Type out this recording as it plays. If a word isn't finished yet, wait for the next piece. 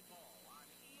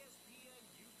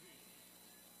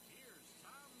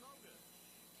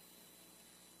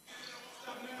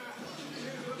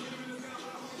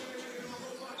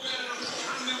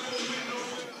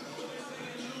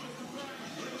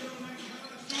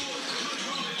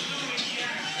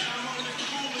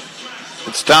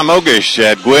It's Tom Ogish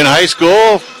at Gwinn High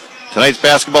School. Tonight's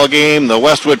basketball game, the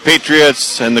Westwood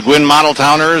Patriots and the Gwinn Model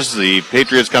Towners. The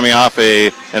Patriots coming off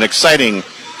an exciting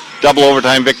double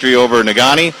overtime victory over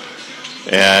Negaunee.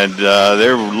 And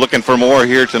they're looking for more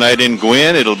here tonight in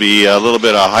Gwinn. It'll be a little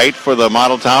bit of height for the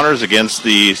Model Towners against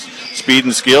the speed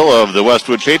and skill of the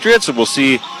Westwood Patriots. And we'll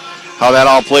see how that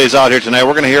all plays out here tonight.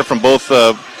 We're going to hear from both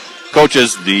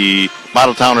coaches, the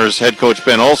Model Towners head coach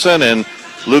Ben Olson and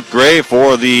Luke Gray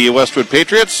for the Westwood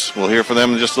Patriots. We'll hear from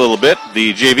them in just a little bit.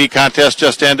 The JV contest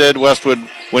just ended. Westwood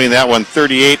winning that one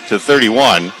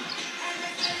 38-31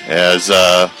 as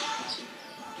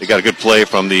they got a good play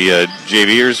from the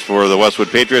JVers for the Westwood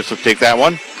Patriots. Let's take that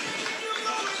one.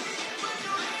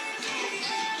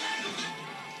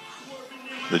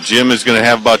 The gym is going to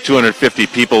have about 250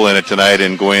 people in it tonight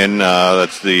in Gwinn.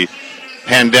 That's the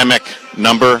pandemic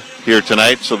number here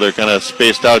tonight, so they're kind of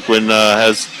spaced out. Gwinn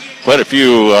has quite a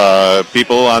few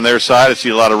people on their side. I see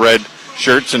a lot of red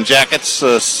shirts and jackets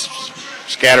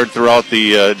scattered throughout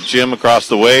the gym across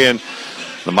the way, and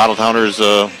the Model Towners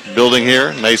building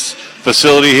here. Nice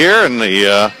facility here, and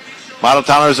the Model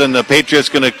Towners and the Patriots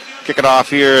going to kick it off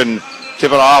here and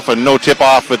tip it off, and no tip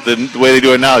off with the way they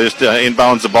do it now. Just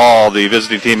inbounds the ball. The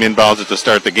visiting team inbounds it to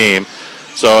start the game.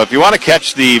 So if you want to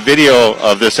catch the video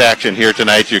of this action here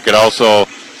tonight, you could also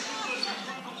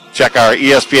check our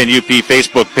ESPN UP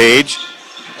Facebook page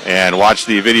and watch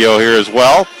the video here as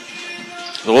well.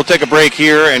 So we'll take a break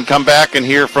here and come back and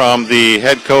hear from the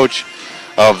head coach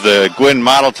of the Gwinn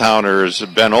Model Towners,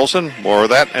 Ben Olson. More of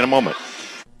that in a moment.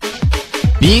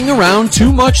 Being around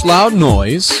too much loud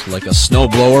noise, like a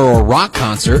snowblower or rock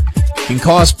concert, can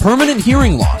cause permanent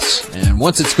hearing loss, and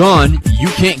once it's gone, you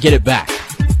can't get it back.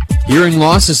 Hearing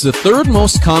loss is the third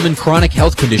most common chronic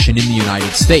health condition in the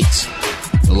United States.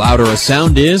 The louder a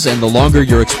sound is and the longer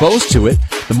you're exposed to it,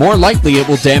 the more likely it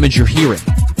will damage your hearing.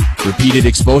 Repeated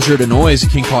exposure to noise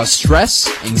can cause stress,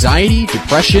 anxiety,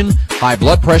 depression, high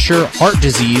blood pressure, heart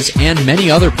disease, and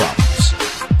many other problems.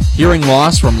 Hearing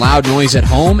loss from loud noise at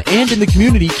home and in the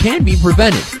community can be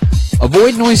prevented.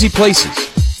 Avoid noisy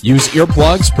places. Use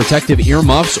earplugs, protective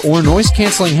earmuffs, or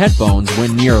noise-canceling headphones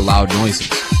when near loud noises.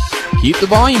 Keep the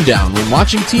volume down when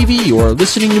watching TV or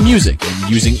listening to music and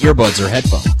using earbuds or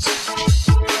headphones.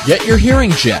 Get your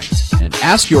hearing checked and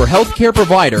ask your healthcare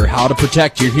provider how to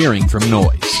protect your hearing from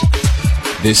noise.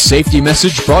 This safety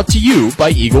message brought to you by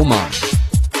Eagle Mind.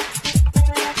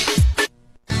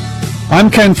 I'm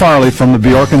Ken Farley from the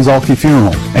Bjork and Zalke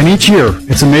Funeral Home, and each year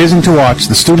it's amazing to watch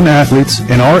the student athletes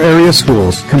in our area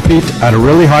schools compete at a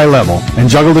really high level and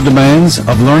juggle the demands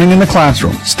of learning in the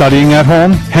classroom, studying at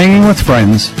home, hanging with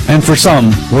friends, and for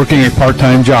some, working a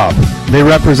part-time job. They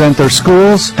represent their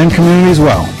schools and communities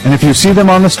well, and if you see them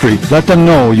on the street, let them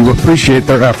know you appreciate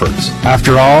their efforts.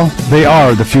 After all, they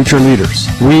are the future leaders.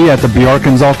 We at the Bjork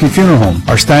and Zalke Funeral Home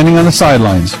are standing on the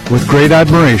sidelines with great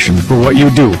admiration for what you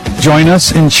do. Join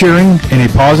us in cheering in a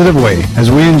positive way as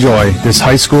we enjoy this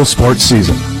high school sports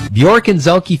season. Bjork and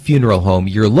Zalke Funeral Home,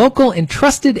 your local and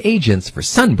trusted agents for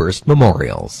Sunburst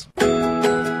Memorials.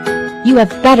 You have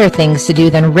better things to do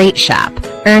than rate shop.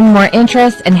 Earn more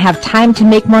interest and have time to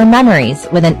make more memories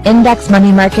with an index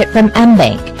money market from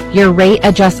MBank. Your rate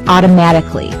adjusts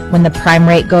automatically. When the prime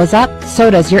rate goes up, so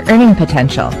does your earning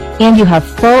potential. And you have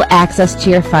full access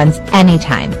to your funds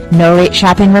anytime. No rate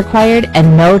shopping required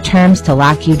and no terms to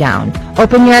lock you down.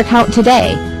 Open your account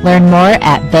today. Learn more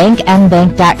at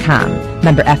bankmbank.com.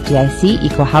 Member FDIC,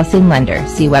 Equal Housing Lender.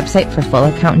 See website for full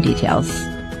account details.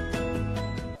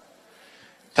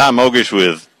 Tom Ogish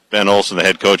with Ben Olson, the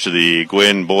head coach of the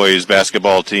Gwinn boys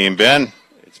basketball team. Ben,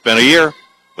 it's been a year,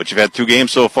 but you've had 2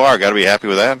 games so far. Got to be happy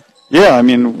with that. Yeah, I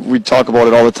mean, we talk about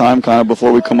it all the time kind of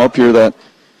before we come up here that,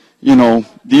 you know,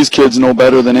 these kids know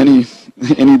better than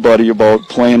anybody about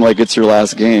playing like it's your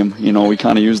last game. You know, we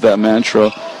kind of use that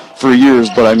mantra for years,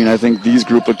 but I mean, I think these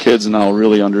group of kids now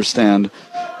really understand,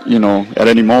 you know, at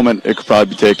any moment it could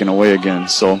probably be taken away again.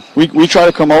 So we try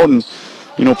to come out and,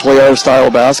 you know, play our style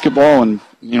of basketball and,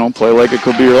 you know, play like it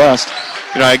could be your last.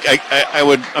 You know, I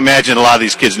would imagine a lot of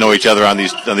these kids know each other on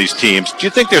these teams. Do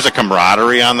you think there's a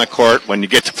camaraderie on the court when you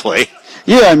get to play?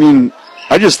 Yeah, I mean,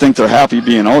 I just think they're happy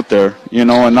being out there, you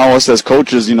know, and now us as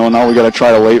coaches, you know, now we got to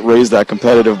try to raise that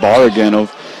competitive bar again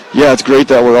of, yeah, it's great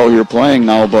that we're out here playing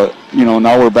now, but, you know,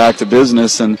 now we're back to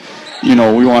business and, you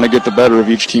know, we want to get the better of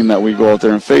each team that we go out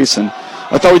there and face. And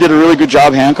I thought we did a really good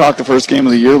job. Hancock, the first game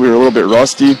of the year, we were a little bit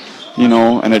rusty, you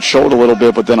know, and it showed a little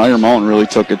bit, but then Iron Mountain really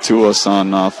took it to us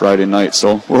on Friday night.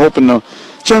 So we're hoping to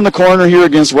turn the corner here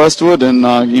against Westwood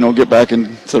and, you know, get back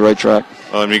into the right track.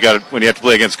 Well, and when you have to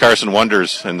play against Carson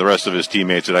Wonders and the rest of his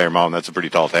teammates at Iron Mountain, that's a pretty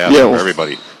tall task for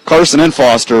everybody. Carson and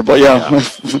Foster, but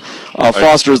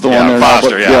Foster is the one there.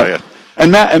 Foster, now,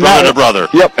 And Matt, brother.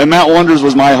 Yep, and Matt Wonders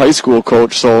was my high school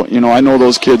coach, so, I know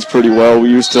those kids pretty well. We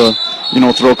used to,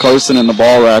 throw Carson in the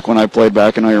ball rack when I played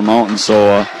back in Iron Mountain,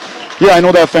 so, I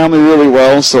know that family really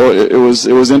well, so it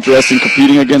was interesting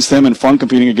competing against him and fun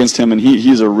competing against him, and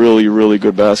he's a really, really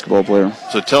good basketball player.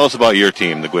 So tell us about your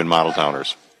team, the Gwinn Model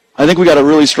Towners. I think we got a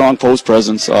really strong post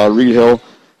presence. Reed Hill,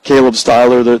 Caleb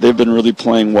Styler, they've been really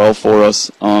playing well for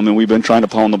us, and we've been trying to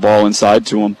pound the ball inside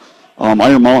to them.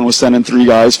 Iron Mountain was sending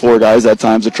 4 guys at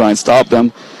times to try and stop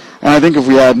them. And I think if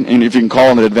you can call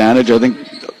them an advantage, I think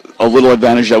a little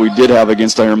advantage that we did have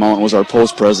against Iron Mountain was our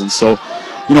post presence. So,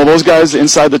 those guys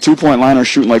inside the 2-point line are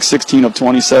shooting like 16 of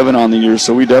 27 on the year,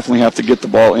 so we definitely have to get the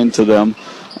ball into them.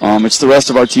 It's the rest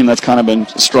of our team that's kind of been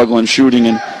struggling shooting,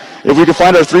 and if we can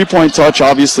find our 3-point touch,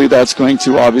 obviously that's going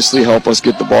to help us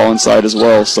get the ball inside as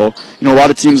well. So, a lot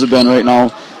of teams have been right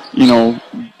now,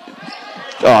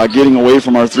 getting away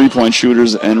from our 3-point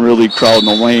shooters and really crowding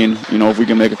the lane. If we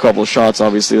can make a couple of shots,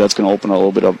 obviously that's going to open a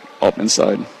little bit up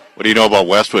inside. What do you know about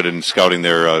Westwood and scouting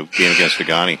their game against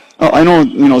Nagani? I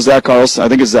know, Zach Carlson. I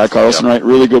think it's Zach Carlson, right?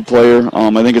 Really good player.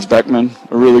 I think it's Beckman,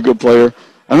 a really good player.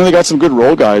 And then they got some good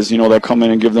role guys, that come in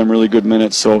and give them really good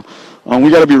minutes. So we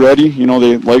got to be ready.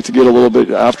 They like to get a little bit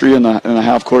after you in the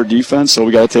half-court defense, so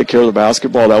we got to take care of the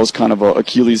basketball. That was kind of a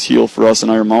Achilles heel for us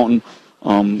in Iron Mountain.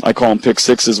 I call them pick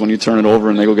sixes when you turn it over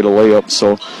and they go get a layup.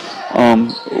 So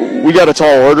we got a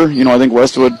tall order. I think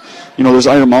Westwood, there's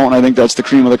Iron Mountain. I think that's the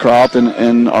cream of the crop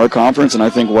in our conference, and I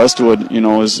think Westwood,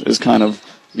 is kind of,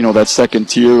 that second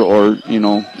tier or,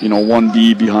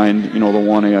 1B behind, the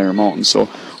 1A Iron Mountain. So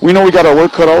we know we got our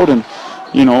work cut out, and,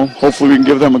 hopefully we can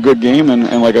give them a good game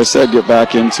and like I said, get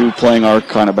back into playing our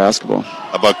kind of basketball.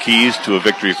 How about keys to a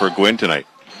victory for Gwinn tonight?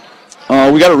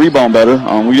 We got to rebound better.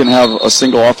 We didn't have a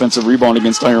single offensive rebound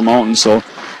against Iron Mountain, so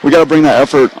we got to bring that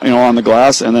effort, on the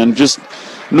glass, and then just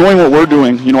knowing what we're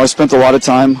doing. I spent a lot of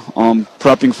time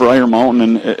prepping for Iron Mountain,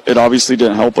 and it obviously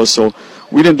didn't help us. So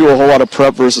we didn't do a whole lot of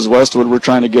prep versus Westwood. We're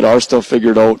trying to get our stuff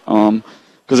figured out,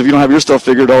 because if you don't have your stuff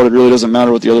figured out, it really doesn't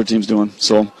matter what the other team's doing.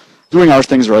 So doing our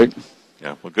things right.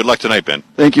 Yeah. Well, good luck tonight, Ben.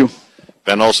 Thank you.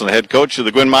 Ben Olson, the head coach of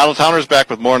the Gwinn Model Towners, back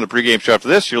with more on the pregame show after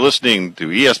this. You're listening to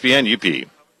ESPN UP.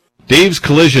 Dave's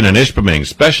Collision in Ishpeming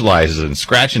specializes in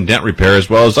scratch and dent repair as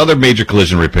well as other major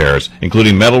collision repairs,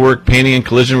 including metalwork, painting, and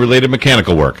collision-related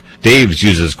mechanical work. Dave's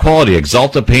uses quality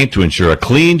Axalta paint to ensure a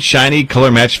clean, shiny,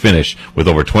 color-matched finish. With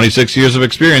over 26 years of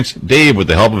experience, Dave, with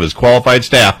the help of his qualified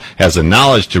staff, has the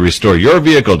knowledge to restore your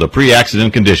vehicle to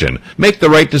pre-accident condition. Make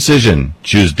the right decision.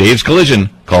 Choose Dave's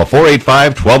Collision. Call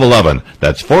 485-1211.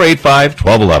 That's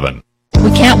 485-1211. We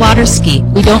can't water ski.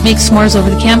 We don't make s'mores over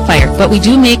the campfire, but we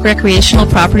do make recreational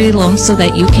property loans so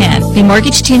that you can. The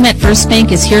mortgage team at First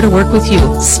Bank is here to work with you.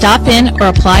 Stop in or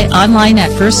apply online at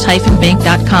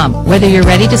first-bank.com. Whether you're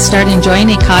ready to start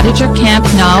enjoying a cottage or camp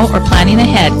now or planning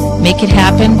ahead, make it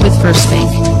happen with First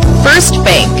Bank. First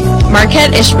Bank,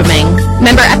 Marquette, Ishpeming.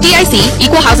 Member FDIC,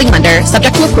 equal housing lender,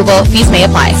 subject to approval, fees may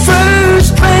apply.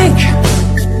 First Bank,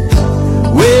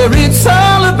 where it's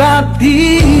all about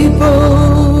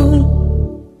people.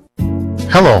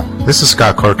 Hello, this is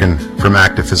Scott Corkin from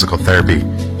Active Physical Therapy,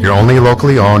 your only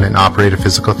locally owned and operated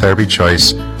physical therapy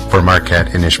choice for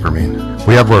Marquette and Ishpeming.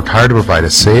 We have worked hard to provide a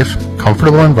safe,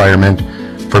 comfortable environment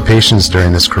for patients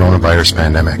during this coronavirus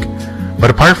pandemic. But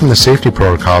apart from the safety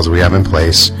protocols we have in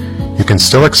place, you can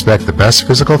still expect the best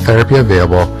physical therapy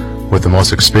available with the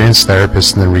most experienced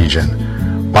therapists in the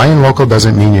region. Buying local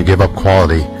doesn't mean you give up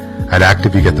quality. At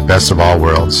Active, you get the best of all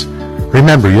worlds.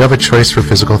 Remember, you have a choice for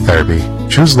physical therapy.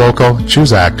 Choose local,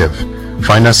 choose Active.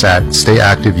 Find us at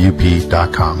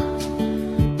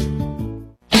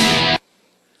stayactiveup.com.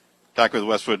 Talk with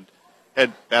Westwood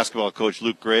head basketball coach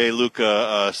Luke Gray. Luke,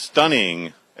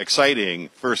 stunning, exciting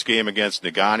first game against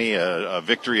Nagani, a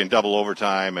victory in double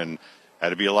overtime, and had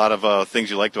to be a lot of things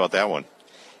you liked about that one.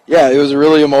 Yeah, it was a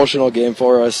really emotional game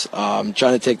for us, trying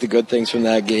to take the good things from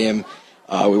that game.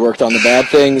 We worked on the bad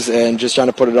things and just trying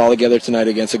to put it all together tonight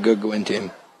against a good Gwinn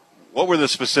team. What were the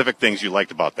specific things you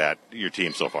liked about your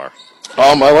team so far?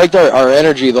 I liked our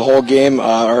energy the whole game,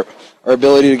 our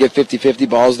ability to get 50-50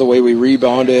 balls, the way we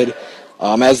rebounded.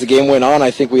 As the game went on,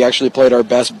 I think we actually played our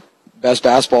best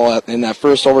basketball in that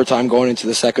first overtime going into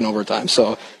the second overtime.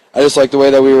 So I just like the way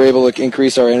that we were able to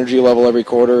increase our energy level every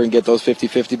quarter and get those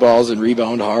 50-50 balls and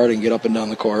rebound hard and get up and down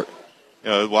the court.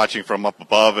 Watching from up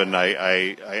above, and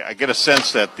I get a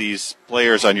sense that these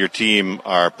players on your team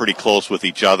are pretty close with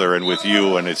each other and with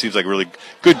you, and it seems like a really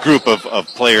good group of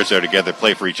players there together,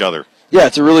 play for each other. Yeah,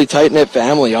 it's a really tight-knit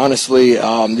family, honestly.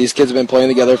 These kids have been playing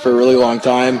together for a really long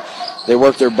time. They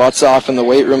work their butts off in the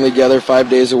weight room together 5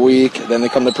 days a week. Then they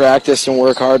come to practice and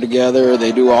work hard together.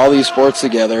 They do all these sports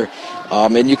together,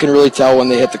 and you can really tell when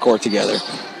they hit the court together.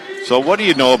 So what do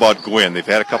you know about Gwinn? They've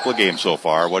had a couple of games so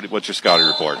far. What's your scouting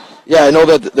report? Yeah, I know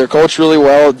that they're coached really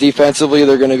well. Defensively,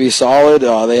 they're going to be solid.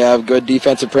 They have good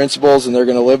defensive principles, and they're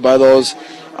going to live by those.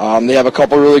 They have a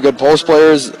couple really good post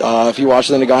players. If you watch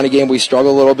the Nagani game, we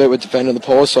struggle a little bit with defending the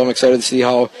post, so I'm excited to see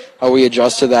how we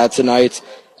adjust to that tonight.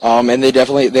 And they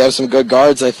have some good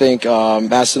guards. I think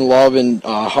Maston Love and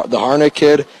the Harnick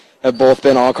kid have both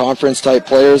been all-conference type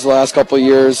players the last couple of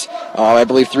years. I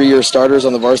believe 3-year starters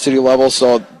on the varsity level.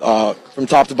 So from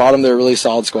top to bottom, they're a really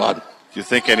solid squad. Do you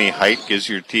think any height gives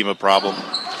your team a problem?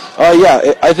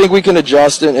 Yeah, I think we can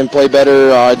adjust and play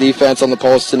better defense on the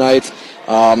post tonight.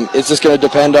 It's just going to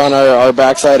depend on our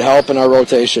backside help and our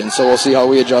rotation. So we'll see how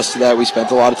we adjust to that. We spent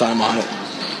a lot of time on it.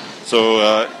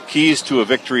 So keys to a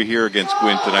victory here against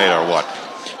Gwinn tonight are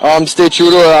what? Stay true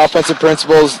to our offensive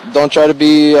principles. Don't try to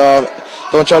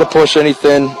push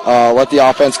anything. Let the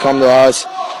offense come to us.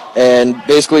 And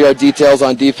basically our details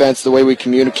on defense, the way we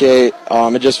communicate,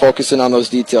 and just focusing on those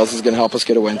details is going to help us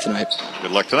get a win tonight.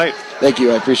 Good luck tonight. Thank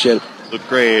you. I appreciate it. Luke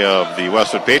Gray of the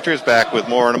Westwood Patriots back with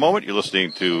more in a moment. You're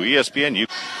listening to ESPN.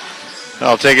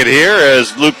 I'll take it here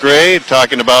as Luke Gray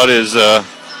talking about his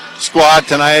squad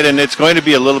tonight, and it's going to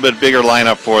be a little bit bigger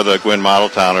lineup for the Gwinn Model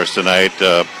Towners tonight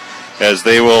as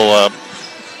they will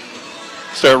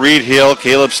start Reed Hill,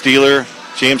 Caleb Steeler,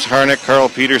 James Harnick, Carl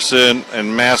Peterson,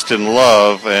 and Maston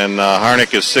Love, and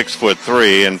Harnick is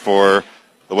 6'3", and for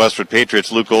the Westwood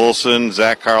Patriots, Luke Olson,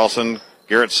 Zach Carlson,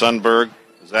 Garrett Sundberg,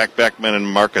 Zach Beckman, and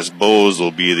Marcus Bose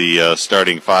will be the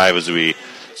starting five as we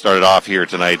started off here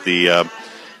tonight. The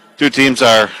two teams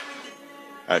are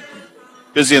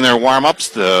busy in their warm-ups.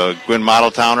 The Gwinn Model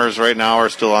Towners right now are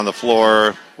still on the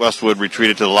floor. Westwood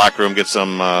retreated to the locker room, get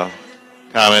some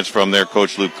comments from their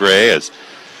coach, Luke Gray,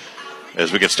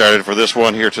 as we get started for this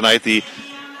one here tonight. The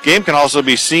game can also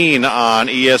be seen on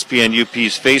ESPN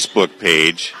UP's Facebook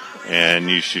page, and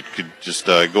you could just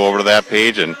go over to that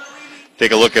page and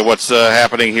take a look at what's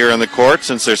happening here on the court.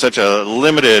 Since there's such a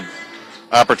limited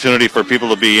opportunity for people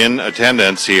to be in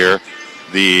attendance here,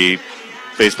 the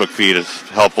Facebook feed is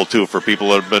helpful too for people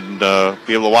that have been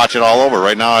be able to watch it all over.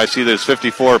 Right now I see there's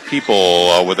 54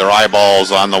 people with their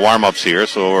eyeballs on the warm-ups here,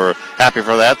 so we're happy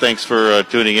for that. Thanks for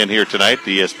tuning in here tonight,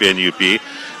 the ESPN UP.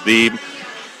 The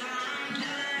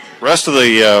rest of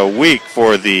the week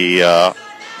for the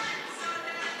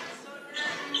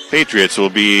Patriots will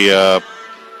be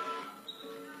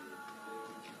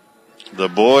the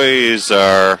boys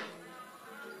are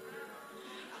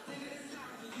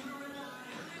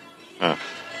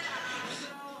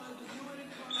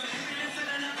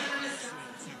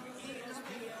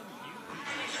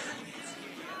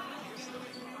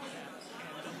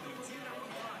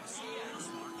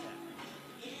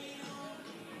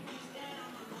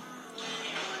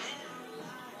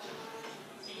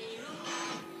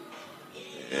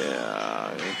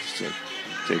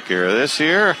let's take care of this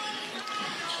here.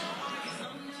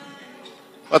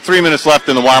 About 3 minutes left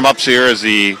in the warm-ups here as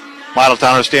the Model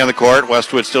Towners stay on the court.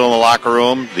 Westwood still in the locker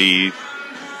room. The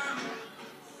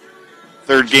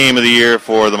third game of the year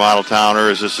for the Model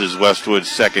Towners. This is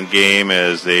Westwood's second game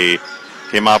as they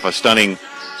came off a stunning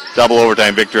double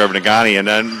overtime victory over Nagani. And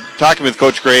then talking with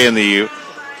Coach Gray in the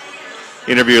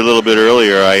interview a little bit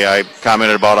earlier, I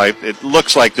commented about it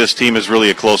looks like this team is really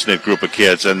a close-knit group of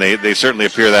kids, and they certainly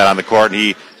appear that on the court. And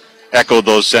he echoed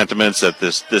those sentiments that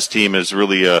this team is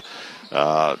really a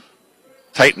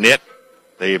tight-knit.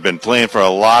 They've been playing for a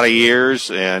lot of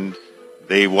years, and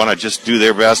they want to just do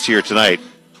their best here tonight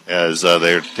as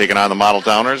they're taking on the Model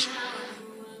Towners.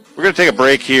 We're going to take a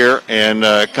break here and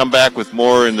come back with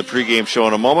more in the pregame show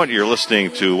in a moment. You're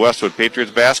listening to Westwood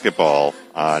Patriots basketball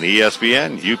on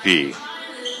ESPN UP.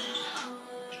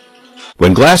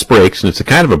 When glass breaks, and it's the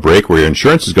kind of a break where your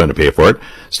insurance is going to pay for it,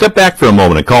 step back for a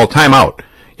moment and call timeout.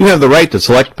 You have the right to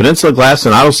select Peninsula Glass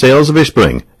and Auto Sales of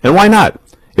Ishpeming, and why not?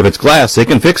 If it's glass, they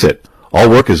can fix it. All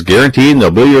work is guaranteed and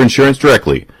they'll bill your insurance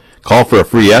directly. Call for a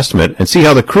free estimate and see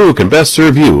how the crew can best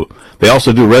serve you. They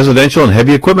also do residential and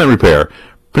heavy equipment repair.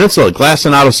 Peninsula Glass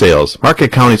and Auto Sales,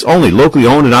 Marquette County's only locally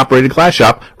owned and operated glass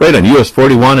shop, right on US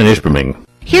 41 in Ishpeming.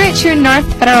 Here at True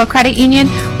North Federal Credit Union,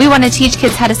 we want to teach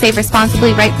kids how to save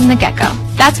responsibly right from the get-go.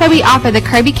 That's why we offer the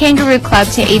Kirby Kangaroo Club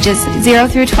to ages 0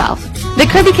 through 12. The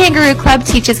Kirby Kangaroo Club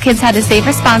teaches kids how to save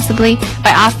responsibly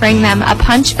by offering them a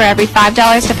punch for every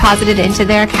 $5 deposited into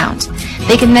their account.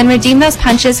 They can then redeem those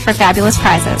punches for fabulous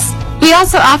prizes. We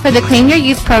also offer the Claim Your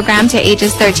Youth program to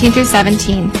ages 13 through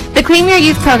 17. The Claim Your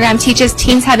Youth program teaches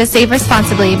teens how to save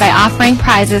responsibly by offering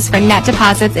prizes for net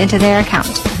deposits into their account.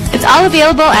 It's all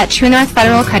available at True North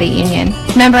Federal Credit Union.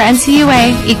 Member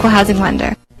NCUA, Equal Housing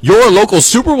Lender. Your local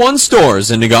Super One stores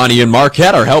in Negaunee and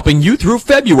Marquette are helping you through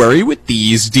February with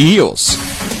these deals.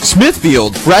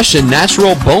 Smithfield Fresh and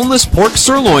Natural Boneless Pork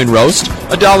Sirloin Roast,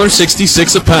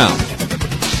 $1.66 a pound.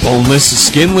 Boneless,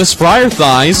 skinless fryer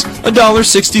thighs,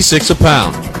 $1.66 a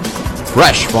pound.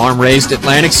 Fresh farm-raised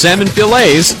Atlantic salmon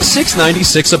fillets,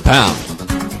 $6.96 a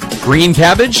pound. Green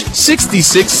cabbage,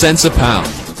 66 cents a pound.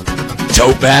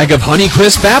 Tote bag of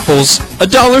Honeycrisp apples,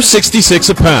 $1.66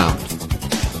 a pound.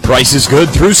 Price is good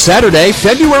through Saturday,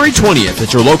 February 20th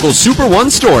at your local Super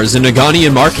One stores in Negaunee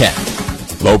and Marquette.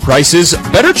 Low prices,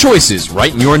 better choices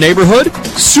right in your neighborhood.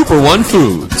 Super One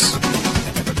Foods.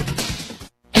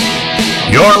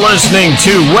 You're listening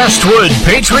to Westwood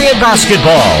Patriot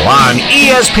Basketball on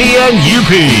ESPN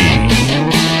UP.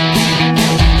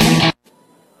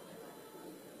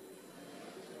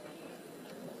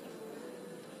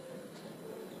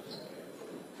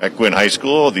 At Gwinn High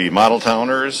School, the Model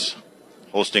Towners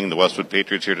hosting the Westwood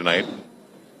Patriots here tonight.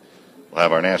 We'll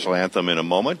have our national anthem in a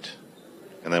moment,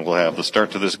 and then we'll have the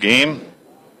start to this game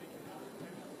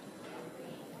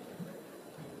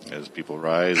as people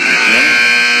rise and begin.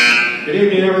 Good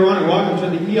evening, everyone, and welcome to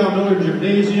the E.L. Miller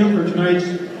Gymnasium for tonight's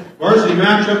varsity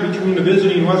matchup between the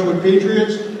visiting Westwood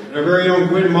Patriots and our very own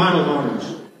Gwinn Model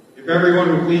Towners. If everyone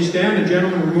would please stand, and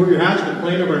gentlemen, remove your hats for the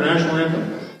playing of our national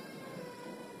anthem.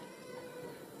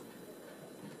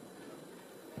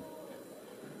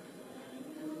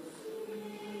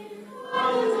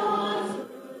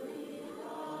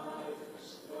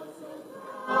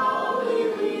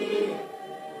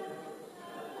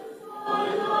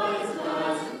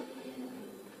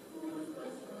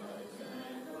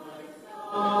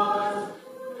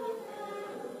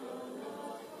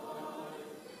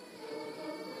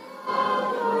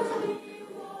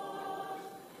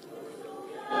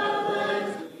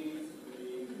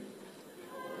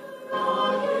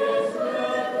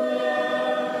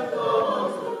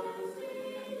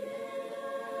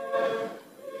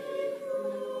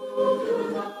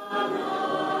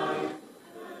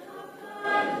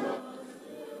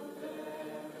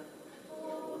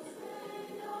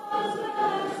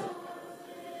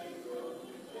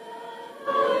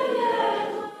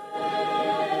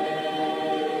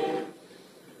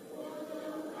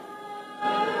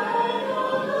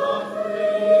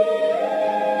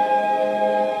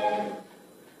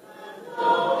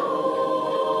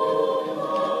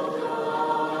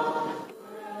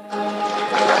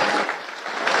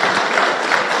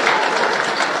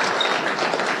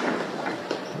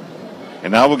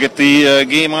 And now we'll get the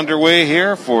game underway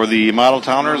here for the Model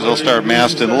Towners. They'll start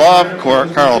Maston Love,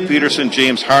 Carl Peterson,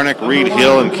 James Harnick, Reed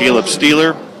Hill, and Caleb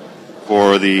Steeler.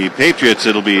 For the Patriots,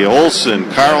 it'll be Olson,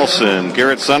 Carlson,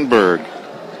 Garrett Sundberg,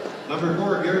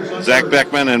 Zach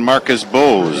Beckman, and Marcus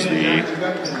Bose, the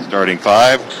starting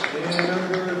five.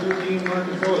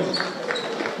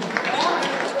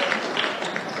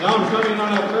 Now coming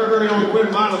on up, very own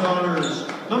Gwinn Model Towners.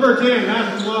 Number 10,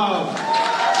 Maston Love.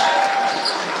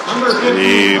 Number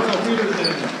 15, Carl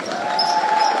Peterson.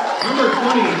 Number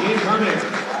 20, James Harnick.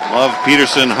 Love,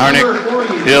 Peterson,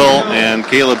 Harnick, Hill, and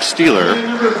Caleb Steeler. And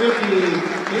number 50,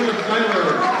 Caleb Styler.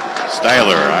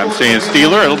 Styler. I'm saying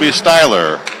Steeler. It'll be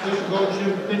Styler.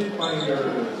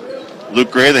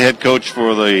 Luke Gray, the head coach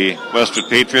for the Westwood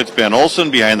Patriots. Ben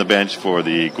Olson behind the bench for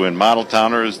the Gwinn Model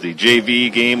Towners. The JV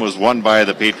game was won by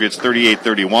the Patriots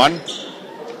 38-31.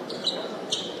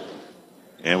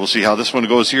 And we'll see how this one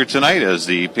goes here tonight, as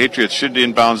the Patriots should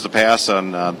inbounds the pass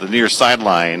on the near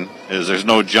sideline, as there's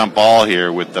no jump ball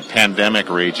here with the pandemic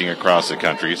raging across the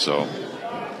country. So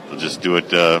they'll just do it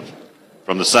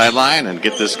from the sideline and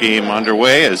get this game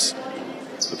underway as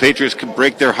the Patriots can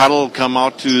break their huddle, come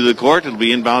out to the court. It'll be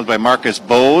inbounds by Marcus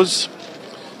Bose.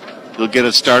 He'll get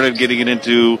it started, getting it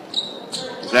into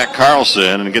Zach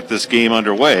Carlson and get this game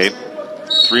underway.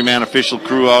 Three-man official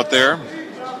crew out there.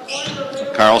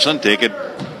 Carlson take it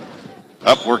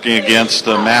up, working against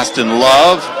Maston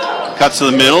Love. Cuts to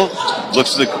the middle,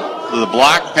 looks to the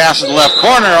block, passes the left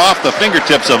corner off the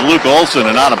fingertips of Luke Olson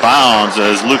and out of bounds,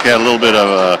 as Luke had a little bit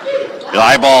of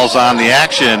eyeballs on the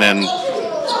action and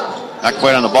not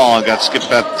quite on the ball and got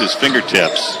skipped at his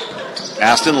fingertips.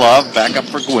 Maston Love back up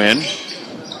for Gwinn.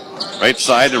 Right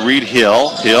side to Reed Hill.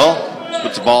 Hill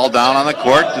puts the ball down on the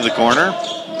court to the corner.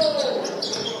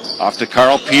 Off to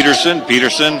Carl Peterson.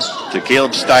 Peterson to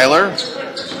Caleb Styler.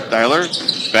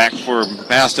 Styler back for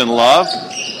Maston Love.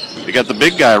 We got the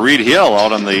big guy, Reed Hill,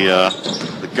 out on the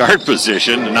guard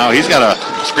position, and now he's got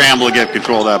to scramble to get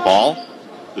control of that ball.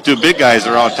 The two big guys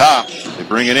are out top. They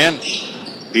bring it in.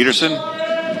 Peterson,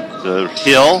 the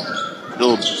Hill,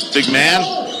 big man,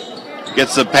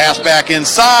 gets the pass back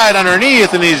inside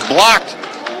underneath, and he's blocked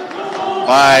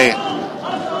by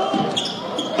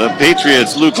the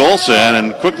Patriots' Luke Olson,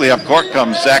 and quickly up court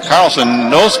comes Zach Carlson.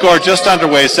 No score, just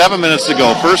underway, 7 minutes to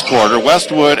go, first quarter.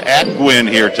 Westwood at Gwinn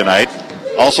here tonight.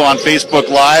 Also on Facebook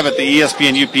Live at the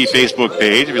ESPN UP Facebook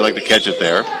page, if you'd like to catch it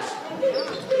there.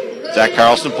 Zach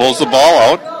Carlson pulls the ball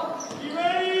out.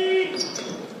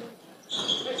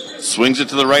 Swings it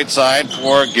to the right side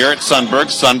for Garrett Sundberg.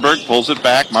 Sundberg pulls it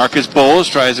back. Marcus Bowes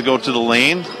tries to go to the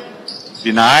lane.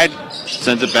 Denied.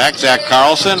 Sends it back. Zach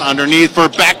Carlson underneath for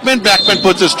Beckman. Beckman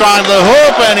puts it strong to the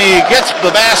hoop, and he gets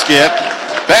the basket.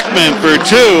 Beckman for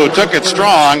two. Took it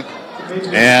strong.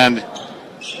 And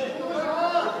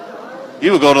he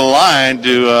will go to the line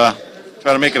to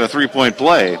try to make it a three-point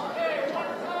play.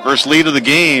 First lead of the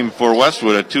game for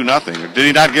Westwood at 2-0. Did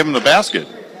he not give him the basket?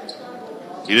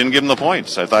 He didn't give him the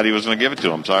points. I thought he was going to give it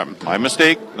to him. Sorry, my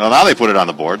mistake. No, now they put it on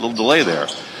the board. A little delay there.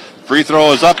 Free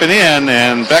throw is up and in,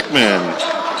 and Beckman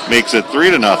makes it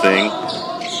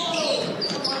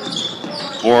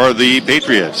 3-0 for the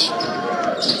Patriots.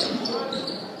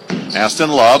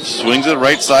 Aston Love swings it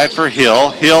right side for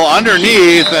Hill. Hill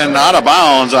underneath and out of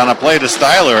bounds on a play to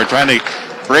Styler, trying to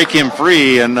break him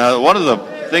free. And one of the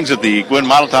things that the Gwinn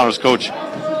Model Towners coach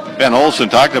Ben Olson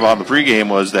talked about in the pregame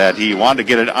was that he wanted to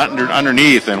get it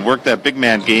underneath and work that big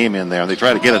man game in there. And they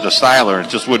tried to get it to Styler, and it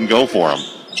just wouldn't go for him.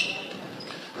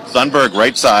 Sundberg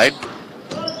right side.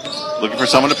 Looking for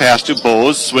someone to pass to.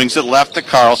 Bowes swings it left to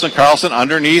Carlson. Carlson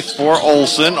underneath for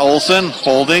Olson. Olson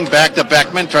holding back to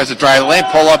Beckman. Tries to drive the lane.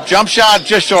 Pull up jump shot.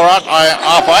 Just short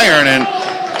off iron and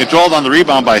controlled on the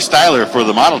rebound by Styler for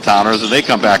the Model Towners. And they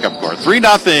come back up court.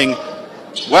 3-0.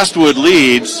 Westwood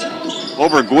leads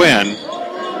over Gwinn.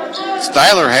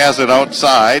 Styler has it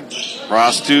outside.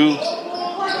 Cross to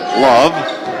Love.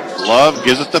 Love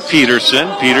gives it to Peterson.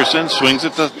 Peterson swings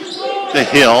it to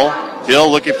Hill.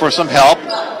 Hill looking for some help.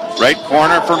 Right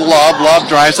corner for Love. Love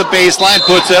drives the baseline,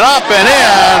 puts it up and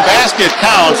in. Basket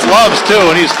counts. Love's two,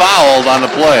 and he's fouled on the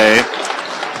play.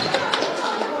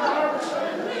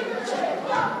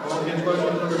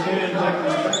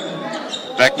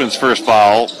 Beckman's first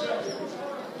foul.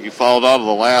 He fouled out of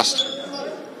the last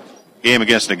game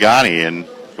against Nagani, and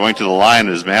going to the line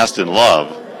is Maston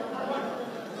Love.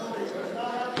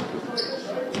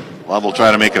 Love will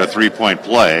try to make it a three-point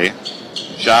play.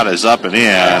 Shot is up and in,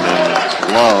 and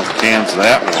Love cans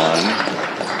that one.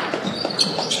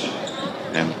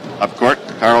 And up court,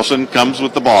 Carlson comes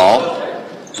with the ball.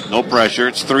 No pressure.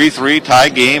 It's 3-3, tie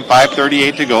game,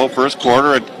 5:38 to go. First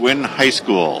quarter at Gwinn High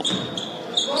School.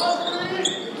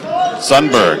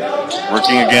 Sundberg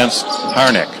working against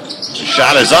Harnick. The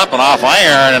shot is up and off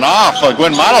iron and off a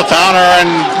Gwinn Model Towner and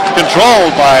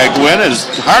controlled by Gwinn as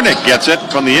Harnick gets it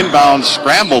from the inbound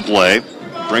scramble play.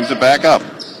 Brings it back up.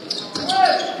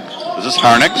 This is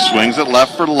Harnick, swings it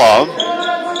left for Love.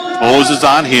 Bowes is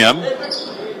on him.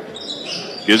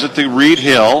 Gives it to Reed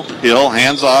Hill. Hill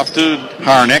hands off to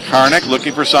Harnick. Harnick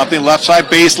looking for something. Left side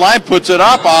baseline, puts it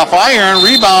up, off iron.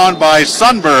 Rebound by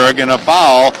Sundberg, and a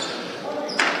foul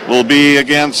will be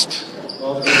against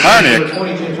Harnick.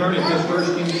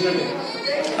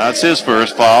 That's his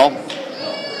first foul.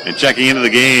 And checking into the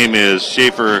game is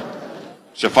Shafar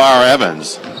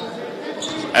Evans.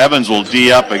 Evans will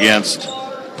D up against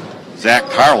Zach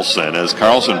Carlson as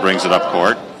Carlson brings it up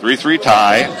court. 3-3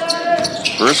 tie.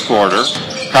 First quarter.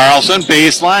 Carlson,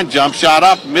 baseline, jump shot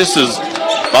up, misses.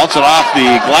 Bounce it off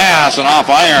the glass and off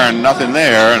iron, nothing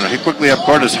there. And quickly up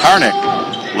court is Harnick.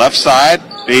 Left side,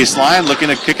 baseline, looking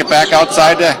to kick it back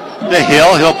outside to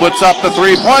Hill. Hill puts up the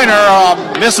three-pointer,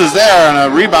 misses there, and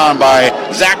a rebound by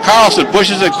Zach Carlson.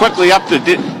 Pushes it quickly up to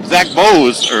Zach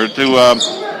Bowes, or to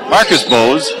Marcus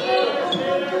Bowes.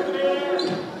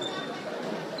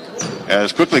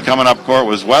 As quickly coming up court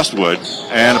was Westwood.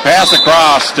 And a pass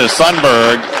across to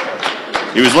Sundberg.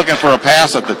 He was looking for a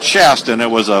pass at the chest, and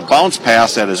it was a bounce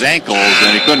pass at his ankles,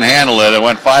 and he couldn't handle it. It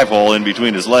went 5-hole in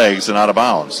between his legs and out of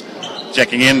bounds.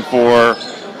 Checking in for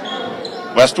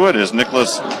Westwood is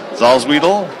Nicholas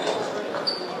Zalzwiedel.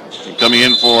 And coming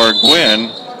in for Gwinn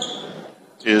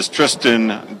is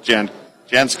Tristan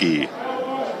Jansky.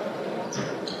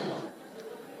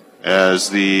 As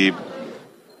the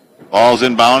ball's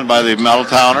inbound by the Model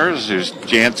Towners, here's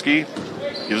Jansky.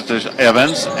 Gives it to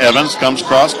Evans. Evans comes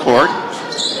cross court.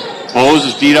 Bowes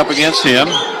is beat up against him.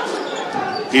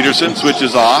 Peterson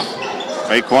switches off.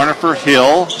 Right corner for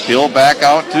Hill. Hill back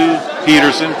out to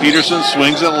Peterson. Peterson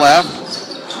swings it left.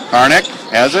 Harnick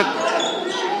has it.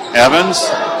 Evans,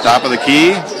 top of the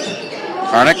key.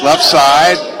 Harnick left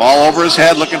side, ball over his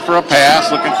head, looking for a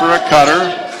pass, looking for a cutter.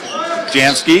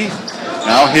 Jansky,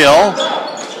 now Hill.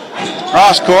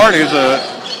 Cross court, here's a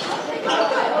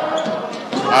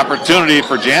opportunity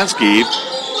for Jansky.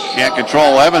 Can't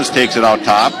control. Evans takes it out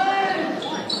top.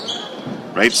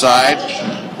 Right side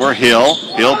for Hill.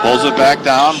 Hill pulls it back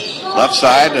down. Left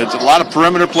side. It's a lot of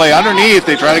perimeter play underneath.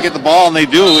 They try to get the ball, and they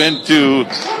do, into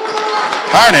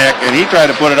Harnick, and he tried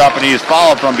to put it up, and he is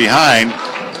fouled from behind.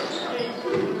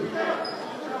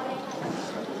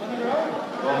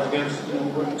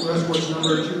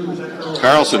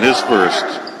 Carlson, his first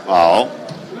foul.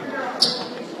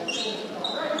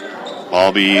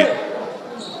 Ball be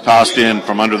tossed in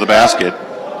from under the basket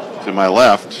to my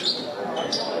left.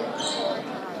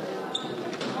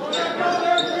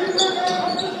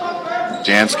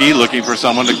 Jansky looking for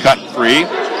someone to cut free.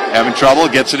 Having trouble,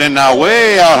 gets it in now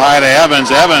way out high to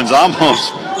Evans. Evans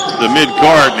almost the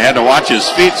midcourt and had to watch his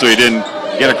feet so he didn't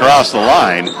get across the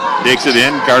line. Takes it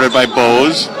in, guarded by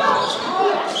Bose.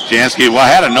 Jansky, well, I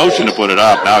had a notion to put it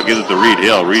up. Now gives it to Reed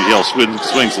Hill. Reed Hill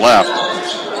swings left.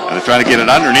 And they're trying to get it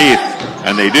underneath.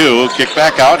 And they do. Kick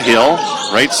back out. Hill.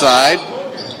 Right side.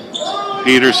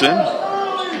 Peterson.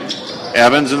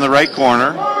 Evans in the right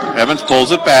corner. Evans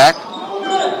pulls it back.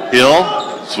 Hill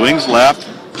swings left.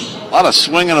 A lot of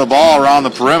swinging of the ball around the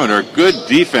perimeter. Good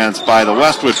defense by the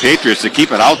Westwood Patriots to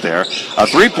keep it out there. A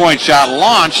three-point shot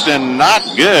launched and not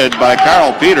good by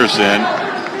Carl Peterson.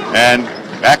 And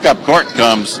back up court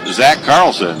comes Zach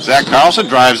Carlson. Zach Carlson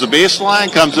drives the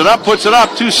baseline, comes it up, puts it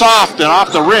up, too soft and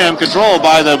off the rim, controlled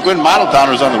by the Gwinn Model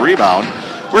Towners on the rebound.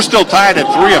 We're still tied at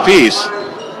 3 apiece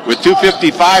with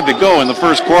 2:55 to go in the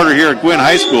first quarter here at Gwinn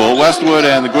High School, Westwood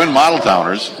and the Gwinn Model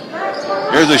Towners.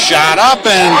 Here's a shot up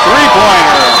and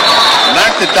three-pointer.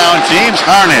 Knocked it down, James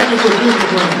Harnick.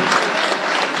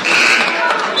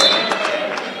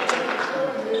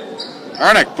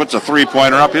 Harnick puts a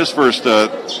three-pointer up, his first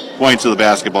points of the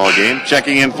basketball game.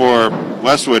 Checking in for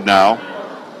Westwood now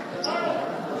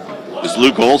is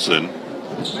Luke Olson.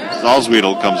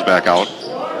 Salzwedel comes back out.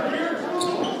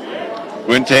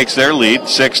 Gwinn takes their lead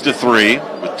 6-3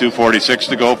 with 2:46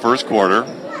 to go first quarter.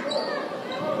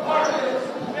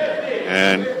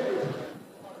 And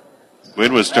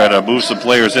Gwinn was trying to move some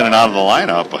players in and out of the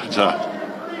lineup, but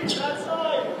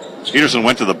Peterson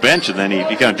went to the bench and then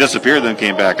he kind of disappeared, then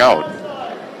came back out.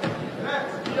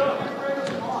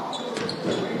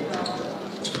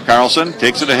 Carlson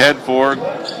takes it ahead for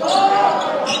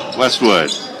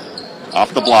Westwood.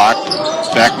 Off the block.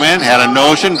 Beckman had a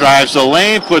notion, drives the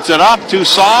lane, puts it up, too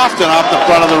soft, and off the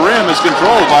front of the rim is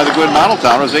controlled by the Gwinn Model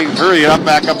Towners. They hurry up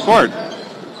back up court.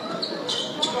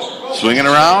 Swinging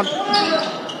around.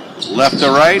 Left to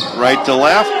right, right to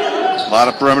left. A lot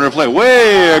of perimeter play.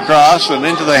 Way across and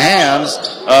into the hands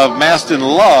of Maston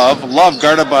Love. Love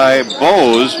guarded by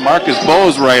Bose. Marcus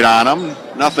Bose right on him.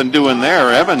 Nothing doing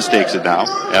there. Evans takes it now.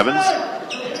 Evans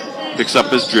picks up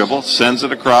his dribble, sends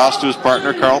it across to his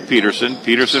partner, Carl Peterson.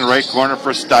 Peterson right corner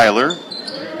for Styler.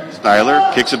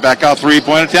 Styler kicks it back out.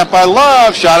 Three-point attempt by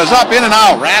Love. Shot is up, in and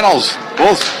out. Rattles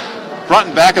both front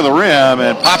and back of the rim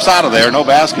and pops out of there. No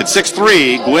basket.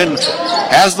 6-3. Gwinn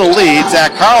has the lead.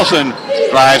 Zach Carlson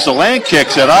drives the lane,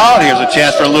 kicks it out. Here's a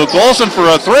chance for Luke Olson for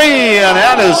a three, and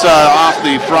that is off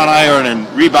the front iron and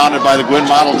rebounded by the Gwinn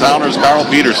Model Towners, Carl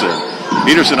Peterson.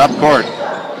 Peterson up court.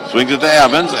 Swings it to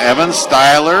Evans. Evans,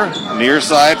 Styler, near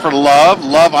side for Love.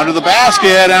 Love under the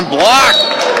basket and blocked.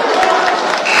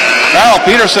 Carl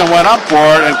Peterson went up for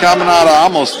it, and coming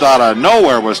almost out of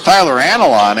nowhere was Tyler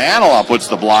Anila. And Anila puts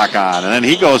the block on, and then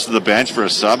he goes to the bench for a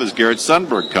sub as Garrett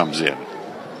Sundberg comes in.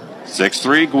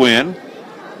 6-3 Gwinn.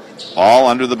 All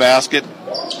under the basket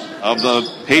of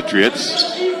the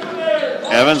Patriots.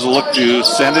 Evans will look to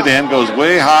send it in, goes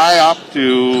way high up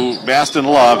to Maston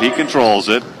Love. He controls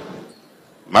it.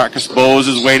 Marcus Bose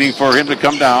is waiting for him to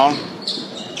come down.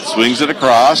 Swings it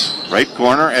across. Right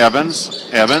corner, Evans.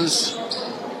 Evans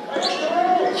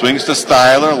swings to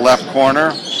Styler. Left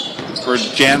corner for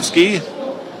Jansky.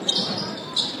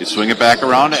 You swing it back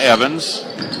around to Evans.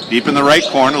 Deep in the right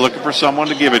corner, looking for someone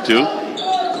to give it to.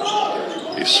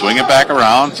 You swing it back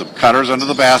around. Some cutters under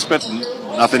the basket.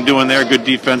 Nothing doing there. Good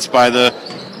defense by the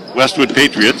Westwood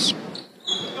Patriots.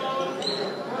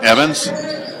 Evans.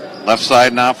 Left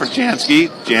side now for Jansky.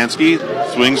 Jansky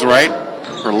swings right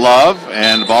for Love,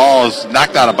 and the ball is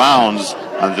knocked out of bounds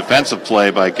on the defensive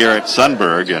play by Garrett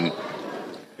Sundberg, and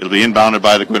it'll be inbounded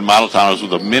by the Gwinn Model Towners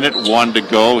with 1:01 to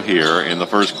go here in the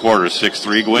first quarter.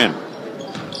 6-3 Gwinn.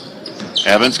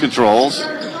 Evans controls.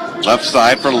 Left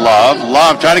side for Love.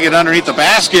 Love trying to get underneath the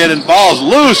basket, and ball's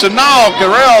loose, and now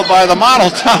corralled by the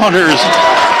Model Towners.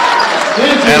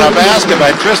 And a basket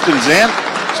by Tristan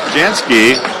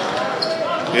Jansky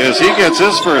as he gets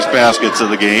his first baskets of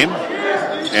the game.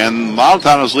 And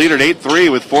Modeltowners lead at 8-3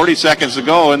 with 40 seconds to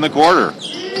go in the quarter.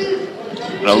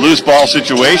 A loose ball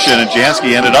situation, and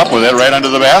Jansky ended up with it right under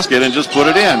the basket and just put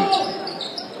it in.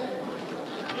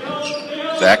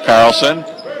 Zach Carlson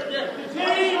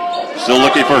still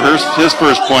looking for his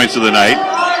first points of the night.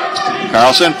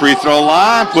 Carlson, free throw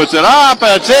line, puts it up,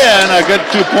 it's in. A good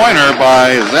two-pointer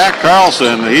by Zach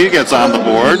Carlson. He gets on the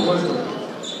board.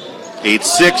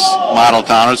 8-6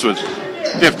 Modeltowners with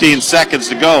 15 seconds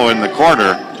to go in the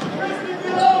quarter.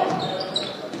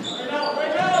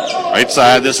 Right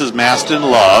side, this is Maston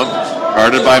Love,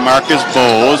 guarded by Marcus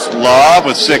Bowes. Love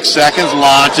with 6 seconds,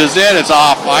 launches it. It's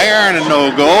off iron and no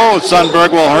go.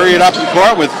 Sundberg will hurry it up in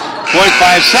court with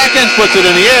 0.5 seconds, puts it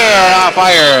in the air, off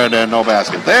iron, and no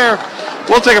basket there.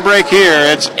 We'll take a break here.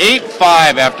 It's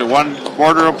 8-5 after one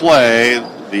quarter of play.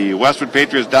 The Westwood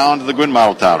Patriots down to the Gwinn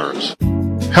Modeltowners.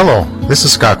 Hello, this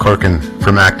is Scott Corkin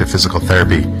from Active Physical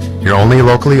Therapy, your only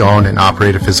locally owned and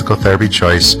operated physical therapy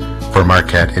choice for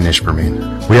Marquette and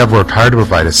Ishpeming. We have worked hard to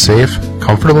provide a safe,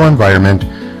 comfortable environment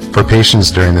for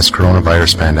patients during this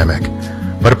coronavirus pandemic.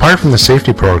 But apart from the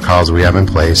safety protocols we have in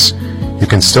place, you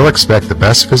can still expect the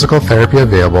best physical therapy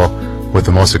available with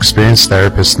the most experienced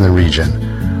therapists in the region.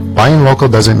 Buying local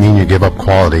doesn't mean you give up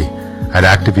quality. At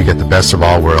Active, you get the best of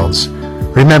all worlds.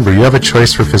 Remember, you have a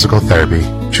choice for physical therapy.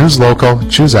 Choose local,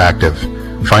 choose Active.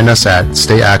 Find us at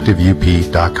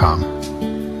stayactiveup.com.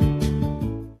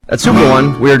 At Super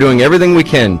One, we are doing everything we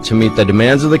can to meet the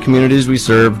demands of the communities we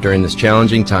serve during this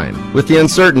challenging time. With the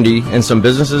uncertainty and some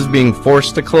businesses being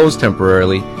forced to close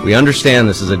temporarily, we understand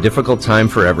this is a difficult time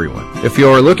for everyone. If you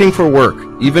are looking for work,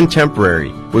 even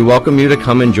temporary, we welcome you to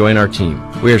come and join our team.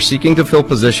 We are seeking to fill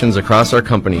positions across our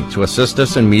company to assist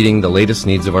us in meeting the latest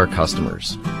needs of our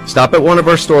customers. Stop at one of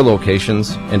our store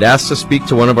locations and ask to speak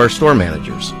to one of our store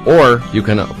managers, or you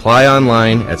can apply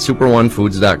online at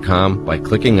superonefoods.com by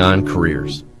clicking on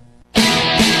Careers.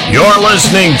 You're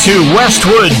listening to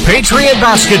Westwood Patriot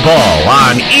Basketball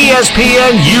on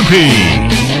ESPN UP.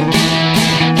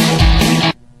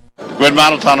 Gwinn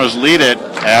Modeltowners lead it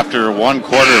after one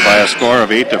quarter by a score of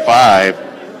 8-5.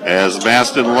 As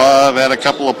Maston Love had a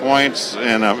couple of points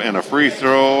and a free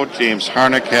throw. James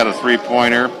Harnick had a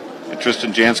three-pointer. And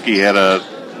Tristan Jansky had a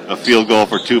field goal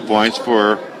for 2 points.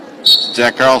 For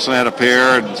Zach Carlson had a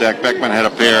pair, and Zach Beckman had a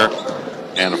pair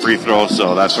and a free throw.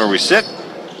 So that's where we sit.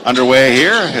 Underway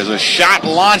here is a shot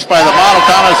launched by the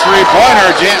Modeltowners three-pointer.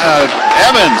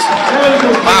 Evans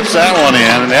pops that one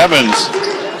in, and Evans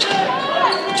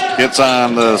gets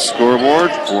on the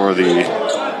scoreboard for the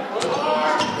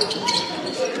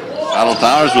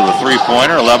Modeltowners with a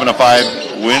three-pointer, 11-5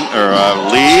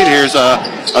 lead. Here's a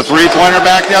three-pointer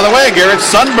back the other way. Garrett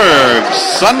Sundberg.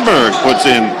 Sundberg puts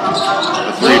in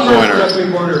the three-pointer.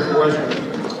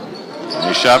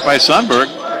 Nice shot by Sundberg.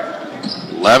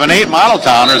 11-8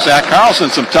 Modeltowners. Zach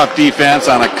Carlson, some tough defense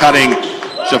on a cutting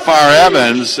Shafar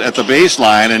Evans at the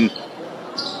baseline, and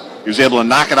he was able to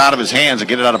knock it out of his hands and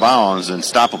get it out of bounds and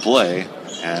stop a play.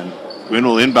 And Gwinn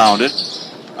will inbound it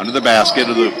under the basket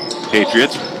of the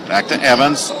Patriots. Back to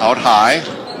Evans, out high,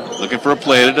 looking for a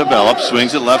play to develop.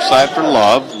 Swings it left side for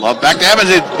Love. Love back to Evans.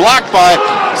 It's blocked by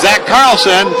Zach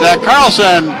Carlson. Zach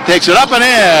Carlson takes it up and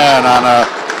in on a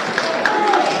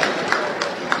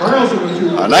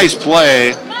nice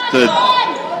play to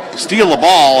steal the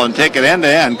ball and take it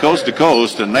end-to-end,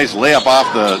 coast-to-coast. A nice layup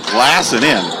off the glass and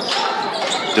in.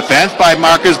 Defense by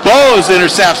Marcus Bowes,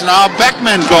 intercepts. Now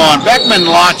Beckman going. Beckman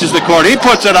launches the court. He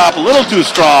puts it up a little too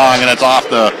strong, and it's off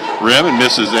the rim and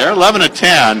misses there.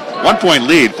 11-10, 1 point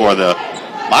lead for the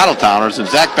Modeltowners, and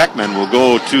Zach Beckman will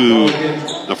go to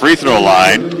the free throw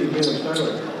line,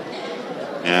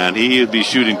 and he would be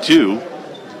shooting two.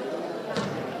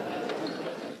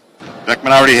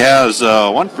 Beckman already has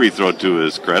one free throw to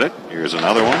his credit. Here's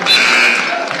another one.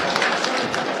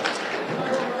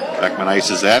 Beckman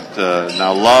ices that.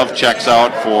 Now Love checks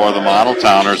out for the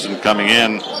Modeltowners, and coming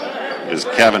in is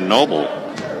Kevin Noble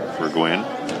for Gwinn.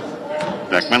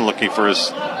 Beckman looking for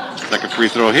his second free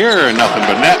throw here, and nothing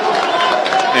but net.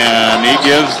 And he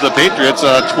gives the Patriots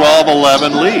a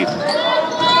 12-11 lead.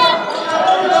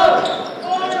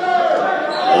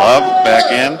 Love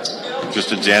back in.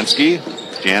 Tristan Jansky.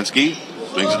 Jansky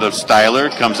swings it to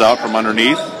Styler, comes out from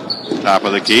underneath. Top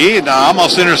of the key. Now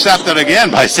almost intercepted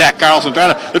again by Zach Carlson.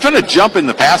 They're trying to jump in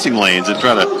the passing lanes and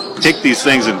try to take these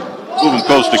things and move them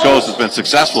coast to coast. It's been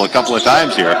successful a couple of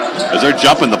times here as they're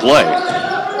jumping the play.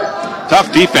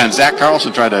 Tough defense. Zach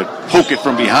Carlson tried to poke it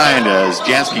from behind as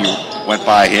Jansky went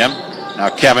by him. Now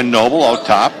Kevin Noble out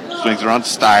top. Swings around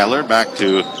Styler. Back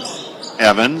to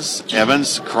Evans.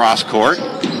 Evans cross court.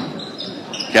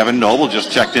 Kevin Noble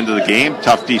just checked into the game.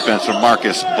 Tough defense from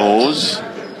Marcus Bose.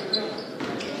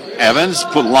 Evans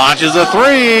launches a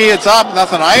three. It's up.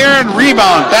 Nothing. Iron.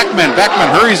 Rebound. Beckman. Beckman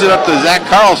hurries it up to Zach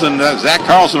Carlson. Zach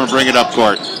Carlson will bring it up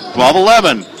court.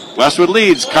 12-11. Westwood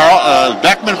leads.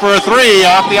 Beckman for a three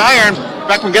off the iron.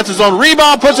 Beckman gets his own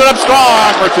rebound. Puts it up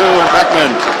strong for two. And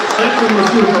Beckman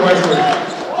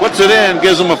puts it in.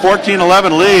 Gives them a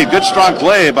 14-11 lead. Good strong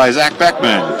play by Zach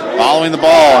Beckman. Following the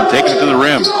ball and taking it to the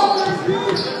rim.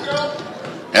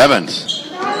 Evans.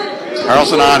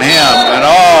 Carlson on him.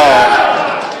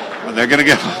 And they're going to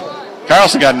get...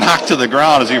 Carlson got knocked to the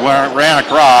ground as he ran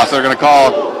across. They're going to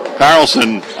call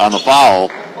Carlson on the foul.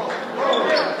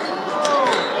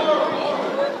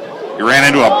 He ran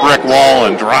into a brick wall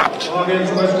and dropped.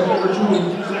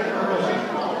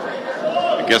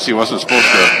 I guess he wasn't supposed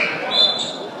to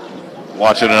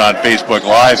watching it on Facebook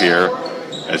Live here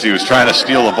as he was trying to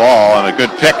steal the ball and a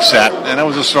good pick set. And it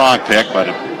was a strong pick, but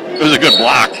it was a good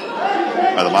block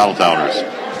by the Model Towners.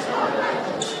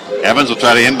 Evans will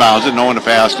try to inbounds it. No one to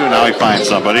pass to. Now he finds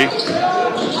somebody.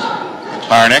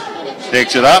 Harnick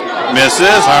takes it up.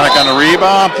 Misses. Harnick on the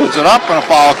rebound. Puts it up and a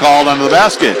foul called under the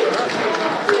basket.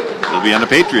 It'll be on the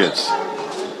Patriots.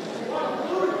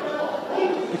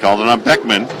 He called it on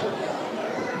Beckman.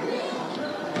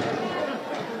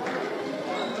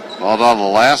 Called out of the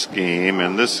last game,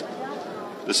 and this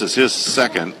is his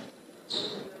second.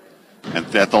 And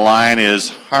at the line is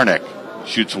Harnick.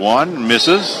 Shoots one,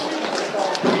 misses.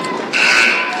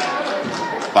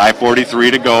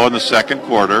 5:43 to go in the second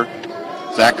quarter.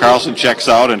 Zach Carlson checks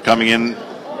out, and coming in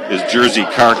is Jersey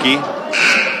Karki.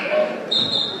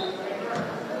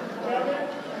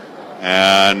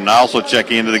 And also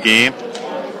checking into the game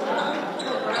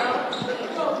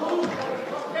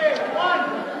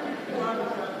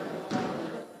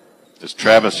is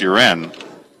Travis Uren.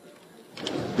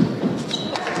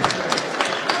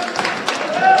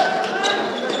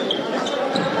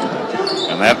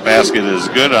 And that basket is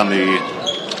good on the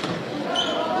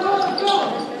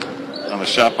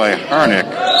shot by Harnick.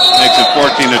 Makes it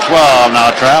 14-12.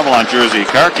 Now travel on Jersey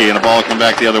Karki, and the ball will come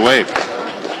back the other way.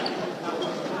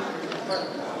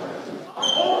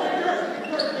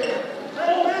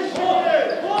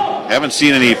 Haven't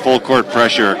seen any full court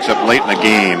pressure except late in the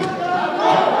game.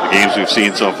 The games we've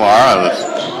seen so far.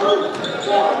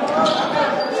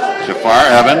 Jafar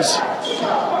Evans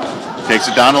takes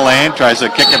it down the lane, tries to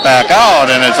kick it back out,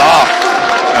 and it's off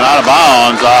and out of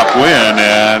bounds off Gwinn,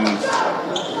 and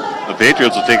the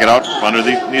Patriots will take it out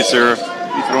underneath their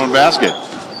throwing basket.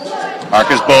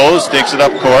 Marcus Bose takes it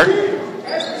up court.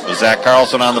 So Zach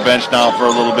Carlson on the bench now for a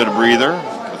little bit of breather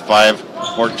with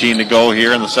 5:14 to go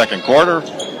here in the second quarter.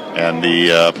 And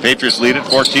the Patriots lead it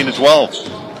 14-12.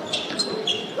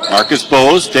 Marcus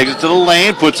Bose takes it to the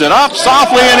lane, puts it up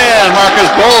softly and in. Marcus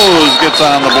Bose gets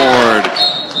on the board.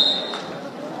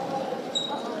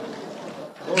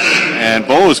 And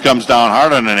Bose comes down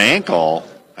hard on an ankle,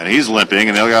 and he's limping,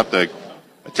 and they'll have to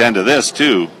attend to this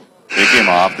too. Take him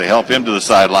off. They help him to the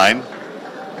sideline.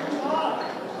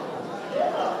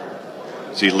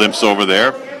 See, he limps over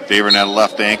there, favoring that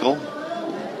left ankle.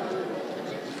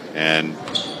 And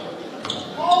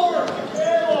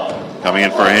coming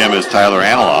in for him is Tyler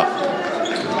Analoff.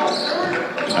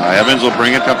 Now Evans will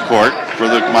bring it up court for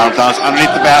the Model Towns.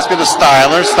 Underneath the basket is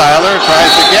Styler. Styler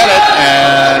tries to get it,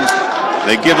 and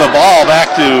they give the ball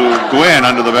back to Gwinn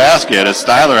under the basket as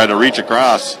Styler had to reach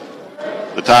across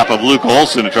the top of Luke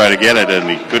Olson to try to get it, and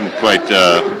he couldn't quite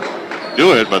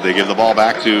do it, but they give the ball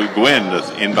back to Gwinn to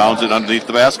inbounds it underneath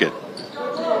the basket.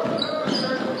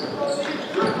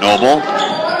 Noble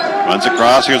runs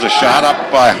across. Here's a shot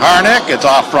up by Harnick. It's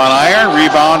off front iron.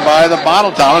 Rebound by the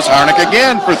Model Towners. Harnick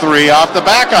again for three off the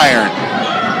back iron.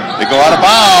 They go out of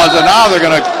bounds, and now they're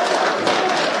going to...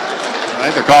 I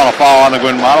think they're calling a foul on the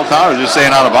Gwinn Model Towners, just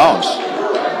saying out of bounds.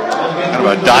 Kind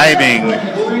of a diving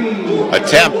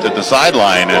attempt at the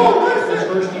sideline, and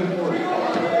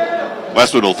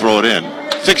Westwood will throw it in.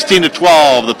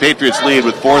 16-12, the Patriots lead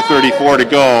with 4:34 to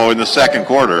go in the second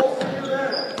quarter.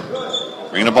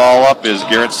 Bringing the ball up is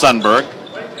Garrett Sundberg.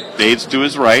 Fades to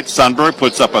his right. Sundberg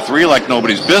puts up a three like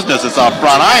nobody's business. It's off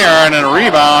front iron, and a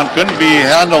rebound couldn't be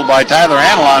handled by Tyler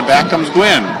Anilon. Back comes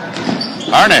Gwinn.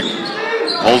 Harnick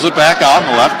pulls it back out in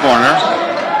the left corner.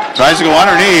 Tries to go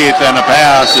underneath, and the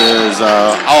pass is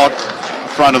out in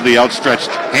front of the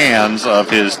outstretched hands of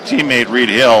his teammate Reed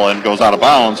Hill and goes out of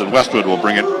bounds, and Westwood will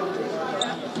bring it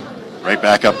right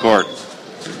back up court.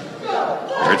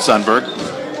 Garrett Sundberg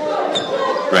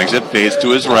brings it, fades to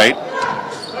his right.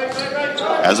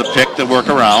 Has a pick to work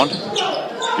around.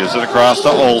 Gives it across to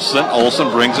Olson.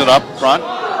 Olson brings it up front.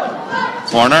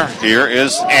 corner. Here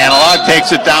is Analog.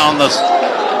 Takes it down the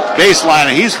baseline,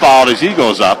 and he's fouled as he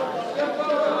goes up.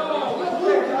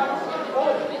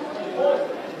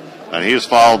 And he is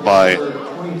fouled by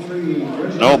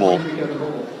Noble.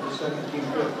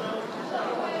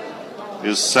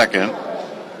 His second.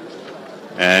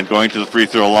 And going to the free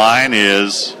throw line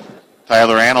is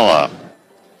Tyler Analog.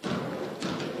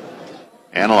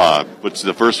 Analog puts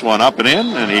the first one up and in,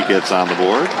 and he gets on the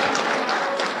board.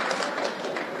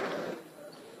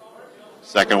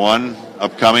 Second one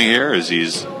upcoming here as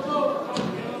he's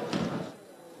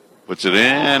puts it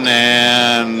in,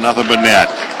 and nothing but net.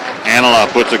 Analog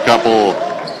puts a couple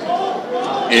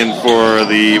in for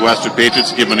the Westwood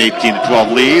Patriots, give them an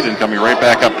 18-12 lead, and coming right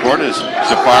back up court is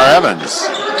Jafar Evans.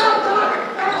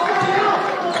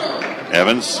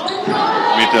 Evans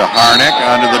to Harnick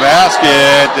onto the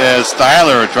basket as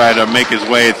Styler tried to make his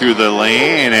way through the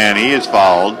lane, and he is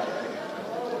fouled.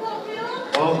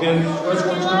 Ball against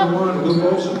Westwood's number 1,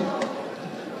 Luke Olson.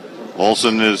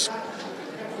 Olson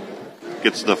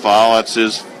gets the foul. That's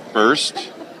his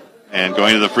first. And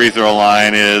going to the free throw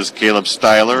line is Caleb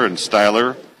Styler, and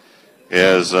Styler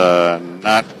has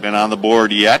not been on the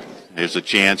board yet. There's a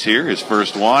chance here. His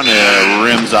first one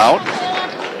rims out.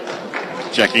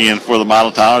 Checking in for the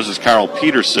Model Towers is Carl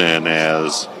Peterson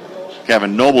as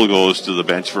Kevin Noble goes to the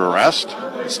bench for a rest.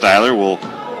 Styler will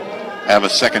have a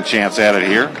second chance at it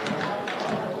here.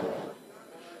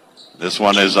 This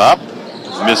one is up.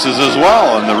 Misses as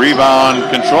well, and the rebound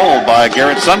controlled by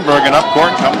Garrett Sundberg, and up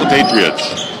court come the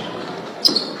Patriots.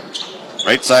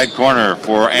 Right side corner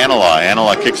for Anala.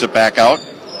 Anala kicks it back out.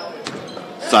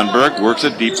 Sundberg works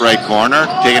it deep right corner,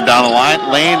 taken down the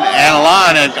lane.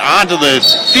 Anala and onto the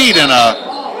feet, and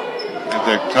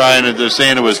they're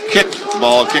saying it was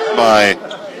ball kicked by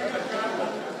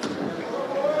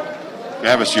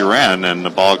Travis Uren, and the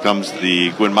ball comes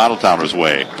the Gwinn Model Towners'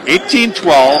 way.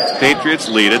 18-12, Patriots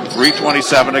lead it,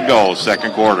 3:27 to go,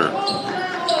 second quarter.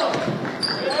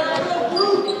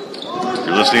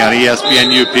 You're listening on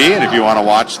ESPN UP, and if you want to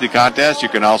watch the contest, you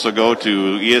can also go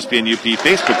to ESPN UP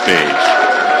Facebook page.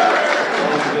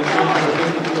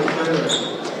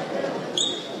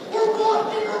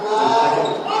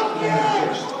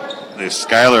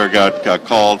 Skyler got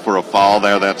called for a foul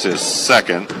there. That's his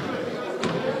second.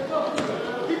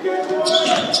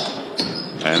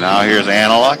 And now here's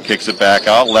Anala. Kicks it back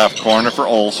out. Left corner for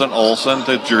Olson. Olson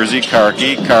to Jersey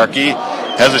Karki. Karki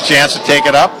has a chance to take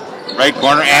it up. Right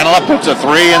corner. Anala puts a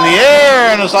three in the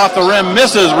air and is off the rim.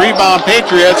 Misses. Rebound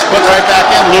Patriots. Puts right back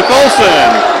in. Luke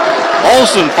Olson.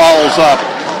 Olson follows up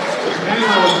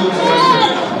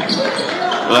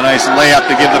with a nice layup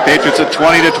to give the Patriots a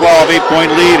 20-12,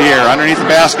 8-point lead here. Underneath the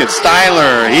basket,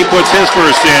 Styler. He puts his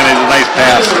first in. It's a nice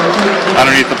pass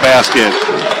underneath the basket.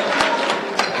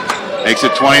 Makes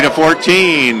it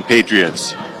 20-14,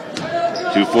 Patriots.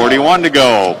 2:41 to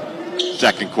go.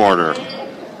 Second quarter.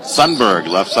 Sundberg,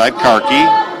 left side, Karki.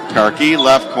 Karki,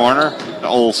 left corner to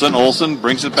Olson. Olson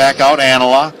brings it back out,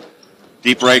 Anala.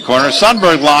 Deep right corner.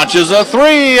 Sundberg launches a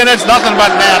three, and it's nothing but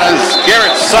net as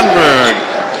Garrett Sundberg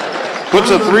puts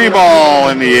a three ball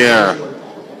in the air.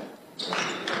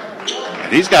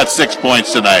 And he's got 6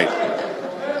 points tonight.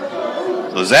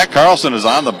 So Zach Carlson is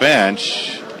on the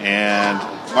bench, and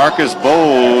Marcus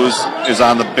Bowes is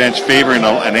on the bench favoring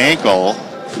an ankle.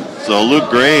 So Luke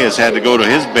Gray has had to go to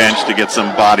his bench to get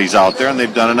some bodies out there, and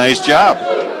they've done a nice job.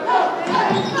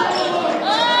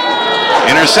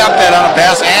 Intercepted on a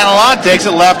pass. Analon takes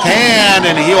it left hand,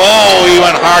 and he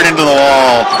went hard into the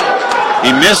wall.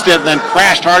 He missed it and then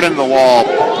crashed hard into the wall.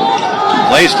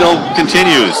 Play still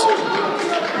continues.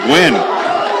 Gwinn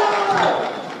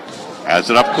has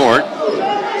it up court.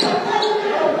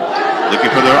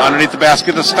 Looking for the underneath the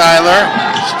basket to Styler.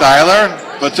 Styler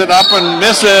puts it up and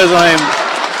misses, and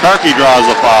Karki draws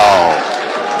the foul.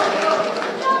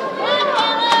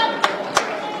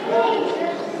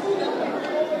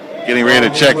 Getting ready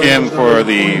to check in for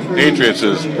the Patriots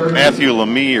is Matthew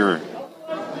Lemire.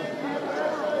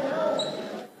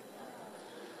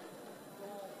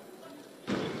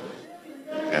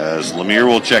 As Lemire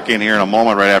will check in here in a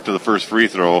moment right after the first free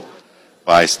throw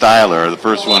by Styler. The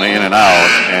first one in and out,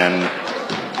 and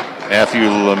Matthew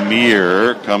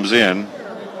Lemire comes in.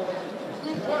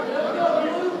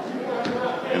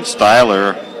 And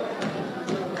Styler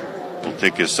will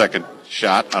take his second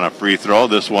shot on a free throw.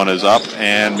 This one is up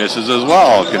and misses as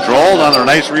well. Controlled on a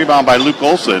nice rebound by Luke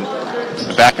Olson.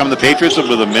 And back come the Patriots with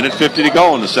 1:50 to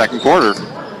go in the second quarter.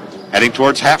 Heading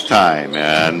towards halftime,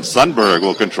 and Sundberg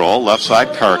will control. Left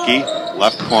side, Karki.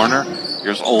 Left corner.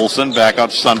 Here's Olson. Back out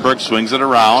to Sundberg. Swings it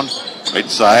around. Right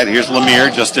side. Here's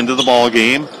Lemire just into the ball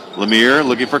game. Lemire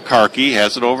looking for Karki.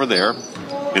 Has it over there.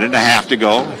 Minute and a half to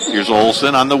go. Here's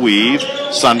Olson on the weave.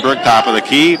 Sundberg, top of the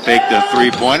key, faked the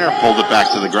three-pointer, pulled it back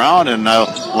to the ground, and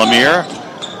Lemire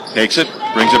takes it,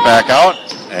 brings it back out,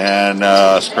 and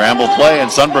scramble play, and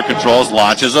Sundberg controls,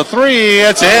 launches a three.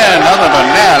 It's in, nothing but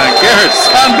net, and Garrett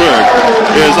Sundberg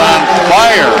is on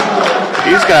fire.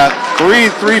 He's got 3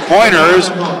 3-pointers,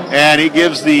 and he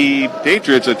gives the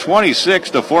Patriots a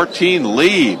 26-14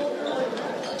 lead.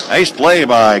 Nice play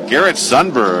by Garrett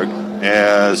Sundberg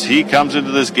as he comes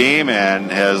into this game and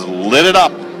has lit it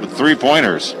up with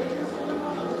 3-pointers.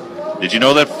 Did you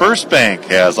know that First Bank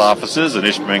has offices in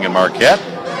Ishpeming and Marquette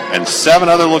and 7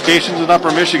 other locations in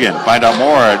Upper Michigan? Find out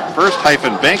more at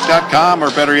first-bank.com, or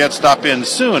better yet, stop in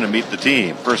soon and meet the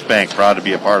team. First Bank, proud to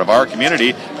be a part of our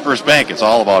community. First Bank, it's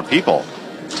all about people.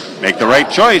 Make the right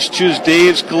choice. Choose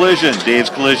Dave's Collision. Dave's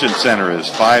Collision Center is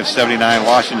 579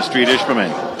 Washington Street,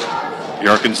 Ishpeming.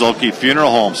 York and Zolke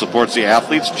Funeral Home supports the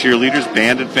athletes, cheerleaders,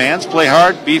 band, and fans. Play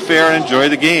hard, be fair, and enjoy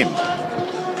the game.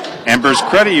 Embers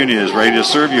Credit Union is ready to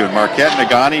serve you in Marquette,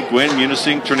 Negaunee, Gwinn,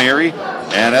 Munising, Ternary,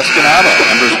 and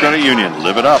Escanaba. Embers Credit Union,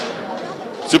 live it up.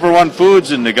 Super One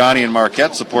Foods in Negaunee and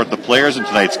Marquette support the players in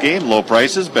tonight's game. Low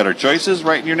prices, better choices,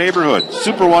 right in your neighborhood.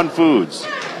 Super One Foods.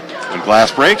 When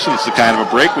glass breaks, and it's the kind of a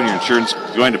break when your insurance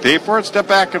is going to pay for it, step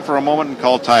back for a moment and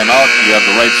call timeout. You have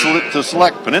the right to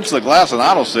select Peninsula Glass and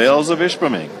Auto Sales of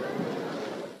Ishpeming.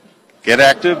 Get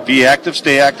active, be active,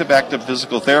 stay active. Active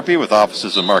Physical Therapy with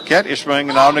offices in Marquette, Ishpeming,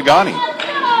 and now Negaunee.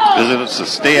 Visit us at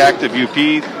Stay Active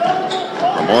UP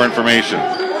for more information.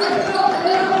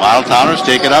 Model Towners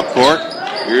take it up court.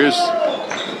 Here's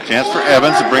a chance for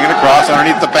Evans to bring it across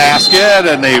underneath the basket,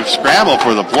 and they scramble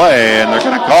for the play, and they're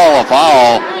going to call a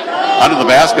foul under the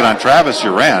basket on Travis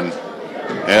Uren,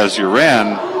 as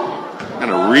Uren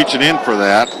kind of reaching in for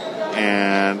that,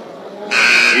 and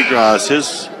he draws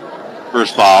his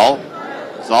first foul.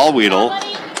 Zalweedle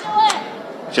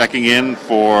checking in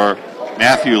for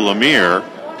Matthew Lemire.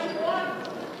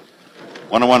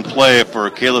 1-on-1 play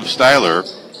for Caleb Styler.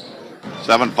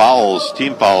 7 fouls,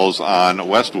 team fouls on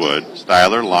Westwood.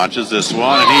 Styler launches this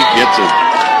one, and he gets it.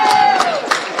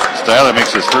 Styler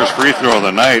makes his first free throw of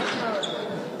the night.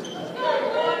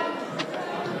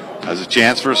 Has a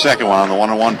chance for a second one on the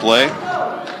 1-on-1 play.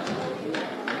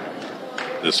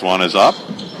 This one is up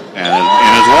and in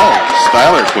as well.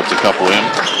 Styler puts a couple in.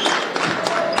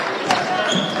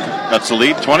 That's the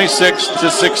lead,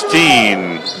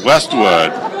 26-16.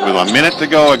 Westwood with a minute to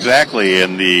go exactly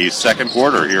in the second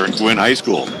quarter here in Gwinn High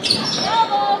School.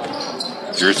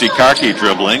 Jersey Karki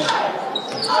dribbling.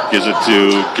 Gives it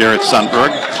to Garrett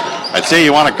Sundberg. I'd say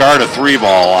you want to guard a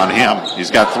 3-ball on him.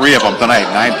 He's got 3 of them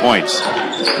tonight, 9 points.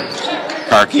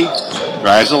 Karki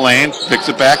drives the lane, picks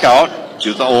it back out,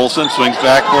 gives to Olson, swings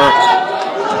back for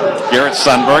Garrett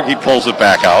Sundberg. He pulls it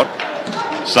back out.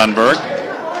 Sundberg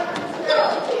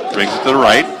brings it to the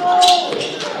right.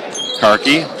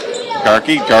 Karki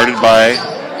guarded by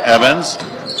Evans.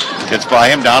 Gets by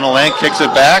him down the lane, kicks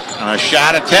it back, and a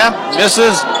shot attempt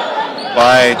misses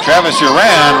by Travis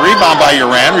Uren. Rebound by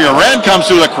Uren. Uren comes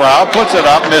through the crowd, puts it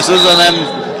up, misses, and then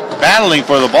battling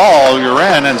for the ball,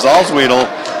 Uren and Zalweedle.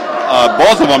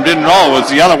 Both of them didn't know it was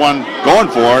the other one going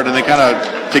for it, and they kind of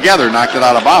together knocked it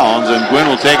out of bounds, and Gwinn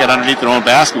will take it underneath their own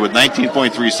basket with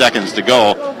 19.3 seconds to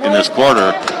go in this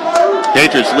quarter.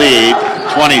 Patriots lead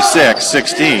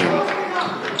 26-16.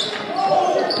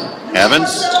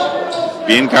 Evans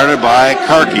being guarded by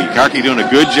Karki. Karki doing a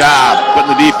good job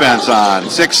putting the defense on.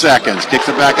 6 seconds. Kicks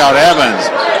it back out. Evans.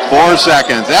 4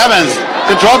 seconds. Evans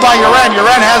controlled by Uren.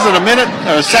 Uren has it a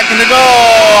second to go.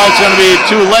 It's going to be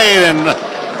too late and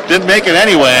didn't make it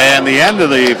anyway. And the end of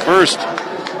the first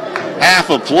half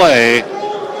of play,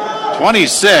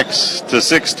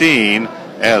 26-16,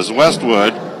 as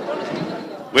Westwood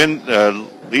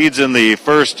leads in the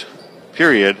first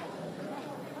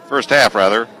half,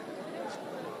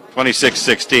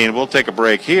 26-16. We'll take a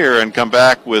break here and come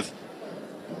back with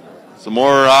some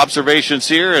more observations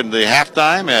here in the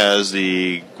halftime as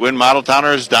the Gwinn Model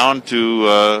Towners down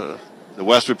to the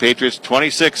Westwood Patriots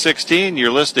 26-16.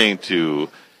 You're listening to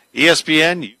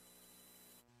ESPN.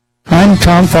 I'm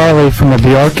Tom Farley from the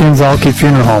Bjork and Zalke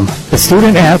Funeral Home. The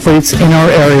student athletes in our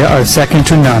area are second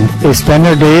to none. They spend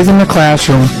their days in the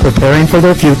classroom preparing for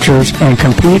their futures and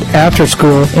compete after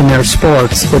school in their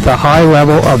sports with a high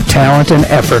level of talent and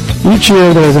effort. Each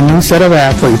year there is a new set of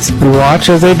athletes. We watch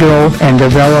as they grow and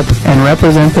develop and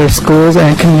represent their schools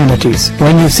and communities.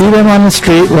 When you see them on the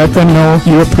street, let them know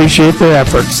you appreciate their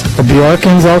efforts. The Bjork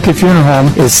and Zalke Funeral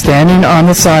Home is standing on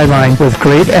the sideline with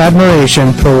great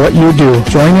admiration for what you do.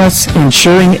 Join us in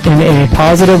cheering in a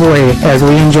positive way as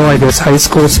we enjoy this high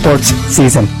school sports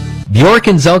season. Bjork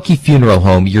and Zelke Funeral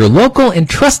Home, your local and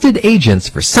trusted agents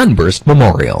for Sunburst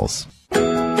Memorials.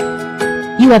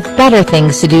 You have better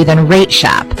things to do than rate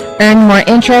shop. Earn more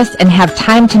interest and have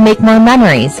time to make more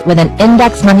memories with an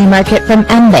index money market from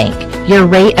mBank. Your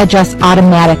rate adjusts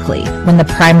automatically. When the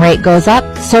prime rate goes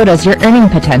up, so does your earning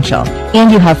potential. And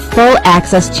you have full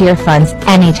access to your funds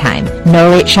anytime.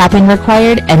 No rate shopping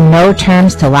required and no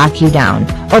terms to lock you down.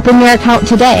 Open your account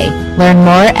today. Learn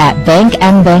more at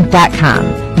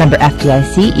bankmbank.com. Member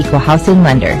FDIC, Equal Housing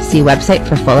Lender. See website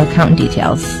for full account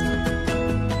details.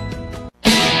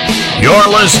 You're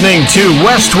listening to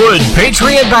Westwood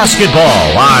Patriot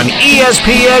Basketball on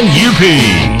ESPN UP.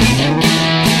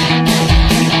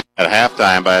 At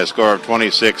halftime by a score of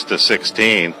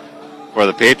 26-16 for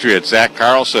the Patriots, Zach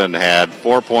Carlson had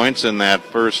 4 points in that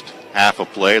first half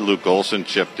of play. Luke Olson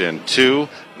chipped in 2.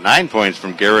 9 points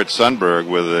from Garrett Sundberg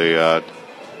with a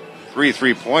 3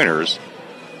 3-pointers.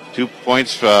 2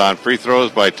 points on free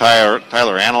throws by Tyler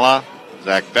Anala.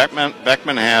 Zach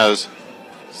Beckman has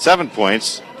 7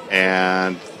 points.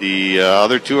 And the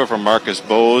other 2 are from Marcus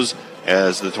Bose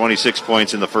as the 26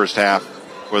 points in the first half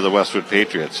for the Westwood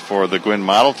Patriots. For the Gwinn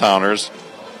Model Towners,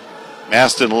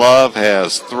 Maston Love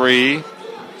has 3.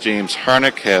 James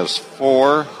Harnick has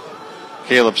 4.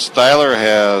 Caleb Styler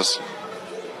has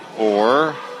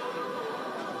 4.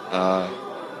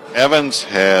 Evans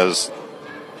has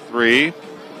 3.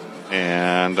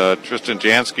 And Tristan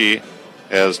Jansky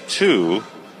has 2.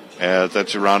 That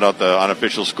should round out the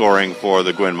unofficial scoring for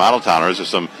the Gwinn Model Towners. There's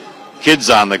some kids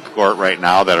on the court right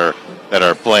now that are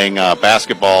playing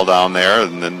basketball down there,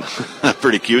 and then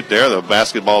pretty cute there. The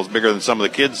basketball is bigger than some of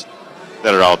the kids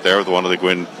that are out there with one of the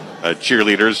Gwinn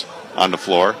cheerleaders on the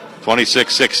floor.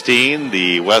 26-16,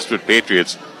 the Westwood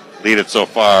Patriots lead it so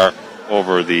far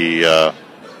over the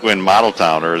Gwinn Model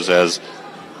Towners as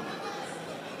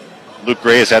Luke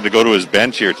Gray has had to go to his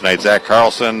bench here tonight. Zach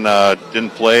Carlson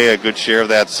didn't play a good share of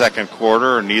that second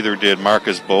quarter, and neither did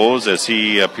Marcus Bose as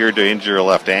he appeared to injure a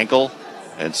left ankle.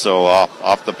 And so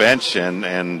off the bench,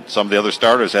 and some of the other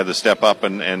starters had to step up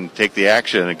and take the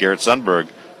action. And Garrett Sundberg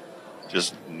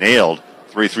just nailed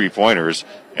 3 3-pointers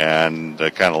and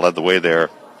kind of led the way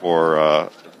there for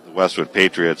the Westwood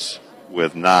Patriots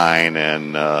with 9,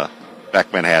 and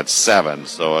Beckman had 7.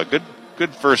 So a good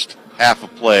first half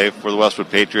of play for the Westwood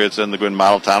Patriots and the Gwinn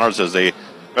Model Towners as they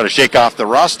try to shake off the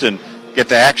rust and get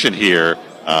to action here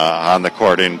on the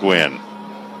court in Gwinn.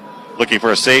 Looking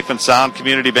for a safe and sound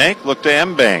community bank? Look to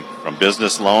mBank. From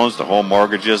business loans to home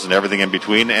mortgages and everything in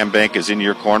between, mBank is in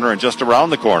your corner and just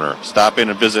around the corner. Stop in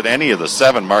and visit any of the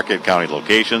 7 Marquette County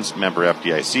locations. Member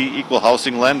FDIC, Equal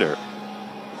Housing Lender.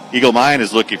 Eagle Mine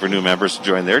is looking for new members to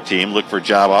join their team. Look for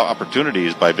job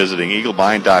opportunities by visiting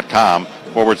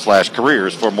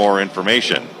eaglemine.com/careers for more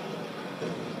information.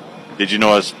 Did you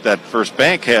notice that First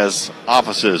Bank has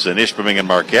offices in Ishpeming and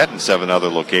Marquette and 7 other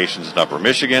locations in Upper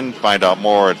Michigan? Find out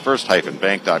more at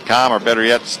first-bank.com, or better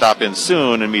yet, stop in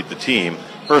soon and meet the team.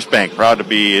 First Bank, proud to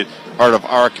be part of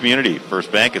our community. First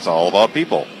Bank, it's all about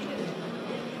people.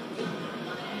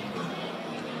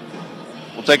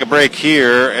 We'll take a break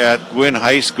here at Gwinn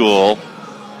High School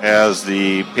as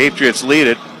the Patriots lead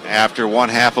it after one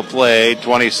half of play,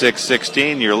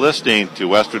 26-16. You're listening to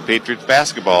Westwood Patriots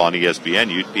basketball on ESPN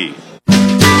UP.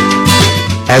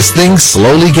 As things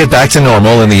slowly get back to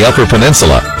normal in the Upper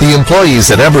Peninsula, the employees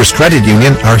at Embers Credit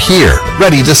Union are here,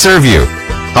 ready to serve you.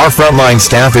 Our frontline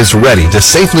staff is ready to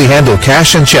safely handle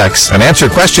cash and checks and answer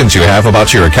questions you have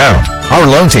about your account. Our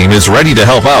loan team is ready to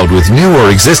help out with new or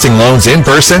existing loans in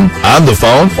person, on the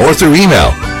phone, or through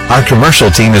email. Our commercial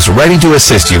team is ready to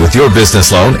assist you with your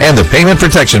business loan and the payment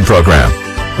protection program.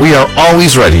 We are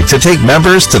always ready to take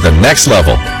members to the next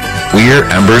level. We're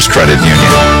Embers Credit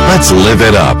Union. Let's live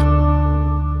it up.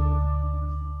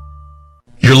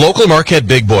 Your local Marquette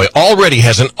Big Boy already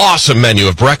has an awesome menu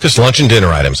of breakfast, lunch, and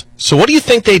dinner items. So what do you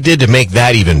think they did to make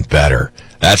that even better?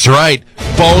 That's right,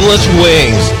 boneless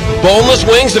wings. Boneless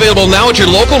wings available now at your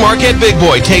local Marquette Big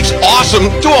Boy takes awesome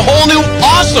to a whole new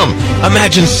awesome.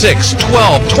 Imagine 6,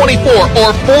 12, 24,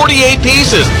 or 48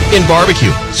 pieces in barbecue,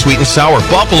 sweet and sour,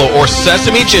 buffalo, or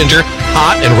sesame ginger,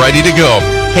 hot and ready to go.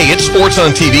 Hey, it's sports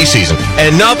on TV season,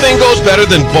 and nothing goes better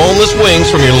than boneless wings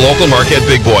from your local Marquette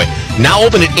Big Boy. Now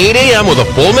open at 8 a.m. with a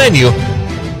full menu,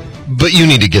 but you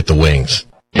need to get the wings.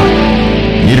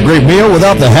 Need a great meal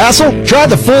without the hassle? Try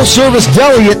the full-service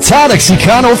deli at Tonics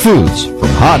Econo Foods.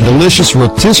 From hot and delicious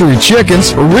rotisserie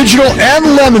chickens, original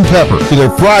and lemon pepper, to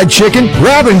their fried chicken,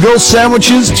 grab-and-go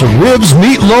sandwiches, to ribs,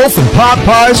 meatloaf, and pot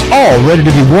pies, all ready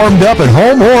to be warmed up at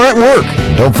home or at work.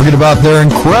 And don't forget about their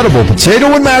incredible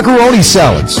potato and macaroni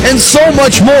salads, and so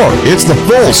much more. It's the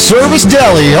full-service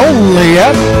deli only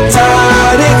at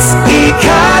Tonics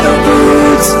Econo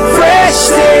Foods. Fresh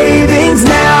savings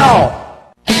now.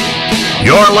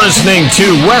 You're listening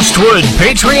to Westwood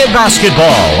Patriot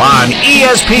Basketball on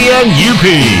ESPN UP.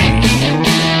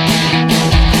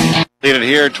 Lead it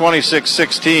here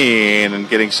 26-16 and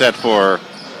getting set for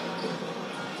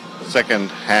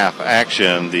second half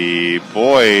action. The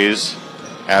boys,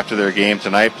 after their game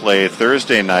tonight, play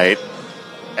Thursday night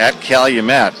at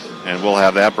Calumet, and we'll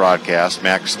have that broadcast.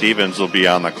 Max Stevens will be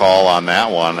on the call on that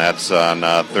one. That's on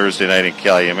Thursday night in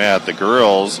Calumet. The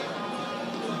girls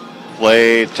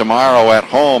play tomorrow at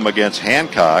home against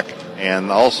Hancock, and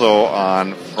also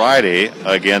on Friday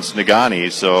against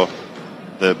Negaunee. So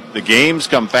the games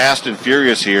come fast and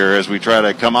furious here as we try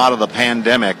to come out of the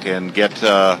pandemic and get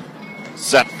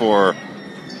set for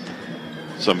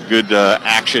some good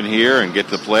action here and get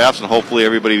to the playoffs, and hopefully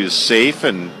everybody is safe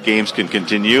and games can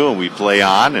continue and we play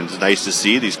on. And it's nice to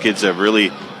see these kids have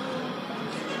really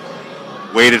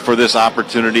waited for this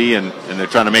opportunity, and they're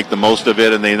trying to make the most of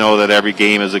it, and they know that every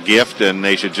game is a gift and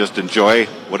they should just enjoy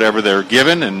whatever they're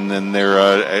given, and they're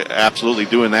absolutely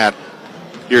doing that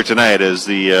here tonight as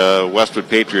the Westwood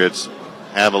Patriots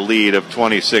have a lead of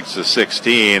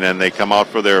 26-16, and they come out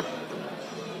for their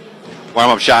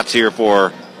warm-up shots here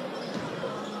for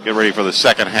getting ready for the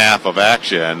second half of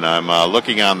action. I'm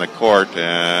looking on the court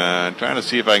and trying to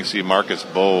see if I can see Marcus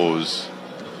Bowes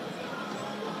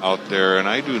out there, and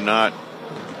I do not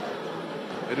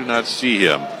see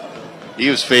him. He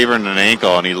was favoring an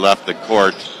ankle, and he left the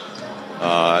court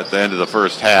at the end of the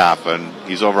first half, and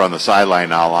he's over on the sideline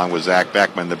now along with Zach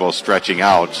Beckman. They're both stretching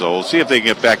out, so we'll see if they can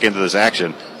get back into this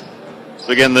action.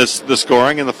 So again, the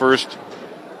scoring in the first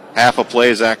half of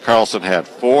play, Zach Carlson had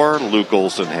 4, Luke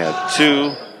Olson had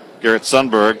 2, Garrett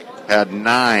Sundberg had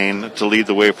 9 to lead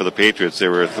the way for the Patriots.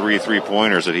 There were 3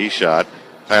 3-pointers that he shot.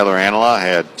 Tyler Anila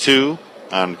had 2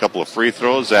 on a couple of free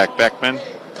throws. Zach Beckman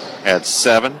had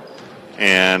 7,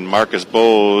 and Marcus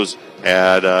Bowes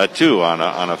had 2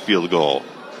 on a field goal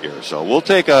here. So we'll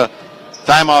take a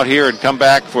timeout here and come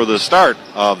back for the start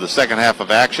of the second half of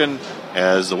action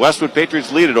as the Westwood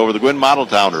Patriots lead it over the Gwinn Model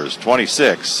Towners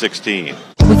 26-16.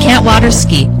 We can't water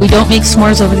ski. We don't make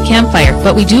s'mores over the campfire,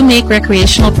 but we do make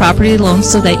recreational property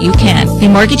loans so that you can. The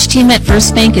mortgage team at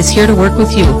First Bank is here to work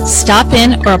with you. Stop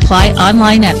in or apply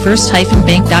online at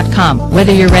first-bank.com.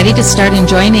 Whether you're ready to start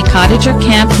enjoying a cottage or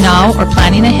camp now or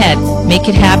planning ahead, make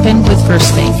it happen with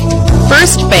First Bank.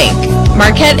 First Bank,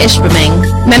 Marquette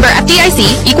Ishpeming. Member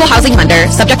FDIC, equal housing lender,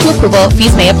 subject to approval,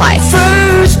 fees may apply.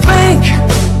 First Bank,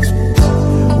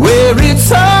 where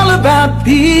it's all about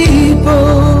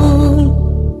people.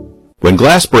 When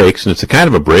glass breaks, and it's the kind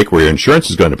of a break where your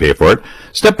insurance is going to pay for it,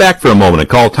 step back for a moment and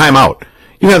call time out.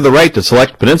 You have the right to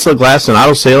select Peninsula Glass and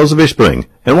Auto Sales of Ishpeming,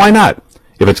 and why not?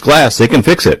 If it's glass, they can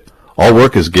fix it. All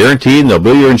work is guaranteed and they'll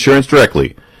bill your insurance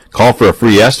directly. Call for a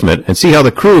free estimate and see how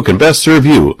the crew can best serve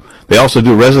you. They also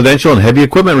do residential and heavy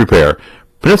equipment repair.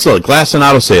 Peninsula Glass and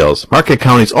Auto Sales, Marquette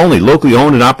County's only locally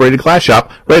owned and operated glass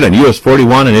shop, right on US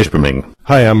 41 in Ishpeming.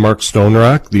 Hi, I'm Mark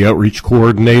Stonerock, the Outreach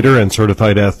Coordinator and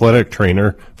Certified Athletic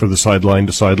Trainer for the Sideline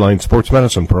to Sideline Sports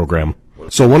Medicine Program.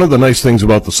 So one of the nice things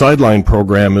about the Sideline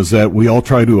program is that we all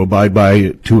try to abide by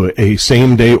to a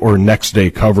same day or next day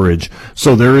coverage.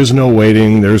 So there is no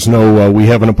waiting. There's no, we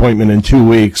have an appointment in 2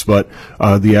 weeks, but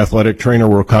the athletic trainer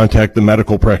will contact the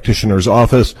medical practitioner's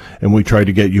office, and we try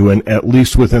to get you in at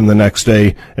least within the next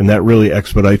day, and that really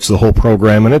expedites the whole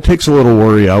program, and it takes a little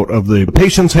worry out of the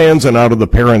patient's hands and out of the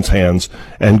parents' hands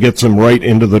and gets them right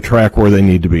into the track where they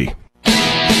need to be.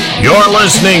 You're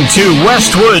listening to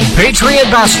Westwood Patriot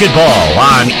Basketball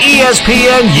on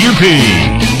ESPN UP.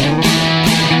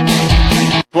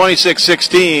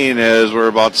 26-16 as we're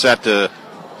about set to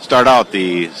start out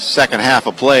the second half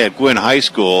of play at Gwinn High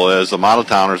School as the Model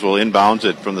Towners will inbounds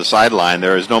it from the sideline.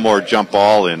 There is no more jump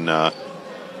ball in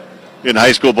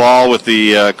high school ball with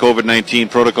the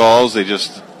COVID-19 protocols. They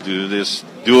just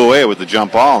do away with the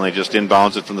jump ball, and they just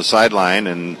inbounds it from the sideline,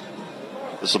 and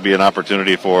this will be an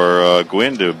opportunity for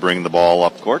Gwinn to bring the ball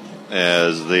up court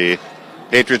as the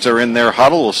Patriots are in their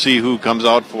huddle. We'll see who comes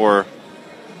out for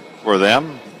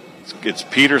them. It's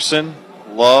Peterson,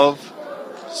 Love,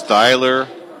 Styler,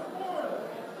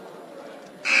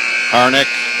 Harnick,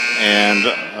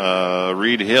 and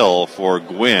Reed Hill for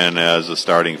Gwinn as the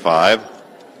starting 5.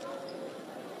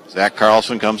 Zach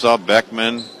Carlson comes out.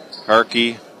 Beckman,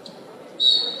 Karki,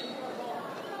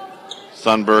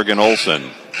 Sundberg, and Olson.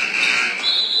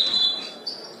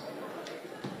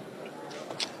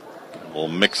 We'll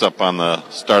mix up on the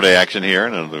start of action here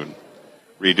and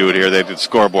redo it here. The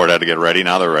scoreboard had to get ready.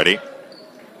 Now they're ready.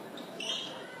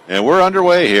 And we're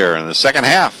underway here in the second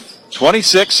half.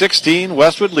 26-16,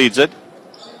 Westwood leads it.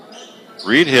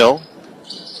 Reed Hill,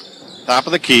 top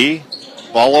of the key.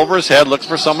 Ball over his head, looks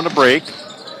for someone to break.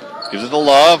 Gives it to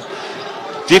Love.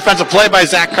 Defensive play by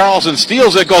Zach Carlson.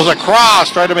 Steals it, goes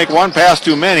across. Tried to make one pass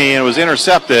too many, and it was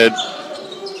intercepted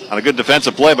on a good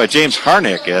defensive play by James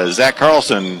Harnick as Zach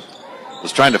Carlson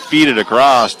was trying to feed it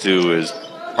across to his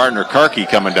partner Karki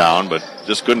coming down, but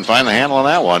just couldn't find the handle on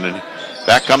that one. And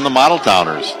back come the Model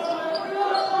Towners.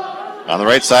 On the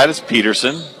right side is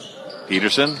Peterson.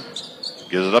 Peterson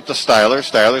gives it up to Styler.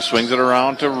 Styler swings it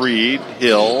around to Reed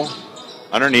Hill.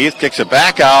 Underneath, kicks it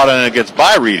back out, and it gets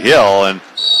by Reed Hill and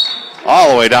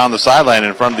all the way down the sideline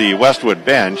in front of the Westwood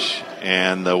bench.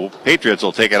 And the Patriots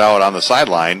will take it out on the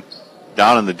sideline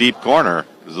down in the deep corner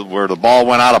where the ball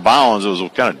went out of bounds. It was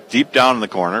kind of deep down in the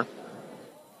corner.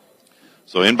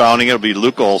 So inbounding it will be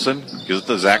Luke Olson. Gives it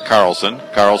to Zach Carlson.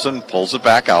 Carlson pulls it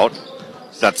back out.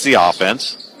 Sets the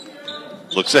offense.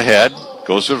 Looks ahead.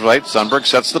 Goes to the right. Sundberg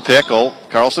sets the pick.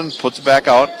 Carlson puts it back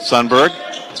out. Sundberg,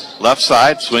 left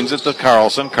side, swings it to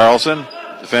Carlson. Carlson,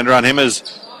 defender on him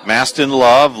is Maston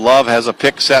Love. Love has a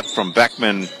pick set from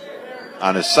Beckman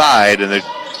on his side, and they're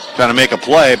trying to make a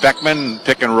play. Beckman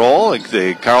pick and roll.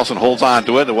 Carlson holds on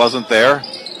to it. It wasn't there.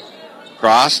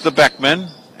 Cross to Beckman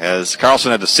as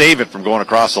Carlson had to save it from going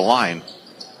across the line.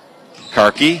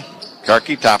 Karki,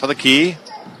 top of the key.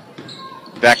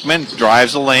 Beckman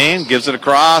drives the lane, gives it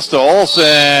across to Olson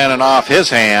and off his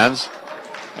hands.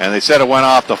 And they said it went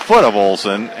off the foot of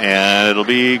Olson, and it'll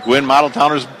be Gwinn Model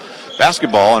Towners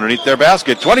basketball underneath their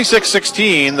basket.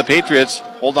 26-16, the Patriots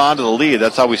hold on to the lead.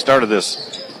 That's how we started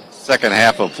this second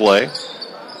half of play.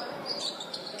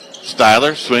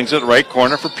 Styler swings it right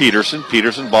corner for Peterson.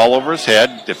 Peterson, ball over his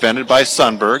head, defended by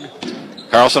Sundberg.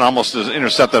 Carlson almost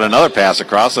intercepted another pass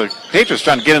across. So Patriots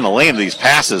trying to get in the lane of these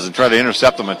passes and try to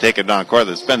intercept them and take it down court.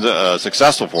 That's been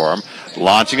successful for them.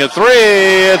 Launching a three.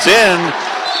 It's in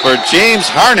for James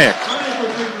Harnick.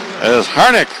 As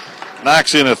Harnick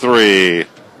knocks in a three.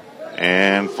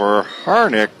 And for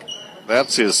Harnick,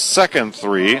 that's his second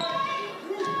three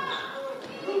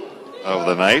of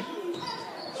the night.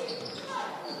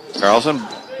 Carlson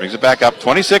brings it back up.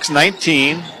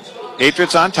 26-19.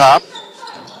 Patriots on top.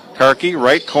 Karki,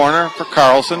 right corner for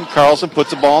Carlson. Carlson puts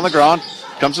the ball on the ground,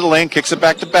 comes to the lane, kicks it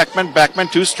back to Beckman. Beckman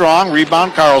too strong,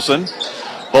 rebound Carlson.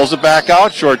 Pulls it back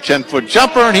out, short 10-foot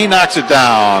jumper, and he knocks it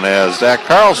down as Zach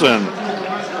Carlson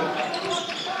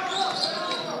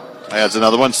adds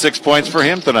another one. 6 points for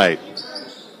him tonight.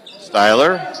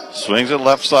 Styler swings it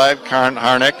left side,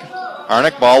 Harnick.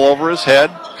 Harnick, ball over his head.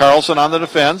 Carlson on the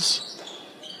defense.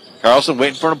 Carlson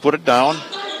waiting for him to put it down.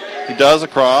 He does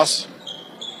across.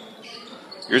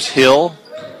 Here's Hill,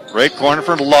 right corner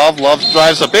for Love. Love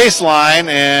drives the baseline,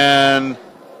 and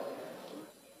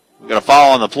we got a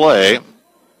foul on the play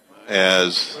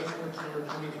as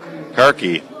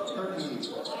Karki.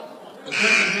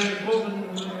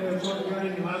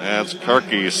 That's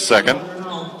Karki's second.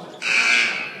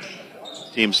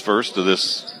 Team's first of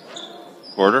this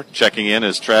quarter. Checking in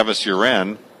is Travis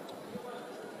Uren.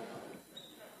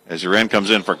 As Uren comes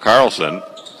in for Carlson.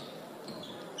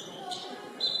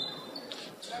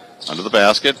 Under the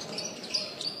basket.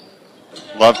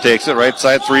 Love takes it, right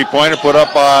side three-pointer put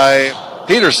up by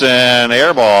Peterson.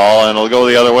 Air ball, and it'll go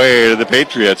the other way to the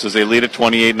Patriots as they lead at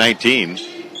 28-19.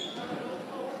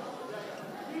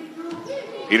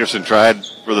 Peterson tried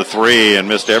for the three and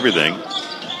missed everything.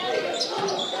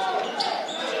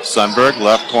 Sundberg,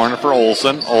 left corner for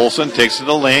Olson. Olson takes it to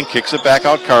the lane, kicks it back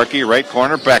out. Karki, right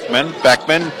corner, Beckman.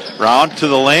 Beckman, round to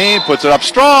the lane, puts it up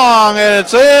strong, and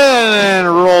it's in, and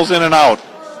rolls in and out.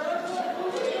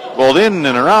 Rolled in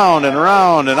and around, and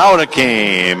out it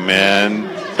came. And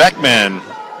Beckman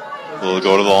will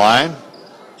go to the line.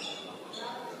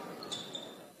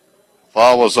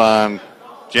 Foul was on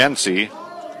Jency.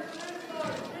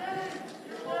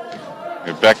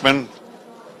 And Beckman,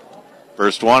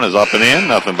 first one is up and in,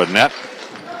 nothing but net.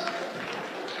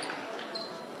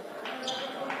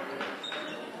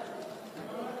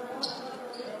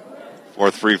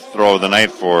 Fourth free throw of the night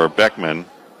for Beckman.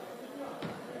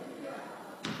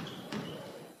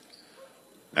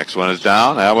 Next one is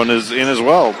down. That one is in as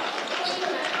well.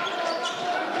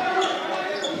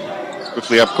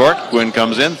 Quickly up court. Gwinn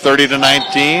comes in.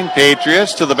 30-19.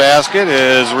 Patriots to the basket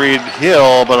is Reed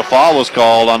Hill, but a foul was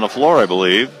called on the floor, I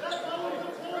believe.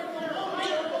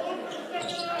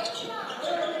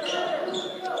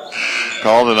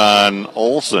 called it on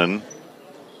Olson.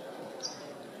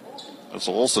 That's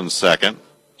Olson's second.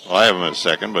 Well, I have him at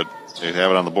second, but they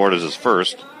have it on the board as his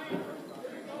first.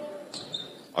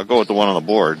 I'll go with the one on the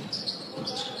board.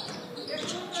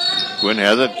 Gwinn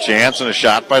has a chance and a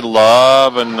shot by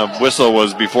Love, and the whistle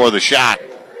was before the shot.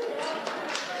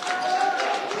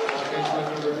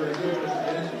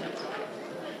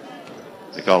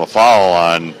 They call a foul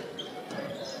on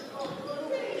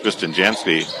Tristan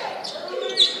Jansky.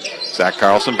 Zach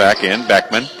Carlson back in.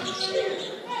 Beckman.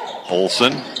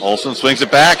 Olson swings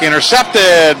it back.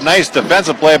 Intercepted. Nice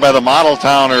defensive play by the Model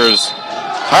Towners.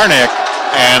 Harnick.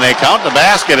 And they count the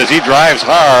basket as he drives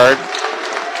hard.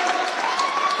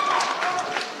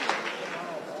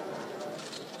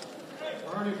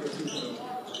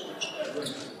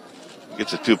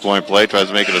 Gets a 2-point play. Tries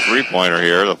to make it a 3-pointer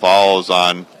here. The foul is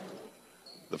on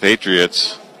the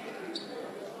Patriots.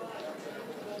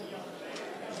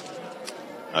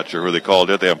 Not sure who they called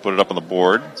it. They haven't put it up on the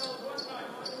board.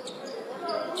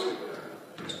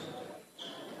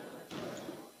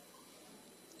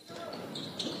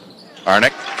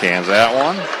 Harnick cans that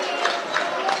one.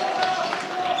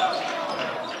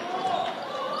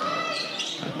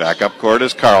 Back up court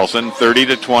is Carlson,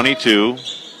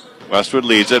 30-22. Westwood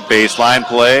leads it. Baseline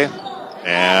play.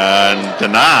 And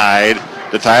denied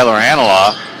to Tyler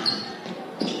Anila.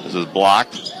 This is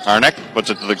blocked. Harnick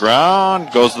puts it to the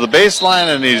ground, goes to the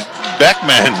baseline, and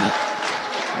Beckman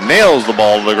nails the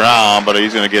ball to the ground, but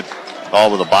he's going to get all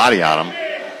with a body on him.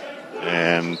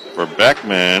 And for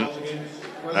Beckman,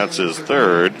 that's his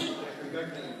third.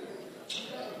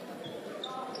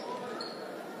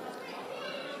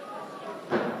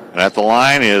 And at the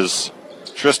line is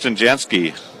Tristan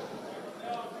Jansky.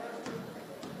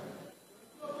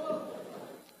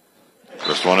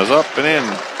 First one is up and in.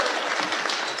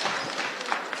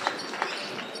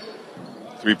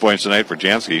 3 points tonight for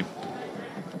Jansky.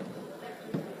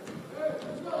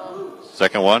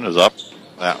 Second one is up.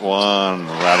 That one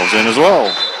rattles in as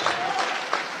well.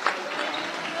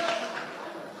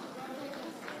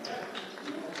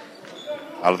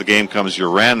 Out of the game comes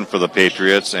Uren for the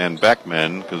Patriots and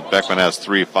Beckman, because Beckman has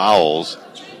 3 fouls.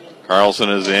 Carlson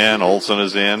is in. Olson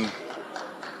is in.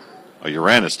 Oh,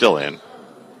 Uren is still in.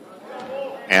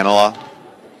 Anila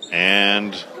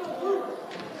and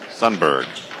Sundberg.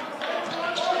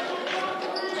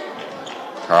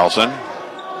 Carlson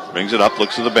brings it up,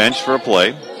 looks to the bench for a play.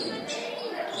 A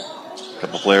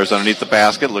couple players underneath the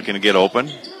basket looking to get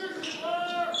open.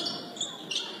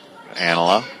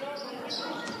 Anila.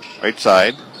 Right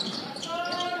side.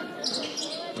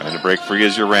 Trying to break free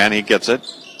is Uren. He gets it.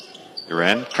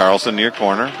 Uren. Carlson near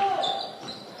corner.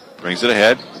 Brings it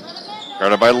ahead.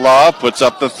 Guarded by Love. Puts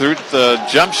up the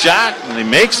jump shot, and he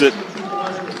makes it.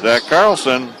 Zach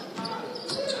Carlson.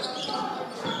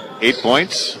 8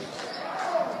 points.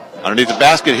 Underneath the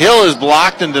basket, Hill is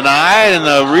blocked and denied, and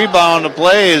the rebound to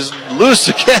play is loose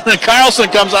again. And Carlson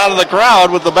comes out of the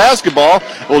crowd with the basketball.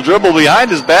 Will dribble behind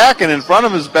his back and in front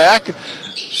of his back.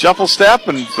 Shuffle step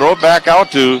and throw it back out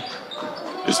to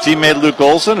his teammate Luke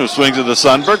Olson, who swings it to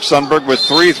Sundberg. Sundberg with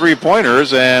 3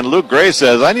 3-pointers, and Luke Gray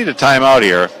says, I need a timeout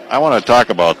here. I want to talk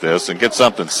about this and get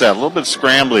something set. A little bit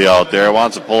scrambly out there.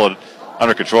 Wants to pull it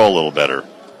under control a little better.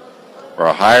 For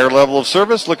a higher level of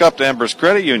service, look up to Embers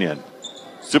Credit Union.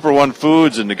 Super One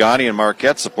Foods in Negaunee and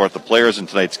Marquette support the players in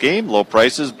tonight's game. Low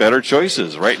prices, better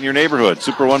choices, right in your neighborhood.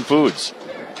 Super One Foods.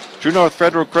 True North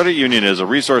Federal Credit Union is a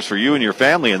resource for you and your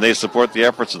family, and they support the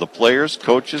efforts of the players,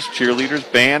 coaches,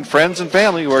 cheerleaders, band, friends, and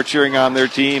family who are cheering on their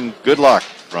team. Good luck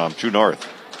from True North.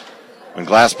 When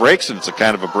glass breaks, and it's a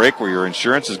kind of a break where your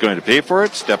insurance is going to pay for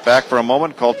it, step back for a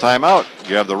moment, call timeout.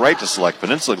 You have the right to select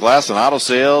Peninsula Glass and Auto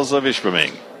Sales of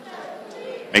Ishpeming.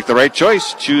 Make the right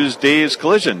choice. Choose Dave's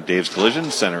Collision. Dave's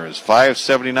Collision Center is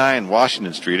 579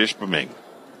 Washington Street, Ishpeming.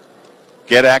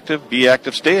 Get active, be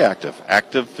active, stay active.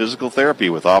 Active Physical Therapy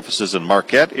with offices in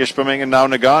Marquette, Ishpeming, and now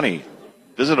Negaunee.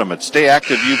 Visit them at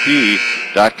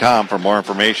stayactiveup.com for more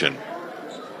information.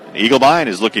 And Eagle Mine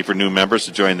is looking for new members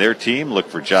to join their team. Look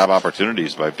for job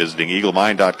opportunities by visiting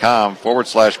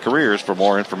eaglemine.com/careers for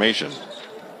more information.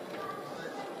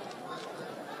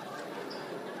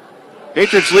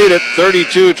 Patriots lead it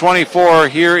 32-24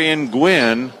 here in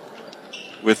Gwinn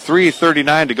with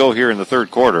 3:39 to go here in the third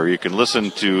quarter. You can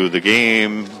listen to the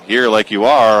game here like you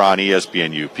are on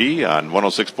ESPN UP on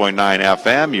 106.9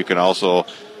 FM. You can also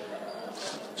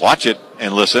watch it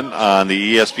and listen on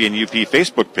the ESPN UP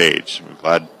Facebook page. We're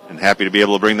glad and happy to be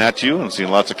able to bring that to you. I'm seeing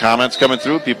lots of comments coming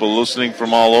through, people listening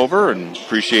from all over, and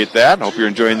appreciate that. Hope you're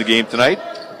enjoying the game tonight.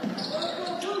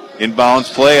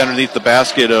 Inbounds play underneath the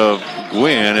basket of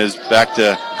Gwinn is back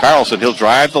to Carlson. He'll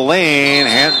drive the lane,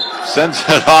 sends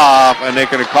it off, and they're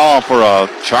going to call him for a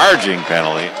charging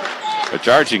penalty, a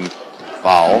charging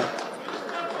foul.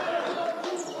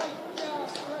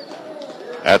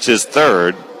 That's his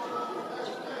third.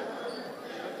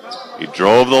 He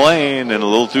drove the lane and a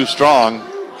little too strong.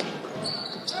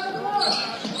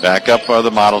 Back up are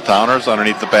the Model Towners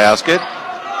underneath the basket.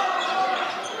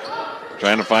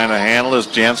 Trying to find a handle is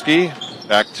Jansky.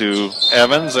 Back to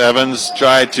Evans. Evans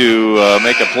tried to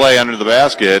make a play under the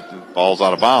basket. Ball's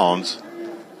out of bounds.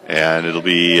 And it'll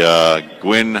be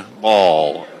Gwinn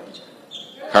ball.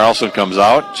 Carlson comes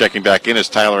out. Checking back in is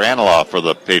Tyler Aniloff for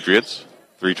the Patriots.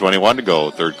 3:21 to go,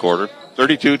 third quarter.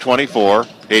 32-24.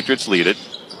 Patriots lead it.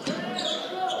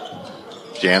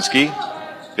 Jansky,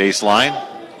 baseline.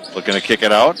 Looking to kick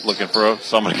it out. Looking for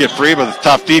someone to get free, but it's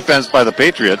tough defense by the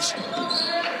Patriots.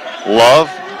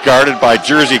 Love, guarded by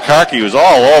Jersey Karki, who's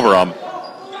all over him.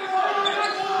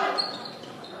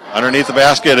 Underneath the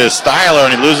basket is Styler,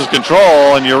 and he loses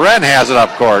control, and Uren has it up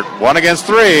court. 1 against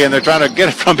 3, and they're trying to get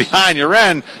it from behind.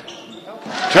 Uren,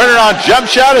 turnaround jump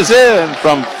shot is in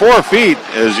from 4 feet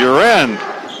is Uren.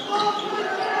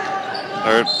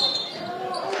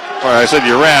 I said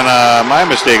Uren, my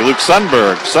mistake. Luke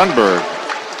Sundberg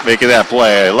making that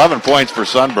play. 11 points for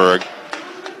Sundberg.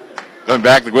 Going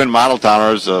back to Gwinn Model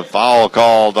Towners, a foul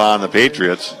called on the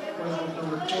Patriots.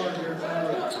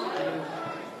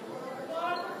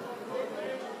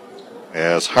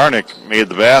 As Harnick made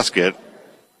the basket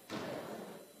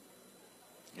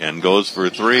and goes for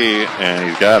 3, and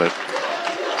he's got it.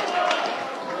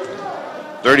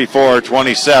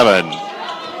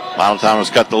 34-27. Model Towners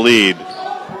cut the lead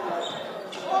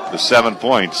to 7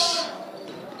 points.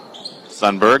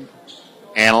 Sundberg,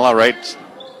 Anila right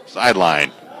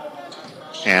sideline.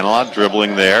 Anila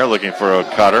dribbling there, looking for a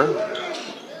cutter.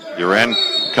 Uren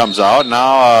comes out.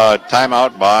 Now a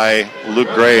timeout by Luke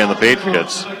Gray and the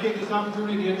Patriots. I take this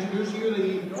opportunity to introduce you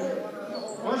the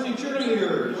varsity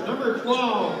cheerleaders. Number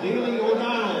 12, Daly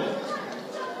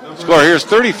O'Donnell. Score here's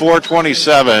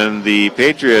 34-27. The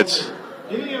Patriots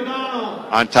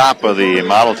on top of the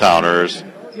Model Towners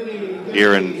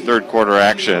here in third quarter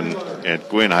action at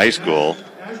Gwinn High School.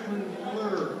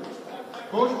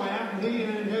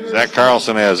 Zach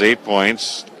Carlson has 8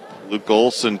 points. Luke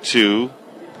Olson 2.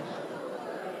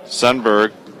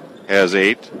 Sundberg has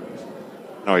 8.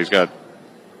 No, he's got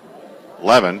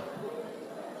 11.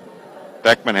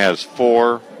 Beckman has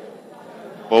 4.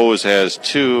 Bose has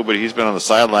 2, but he's been on the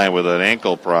sideline with an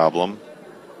ankle problem.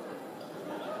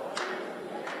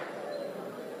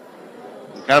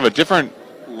 Kind of a different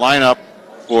lineup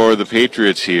for the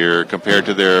Patriots here compared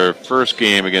to their first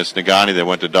game against Negaunee that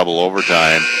went to double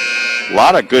overtime. A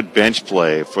lot of good bench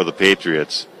play for the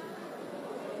Patriots.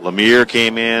 Lemire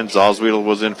came in. Zalzwiedel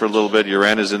was in for a little bit.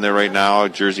 Uren is in there right now.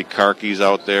 Jersey Karki's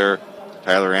out there.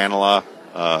 Tyler Anila.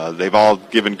 They've all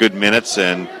given good minutes,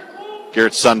 and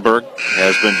Garrett Sundberg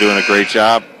has been doing a great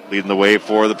job leading the way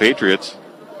for the Patriots.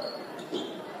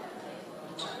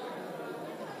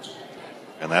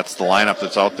 And that's the lineup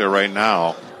that's out there right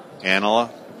now. Anila,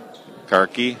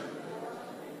 Karki,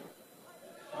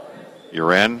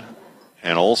 Uren,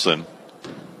 and Olson.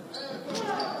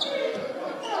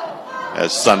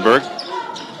 As Sundberg,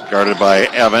 guarded by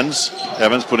Evans.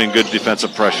 Evans putting good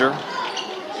defensive pressure.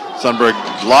 Sundberg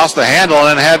lost the handle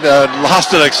and had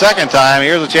lost it a second time.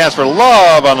 Here's a chance for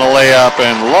Love on the layup,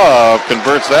 and Love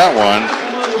converts that one.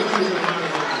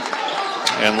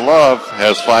 And Love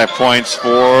has 5 points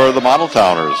for the Model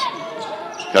Towners.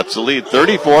 Cuts the lead,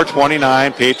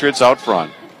 34-29, Patriots out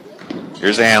front.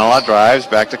 Here's Anila, drives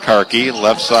back to Karki,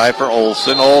 left side for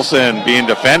Olson. Olson being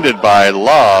defended by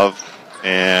Love,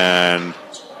 and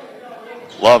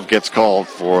Love gets called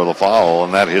for the foul,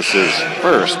 and that is his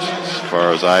first, as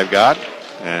far as I've got.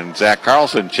 And Zach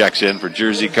Carlson checks in for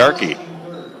Jersey Karki.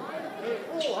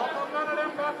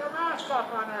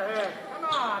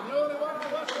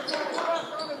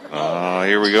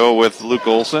 Here we go with Luke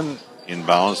Olson.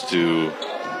 Inbounds to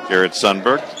Garrett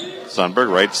Sundberg. Sundberg,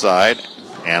 right side.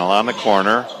 Anila on the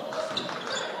corner.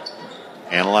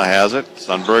 Anila has it.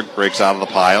 Sundberg breaks out of the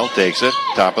pile, takes it.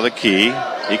 Top of the key.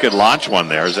 He could launch one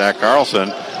there. Zach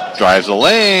Carlson drives the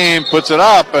lane, puts it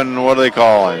up, and what are they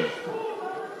calling?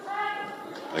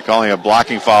 They're calling a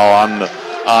blocking foul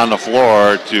on the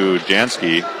floor to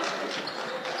Jansky.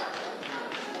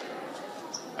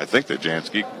 I think that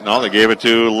Jansky. No, they gave it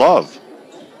to Love.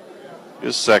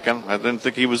 His second. I didn't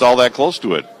think he was all that close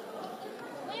to it.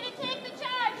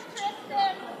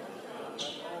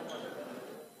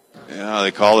 Yeah, they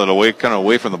called it away, kind of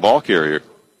away from the ball carrier.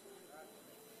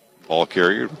 Ball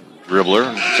carrier,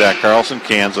 dribbler. Zach Carlson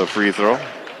cans a free throw.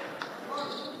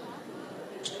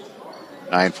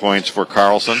 9 points for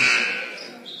Carlson.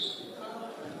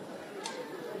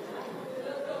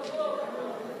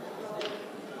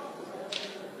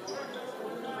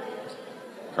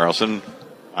 Carlson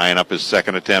eyeing up his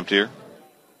second attempt here.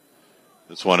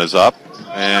 This one is up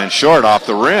and short off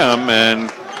the rim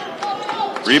and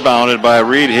rebounded by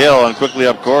Reed Hill and quickly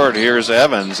up court. Here's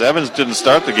Evans. Evans didn't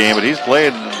start the game, but he's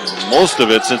played most of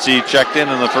it since he checked in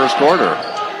the first quarter.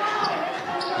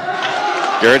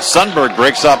 Garrett Sundberg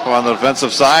breaks up on the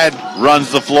defensive side,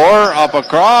 runs the floor, up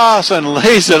across, and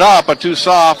lays it up. A too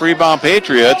soft rebound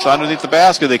Patriots underneath the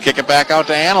basket. They kick it back out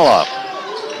to Anila.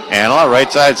 Anila, right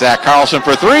side, Zach Carlson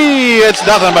for three. It's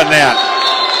nothing but net.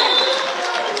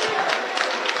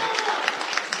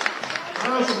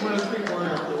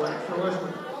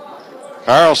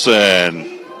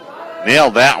 Carlson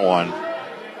nailed that one.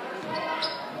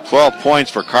 12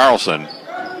 points for Carlson.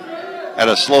 Had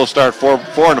a slow start, four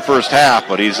in the first half,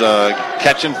 but he's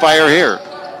catching fire here.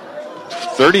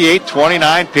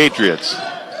 38-29 Patriots.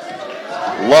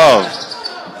 Love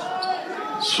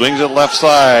swings it left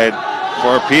side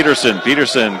for Peterson.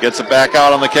 Peterson gets it back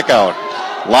out on the kickout.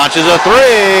 Launches a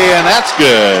three, and that's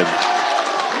good.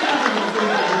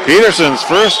 Peterson's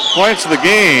first points of the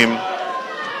game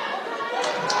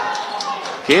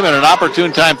came at an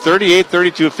opportune time,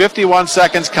 38-32, 51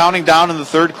 seconds, counting down in the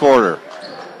third quarter.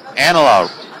 Anila,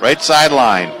 right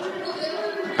sideline.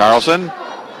 Carlson.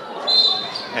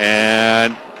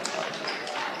 And,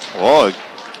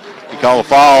 he called a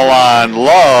foul on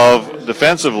Love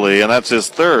defensively, and that's his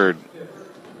third.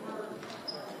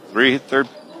 Third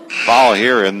foul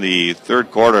here in the third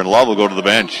quarter, and Love will go to the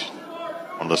bench.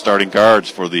 One of the starting guards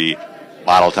for the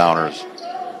Model Towners.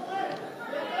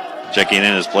 Checking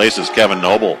in his place is Kevin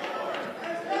Noble.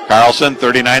 Carlson,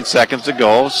 39 seconds to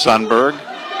go. Sundberg.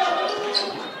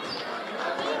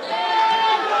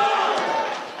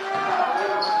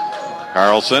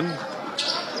 Carlson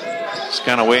just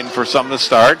kind of waiting for something to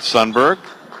start. Sundberg,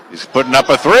 he's putting up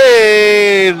a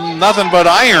three. Nothing but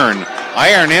iron.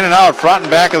 Iron in and out, front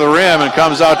and back of the rim, and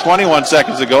comes out 21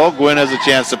 seconds to go. Gwinn has a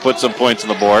chance to put some points on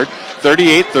the board.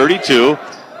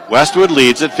 38-32. Westwood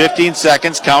leads it. 15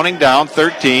 seconds, counting down.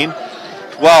 13,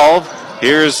 12.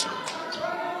 Here's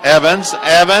Evans.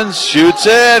 Evans shoots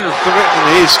it.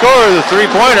 He scores a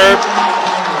three-pointer.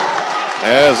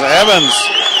 As Evans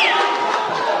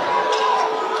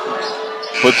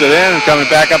puts it in and coming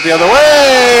back up the other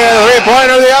way. A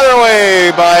three-pointer the other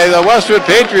way by the Westwood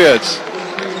Patriots.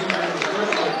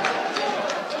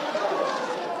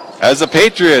 As the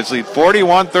Patriots lead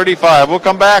 41-35. We'll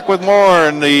come back with more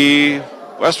in the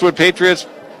Westwood Patriots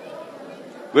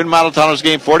Gwinn Model Towners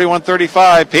game,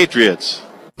 41-35 Patriots.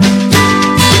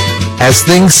 As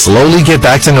things slowly get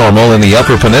back to normal in the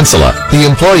Upper Peninsula, the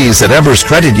employees at Embers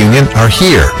Credit Union are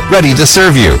here, ready to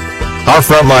serve you. Our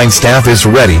frontline staff is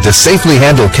ready to safely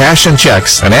handle cash and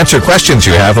checks and answer questions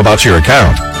you have about your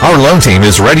account. Our loan team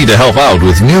is ready to help out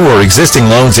with new or existing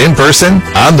loans in person,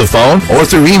 on the phone, or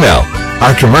through email.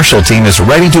 Our commercial team is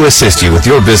ready to assist you with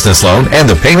your business loan and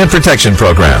the payment protection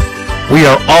program. We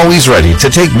are always ready to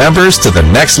take members to the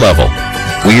next level.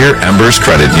 We're Embers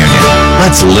Credit Union.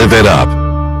 Let's live it up.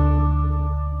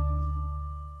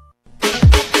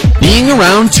 Being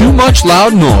around too much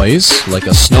loud noise, like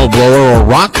a snowblower or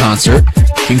rock concert,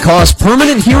 can cause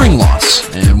permanent hearing loss,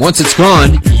 and once it's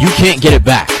gone, you can't get it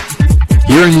back.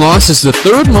 Hearing loss is the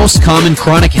third most common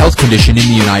chronic health condition in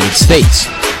the United States.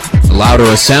 The louder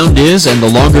a sound is, and the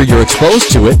longer you're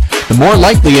exposed to it, the more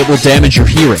likely it will damage your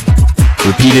hearing.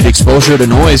 Repeated exposure to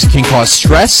noise can cause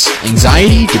stress,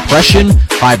 anxiety, depression,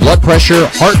 high blood pressure,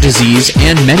 heart disease,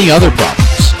 and many other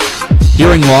problems.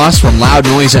 Hearing loss from loud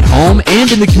noise at home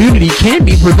and in the community can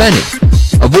be prevented.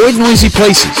 Avoid noisy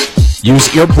places. Use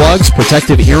earplugs,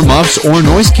 protective earmuffs, or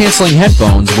noise-canceling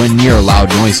headphones when near loud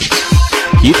noises.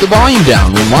 Keep the volume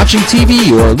down when watching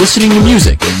TV or listening to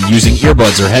music and using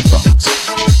earbuds or headphones.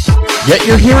 Get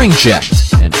your hearing checked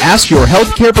and ask your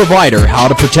healthcare provider how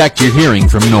to protect your hearing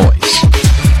from noise.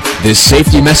 This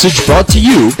safety message brought to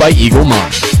you by Eagle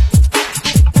Mind.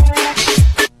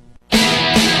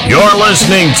 You're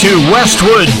listening to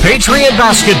Westwood Patriot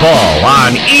Basketball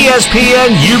on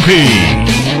ESPN UP.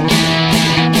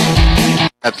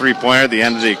 At three-pointer at the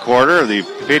end of the quarter, the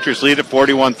Patriots lead at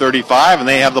 41-35, and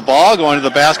they have the ball going to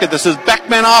the basket. This is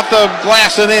Beckman off the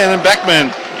glass and in, and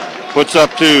Beckman puts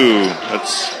up two.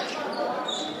 That's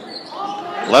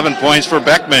 11 points for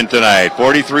Beckman tonight.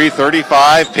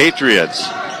 43-35 Patriots.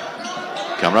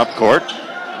 Coming up court,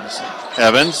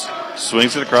 Evans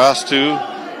swings it across to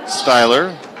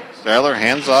Styler. Styler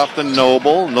hands off to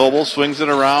Noble. Noble swings it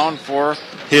around for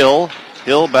Hill.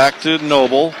 Hill back to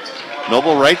Noble.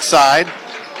 Noble right side.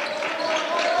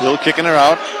 Hill kicking her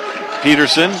out.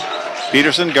 Peterson.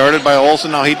 Peterson guarded by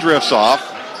Olsen. Now he drifts off.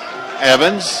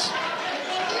 Evans.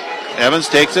 Evans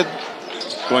takes it.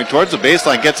 going towards the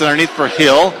baseline, gets it underneath for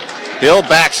Hill. Hill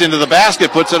backs into the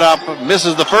basket, puts it up,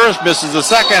 misses the first, misses the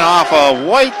second off a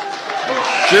white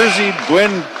jersey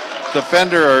Gwinn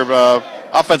defender or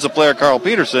offensive player Carl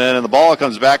Peterson, and the ball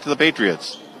comes back to the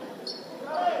Patriots.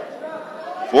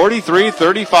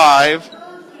 43-35.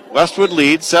 Westwood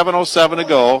leads, 7:07 to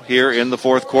go here in the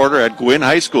fourth quarter at Gwinn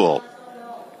High School.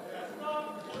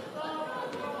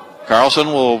 Carlson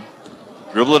will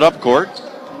dribble it up court.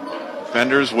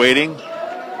 Defenders waiting.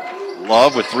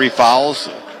 Love with 3 fouls.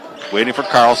 Waiting for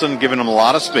Carlson, giving him a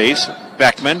lot of space.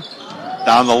 Beckman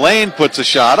down the lane, puts a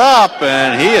shot up,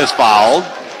 and he is fouled.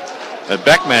 But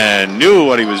Beckman knew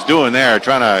what he was doing there,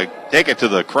 trying to take it to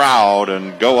the crowd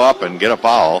and go up and get a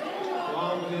foul.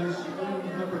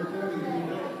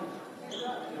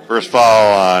 First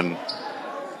foul on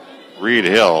Reed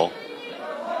Hill.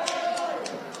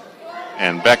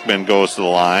 And Beckman goes to the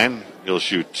line. He'll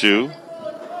shoot 2.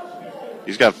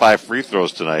 He's got 5 free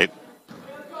throws tonight.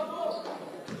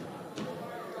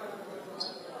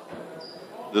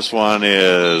 This one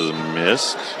is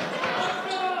missed.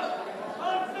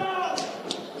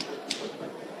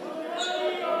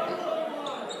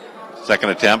 Second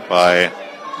attempt by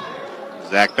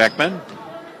Zach Beckman.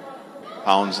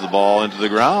 Pounds the ball into the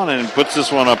ground and puts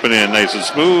this one up and in. Nice and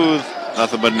smooth.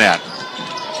 Nothing but net.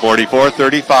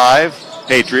 44-35,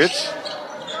 Patriots.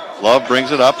 Love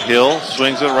brings it up. Hill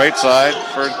swings it right side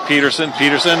for Peterson.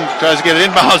 Peterson tries to get it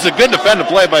inbounds. A good defensive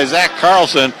play by Zach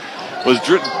Carlson. Was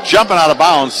jumping out of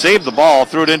bounds, saved the ball,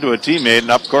 threw it into a teammate, and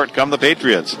up court come the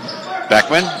Patriots.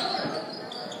 Beckman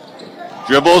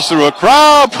dribbles through a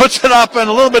crowd, puts it up, and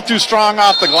a little bit too strong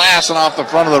off the glass and off the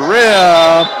front of the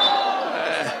rim.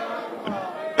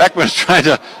 Beckman's trying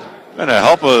to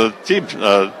help a team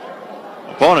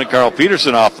opponent, Carl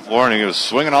Peterson, off the floor, and he was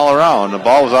swinging all around. The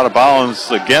ball was out of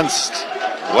bounds against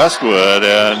Westwood,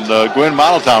 and the Gwinn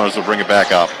Model Towners will bring it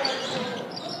back up.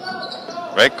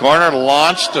 Right corner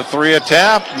launched, a 3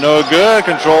 attempt, no good.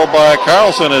 Controlled by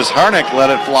Carlson as Harnick let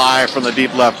it fly from the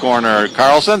deep left corner.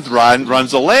 Carlson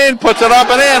runs the lane, puts it up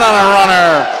and in on a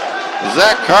runner.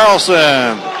 Zach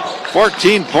Carlson,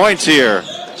 14 points here.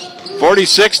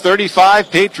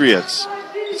 46-35 Patriots.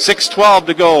 6:12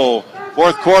 to go.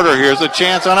 Fourth quarter. Here's a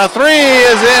chance on a 3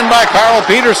 is in by Carl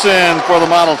Peterson for the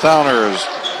Model Towners.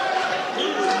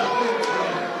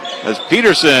 As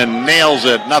Peterson nails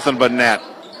it, nothing but net.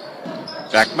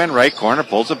 Beckman, right corner,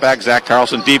 pulls it back. Zach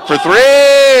Carlson deep for 3,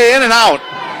 in and out.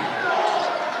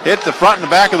 Hit the front and the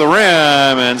back of the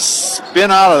rim and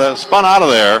spun out of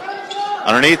there.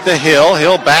 Underneath the Hill.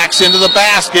 Hill backs into the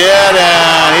basket,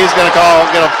 and he's going to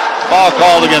get a foul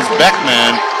called against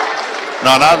Beckman.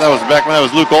 No, not that was Beckman. That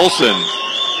was Luke Olson.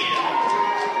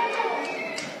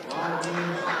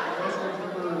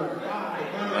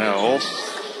 Yeah,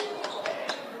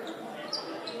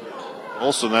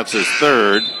 Olson, that's his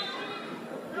third.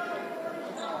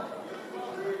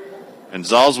 And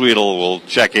Zalzwiedel will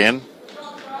check in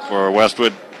for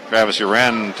Westwood. Travis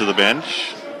Uren to the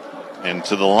bench. And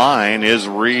to the line is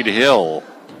Reed Hill.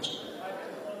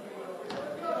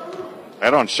 I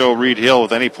don't show Reed Hill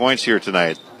with any points here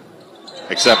tonight,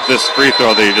 except this free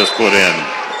throw that he just put in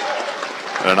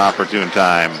at an opportune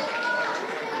time.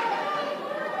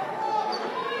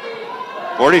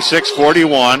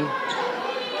 46-41.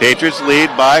 Patriots lead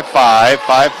by 5.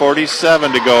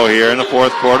 5:47 to go here in the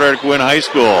fourth quarter at Gwinn High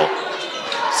School.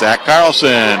 Zach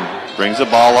Carlson brings the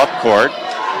ball up court.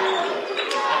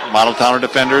 Model Towner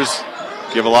defenders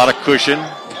give a lot of cushion.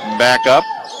 Back up.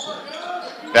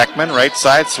 Beckman, right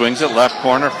side, swings it left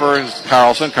corner for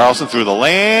Carlson. Carlson through the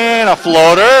lane, a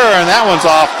floater, and that one's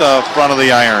off the front of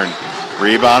the iron.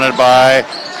 Rebounded by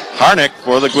Harnick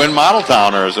for the Gwinn Model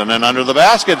Towners. And then under the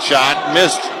basket shot,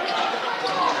 missed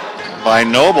by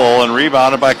Noble and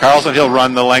rebounded by Carlson. He'll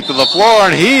run the length of the floor,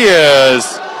 and he is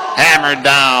hammered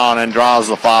down and draws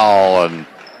the foul. And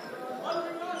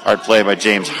hard play by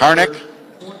James Harnick,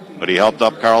 but he helped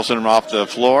up Carlson off the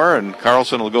floor, and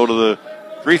Carlson will go to the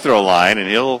free throw line, and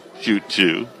he'll shoot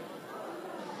 2.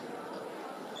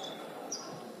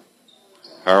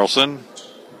 Carlson,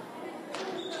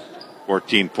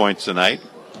 14 points tonight.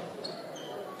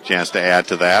 Chance to add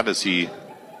to that as he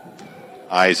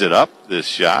eyes it up, this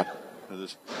shot.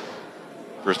 This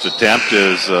first attempt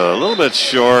is a little bit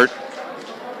short.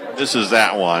 This is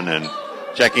that one, and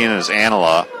checking in is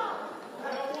Anila.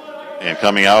 And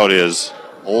coming out is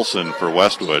Olson for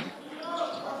Westwood.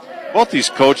 Both these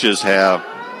coaches have,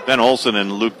 Ben Olson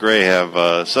and Luke Gray,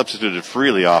 have substituted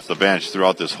freely off the bench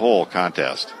throughout this whole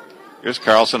contest. Here's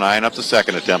Carlson eyeing up the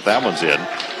second attempt. That one's in.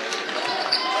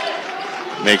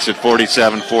 Makes it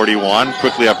 47-41.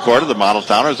 Quickly up court to the Model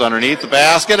Towners underneath the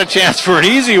basket. A chance for an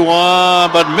easy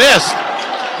one, but missed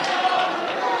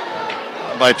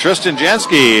by Tristan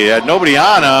Jensky. Had nobody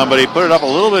on him, but he put it up a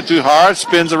little bit too hard.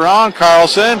 Spins around.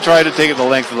 Carlson tried to take it the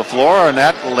length of the floor, and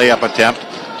that layup attempt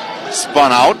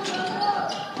spun out.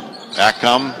 Back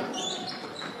come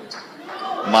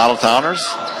Model Towners.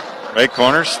 Right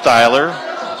corner, Styler.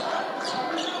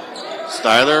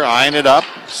 Styler eyeing it up.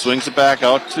 Swings it back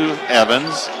out to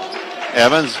Evans.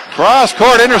 Evans, cross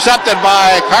court, intercepted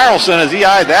by Carlson as he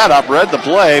eyed that up, read the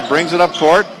play, brings it up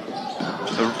court.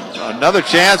 Another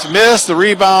chance, missed. The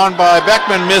rebound by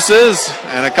Beckman misses.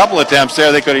 And a couple attempts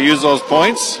there, they could have used those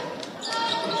points.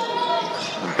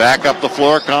 And back up the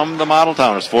floor come the Model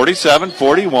Towners,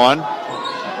 47-41.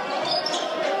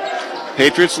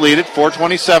 Patriots lead it,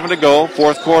 4:27 to go,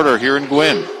 fourth quarter here in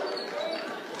Gwinn.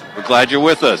 We're glad you're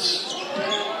with us.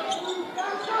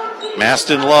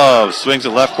 Maston Love swings it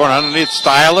left corner underneath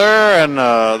Styler, and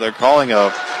they're calling a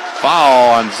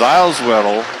foul on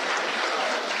Zalzwedel.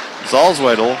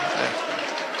 Zalzwedel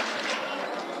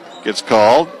gets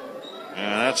called,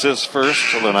 and that's his first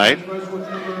for the night.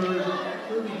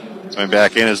 Coming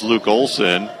back in is Luke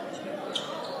Olson.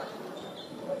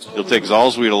 He'll take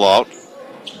Zalzwedel out,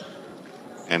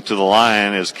 and to the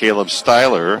line is Caleb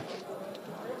Styler.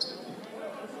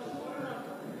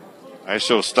 I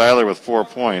show Styler with 4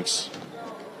 points.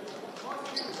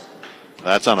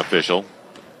 That's unofficial.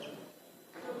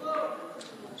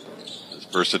 His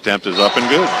first attempt is up and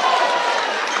good.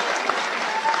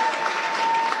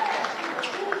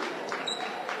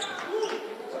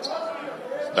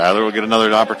 Styler will get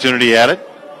another opportunity at it.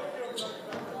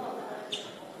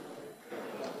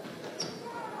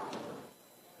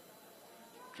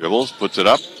 Dribbles, puts it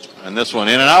up. And this one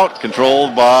in and out,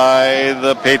 controlled by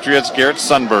the Patriots, Garrett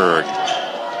Sundberg.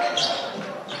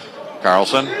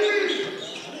 Carlson,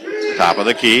 top of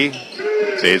the key,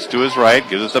 fades to his right,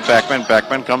 gives it to Beckman.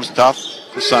 Beckman comes tough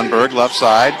to Sundberg, left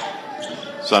side.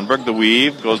 Sundberg, the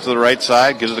weave, goes to the right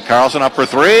side, gives it to Carlson, up for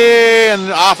three,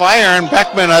 and off iron.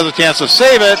 Beckman has a chance to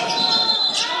save it,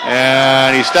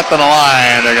 and he stepped on the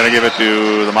line. They're going to give it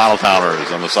to the Model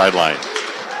Towners on the sideline.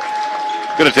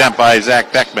 Good attempt by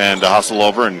Zach Beckman to hustle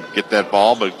over and get that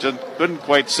ball, but just couldn't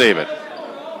quite save it.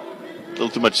 A little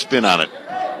too much spin on it.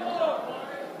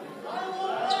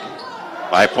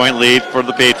 5-point lead for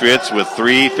the Patriots with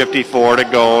 3:54 to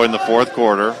go in the fourth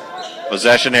quarter.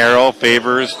 Possession arrow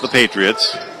favors the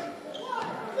Patriots.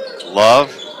 Love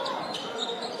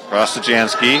across to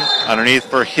Jansky, underneath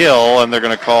for Hill, and they're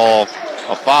going to call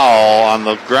a foul on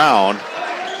the ground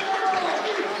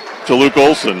to Luke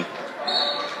Olson.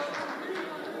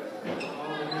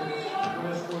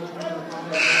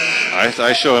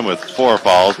 I show him with 4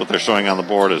 fouls, but they're showing on the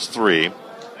board as 3.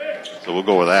 So we'll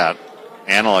go with that.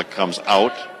 Anila comes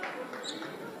out.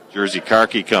 Jersey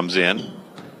Karki comes in.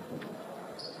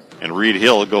 And Reed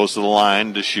Hill goes to the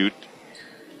line to shoot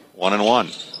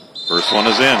 1-1. First one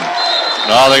is in.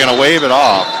 No, they're going to wave it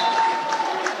off.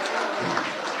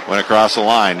 Went across the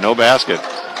line. No basket.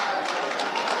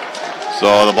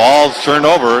 So the ball's turned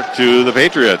over to the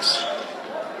Patriots.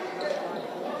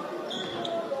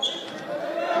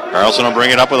 Carlson will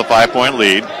bring it up with a 5-point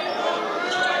lead.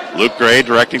 Luke Gray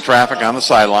directing traffic on the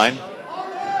sideline.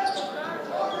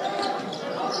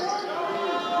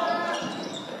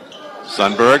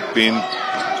 Sundberg being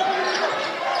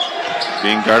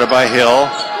guarded by Hill.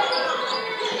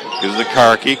 Gives it to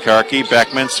Karki. Karki,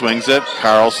 Beckman swings it.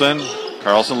 Carlson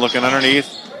looking underneath.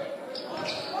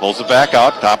 Pulls it back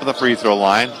out, top of the free throw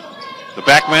line. The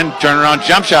Beckman turnaround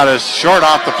jump shot is short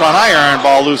off the front iron.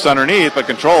 Ball loose underneath, but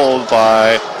controlled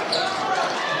by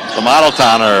the Model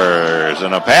Towners.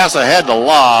 And a pass ahead to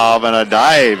Love and a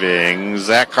diving.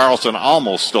 Zach Carlson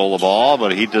almost stole the ball,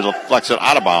 but he deflects it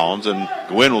out of bounds. And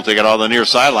Gwinn will take it out of the near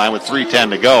sideline with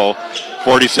 3:10 to go.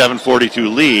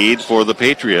 47-42 lead for the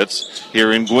Patriots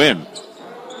here in Gwinn.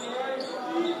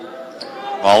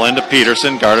 Ball into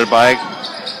Peterson, guarded by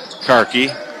Karki.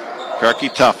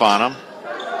 Karki tough on him.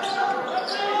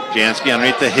 Jansky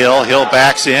underneath the Hill. Hill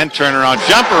backs in. Turnaround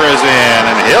jumper is in,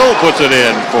 and Hill puts it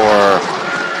in for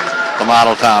the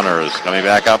Model Towners. Coming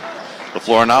back up the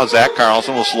floor now, Zach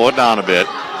Carlson will slow it down a bit.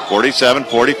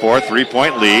 47-44,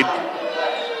 3-point lead.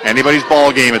 Anybody's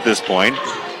ball game at this point.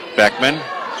 Beckman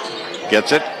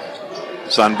gets it.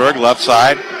 Sundberg left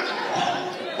side.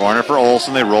 Corner for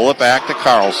Olson. They roll it back to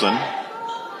Carlson.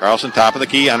 Carlson top of the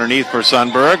key underneath for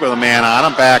Sundberg with a man on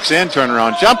him. Backs in.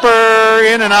 Turnaround jumper.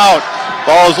 In and out.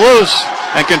 Ball is loose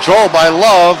and controlled by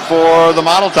Love for the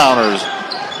Model Towners.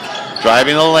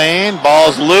 Driving the lane.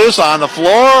 Ball's loose on the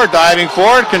floor. Diving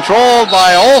forward. Controlled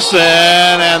by Olson.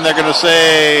 And they're going to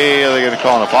say, are they going to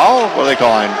call a foul? What are they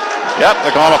calling? Yep,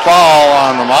 they're calling a foul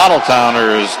on the Model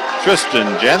Towners. Tristan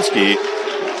Jensky.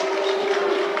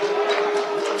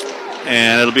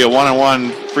 And it'll be a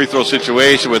 1-on-1 free throw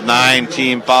situation with 9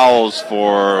 team fouls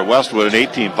for Westwood and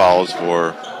 8 team fouls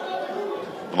for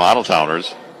the Model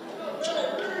Towners.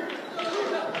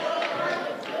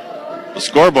 The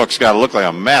scorebook's got to look like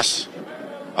a mess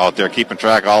out there, keeping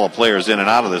track of all the players in and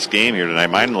out of this game here tonight.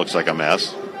 Mine looks like a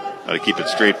mess. Got to keep it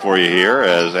straight for you here,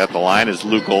 as at the line is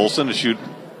Luke Olson to shoot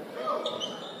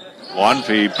one.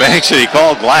 He banks it. He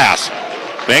called glass.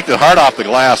 Banked it hard off the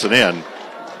glass and in.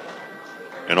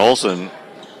 And Olson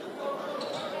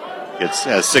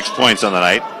has 6 points on the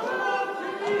night.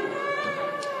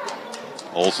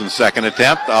 Olson's second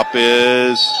attempt up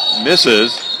is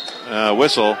misses.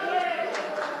 Whistle.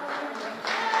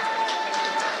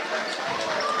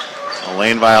 A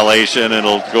lane violation.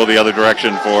 It'll go the other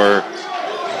direction for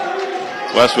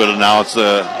Westwood, and now it's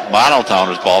the Model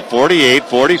Towners ball.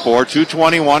 48-44,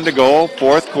 2:21 to go,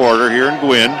 fourth quarter here in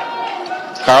Gwinn.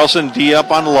 Carlson D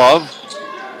up on Love.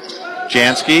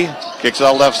 Jansky kicks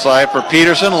out left side for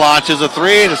Peterson, launches a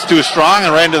three, and it's too strong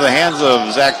and right into the hands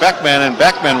of Zach Beckman, and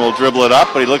Beckman will dribble it up,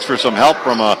 but he looks for some help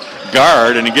from a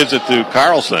guard, and he gives it to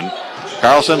Carlson.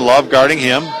 Carlson, Love guarding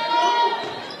him.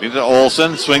 Leads to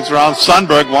Olson, swings around.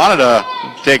 Sundberg wanted to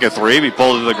take a three, he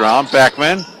pulled it to the ground.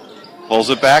 Beckman pulls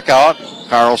it back out.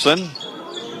 Carlson,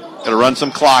 got to run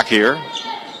some clock here.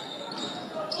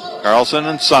 Carlson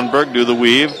and Sundberg do the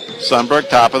weave. Sundberg,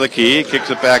 top of the key,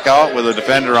 kicks it back out with a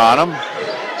defender on him.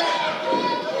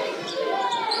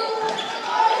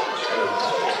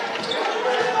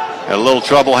 Had a little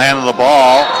trouble handling the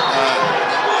ball.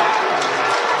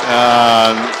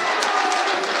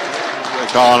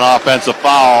 They call an offensive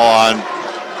foul on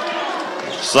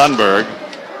Sundberg.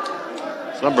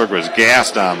 Sundberg was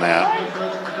gassed on that.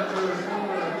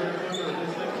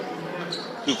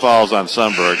 2 fouls on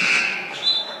Sundberg.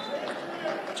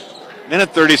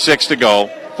 Minute 36 to go.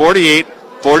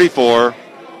 48-44.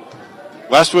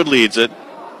 Westwood leads it.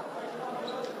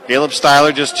 Caleb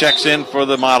Styler just checks in for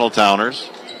the Model Towners.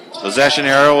 Possession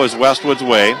arrow is Westwood's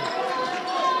way.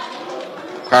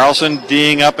 Carlson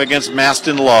D'ing up against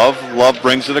Maston Love. Love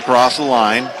brings it across the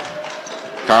line.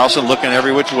 Carlson looking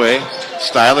every which way.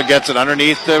 Styler gets it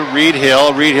underneath to Reed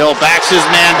Hill. Reed Hill backs his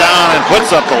man down and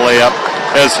puts up the layup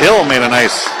as Hill made a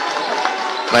nice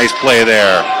play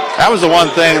there. That was the one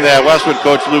thing that Westwood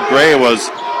coach Luke Gray was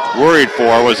worried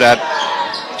for, was that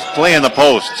play in the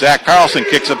post. Zach Carlson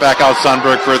kicks it back out.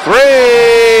 Sundberg for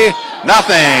three.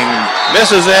 Nothing.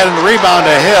 Misses it, and the rebound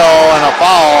to Hill, and a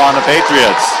foul on the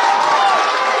Patriots.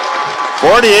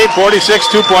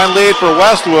 48-46, 2-point lead for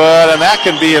Westwood, and that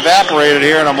can be evaporated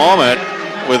here in a moment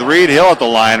with Reed Hill at the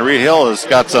line. Reed Hill has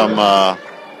got some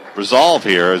resolve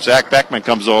here. Zach Beckman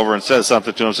comes over and says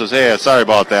something to him, says, hey, sorry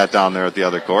about that down there at the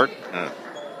other court.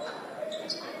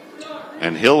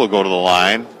 And Hill will go to the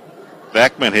line.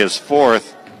 Beckman, his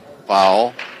fourth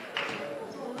foul.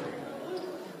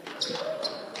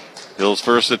 Hill's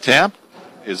first attempt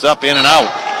is up, in, and out.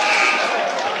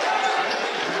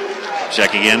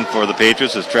 Checking in for the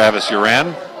Patriots is Travis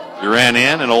Uran. Uran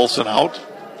in and Olson out.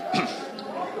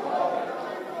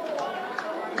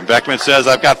 And Beckman says,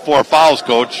 I've got 4 fouls,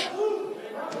 coach.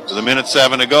 With a minute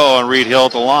 7 to go, and Reed Hill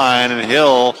at the line, and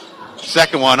Hill,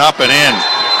 second one up and in.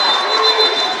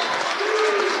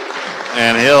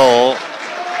 And Hill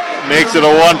makes it a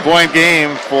 1-point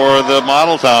game for the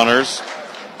Model Towners.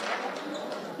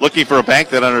 Looking for a bank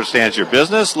that understands your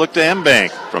business? Look to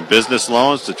M-Bank. From business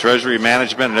loans to treasury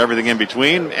management and everything in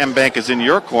between, M-Bank is in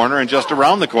your corner and just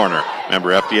around the corner.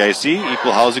 Member FDIC,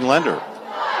 equal housing lender.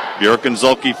 Bjork and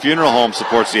Zulke Funeral Home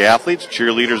supports the athletes,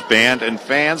 cheerleaders, band, and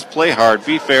fans. Play hard,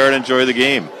 be fair, and enjoy the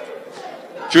game.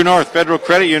 True North Federal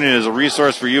Credit Union is a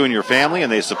resource for you and your family,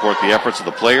 and they support the efforts of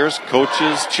the players,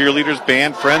 coaches, cheerleaders,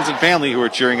 band, friends, and family who are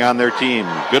cheering on their team.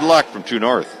 Good luck from True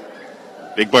North.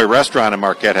 Big Boy Restaurant in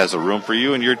Marquette has a room for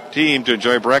you and your team to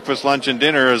enjoy breakfast, lunch, and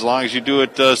dinner, as long as you do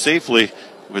it safely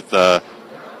with their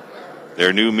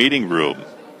new meeting room.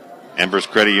 Embers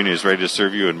Credit Union is ready to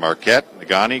serve you in Marquette,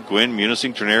 Negaunee, Gwinn,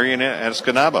 Munising, Trinary, and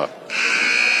Escanaba.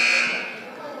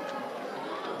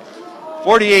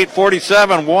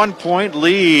 48-47, 1-point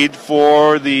lead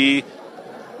for the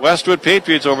Westwood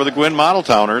Patriots over the Gwinn Model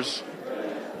Towners.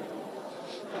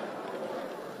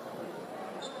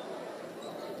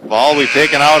 Ball will be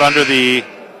taken out under the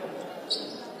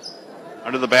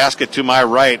basket to my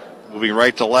right, moving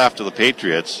right to left of the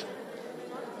Patriots.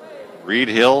 Reed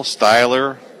Hill,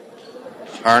 Styler,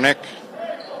 Harnick,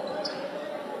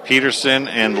 Peterson,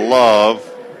 and Love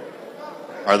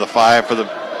are the 5 for the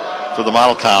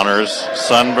Model Towners.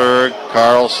 Sundberg,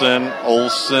 Carlson,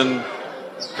 Olson,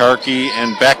 Karki,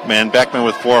 and Beckman. Beckman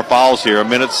with 4 fouls here. A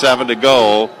minute 7 to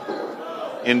go.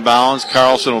 Inbounds.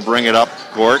 Carlson will bring it up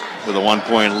court with a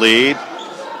 1-point lead.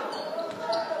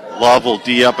 Love will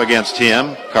D up against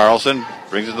him. Carlson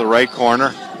brings it to the right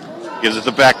corner. Gives it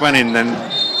to Beckman and then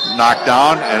knocked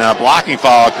down. And a blocking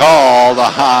foul called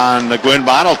on the Gwinn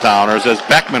Bonaltowners as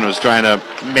Beckman was trying to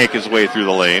make his way through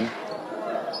the lane.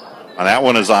 And that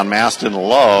one is on Maston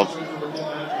Love.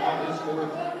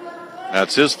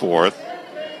 That's his fourth.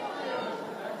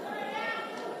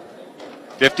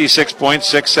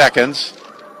 56.6 seconds.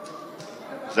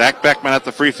 Zach Beckman at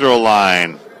the free throw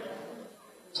line.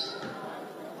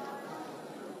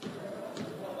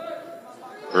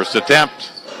 First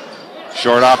attempt.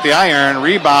 Short off the iron.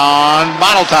 Rebound.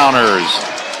 Bonaltowners.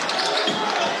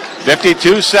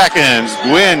 52 seconds.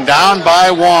 Gwinn down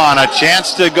by 1. A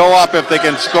chance to go up if they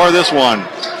can score this one.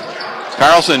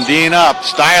 Carlson Dean up.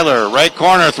 Styler, right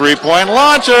corner, 3-point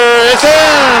launcher. It's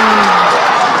in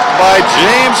by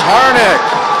James Harnick.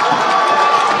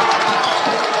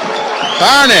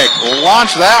 Harnick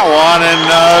launched that one and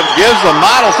gives the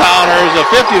Bonaltowners a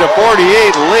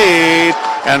 50-48 lead.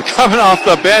 And coming off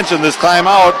the bench in this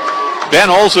timeout,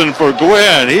 Ben Olson for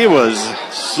Gwinn. He was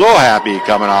so happy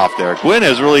coming off there. Gwinn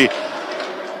has really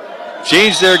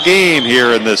changed their game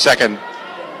here in the second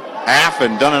half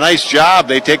and done a nice job.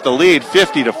 They take the lead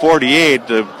 50-48.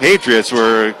 The Patriots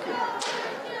were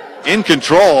in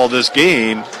control of this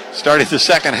game starting the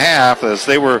second half as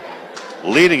they were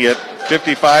leading it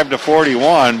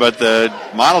 55-41, but the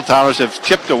Bonaltowners have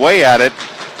chipped away at it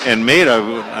and made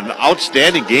an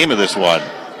outstanding game of this one.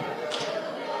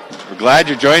 We're glad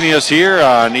you're joining us here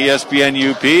on ESPN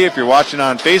UP. If you're watching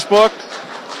on Facebook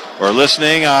or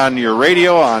listening on your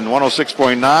radio on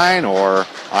 106.9 or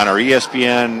on our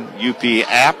ESPN UP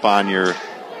app on your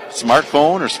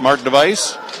smartphone or smart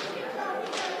device.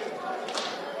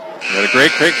 We got a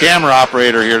great camera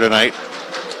operator here tonight.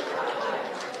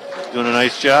 Doing a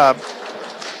nice job.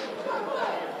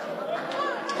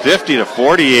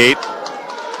 50-48.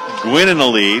 Gwinn in the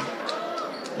lead.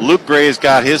 Luke Gray's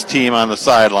got his team on the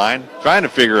sideline, trying to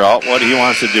figure out what he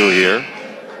wants to do here.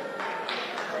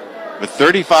 With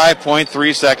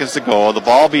 35.3 seconds to go, the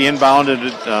ball be inbounded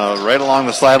right along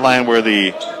the sideline where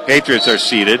the Patriots are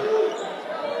seated.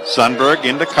 Sundberg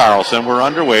into Carlson. We're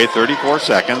underway, 34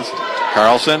 seconds.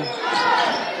 Carlson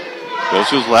goes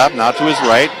to his left, now to his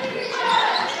right.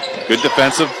 Good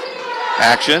defensive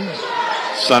action.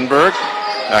 Sundberg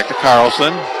back to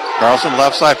Carlson. Carlson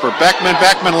left side for Beckman.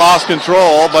 Beckman lost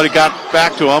control, but he got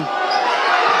back to him.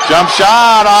 Jump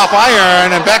shot off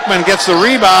iron, and Beckman gets the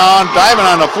rebound, diving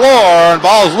on the floor, and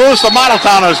ball is loose. The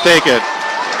Bonaltowners take it.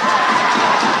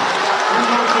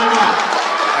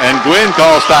 And Gwinn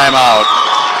calls timeout.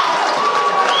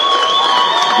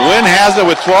 Gwinn has it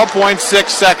with 12.6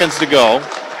 seconds to go.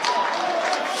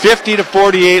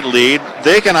 50-48 lead.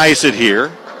 They can ice it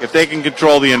here if they can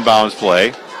control the inbounds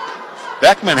play.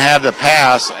 Beckman had the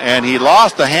pass, and he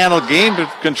lost the handle, game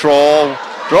control,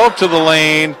 drove to the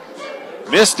lane,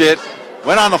 missed it,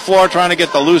 went on the floor trying to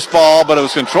get the loose ball, but it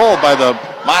was controlled by the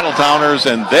Bonaltowners,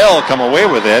 and they'll come away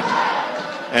with it.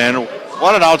 And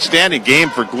what an outstanding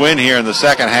game for Gwinn here in the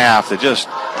second half to just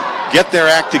get their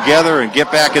act together and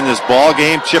get back in this ball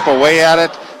game, chip away at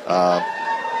it,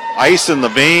 ice in the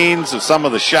veins of some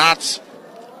of the shots.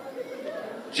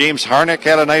 James Harnick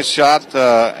had a nice shot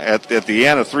at the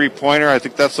end, a three-pointer. I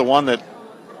think that's the one that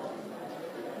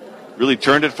really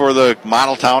turned it for the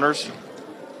Bonaltowners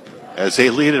as they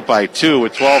lead it by 2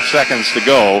 with 12 seconds to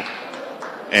go.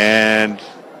 And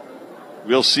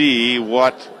we'll see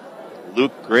what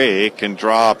Luke Gray can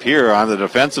draw up here on the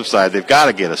defensive side. They've got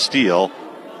to get a steal.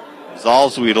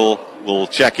 Zalzwiedel will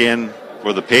check in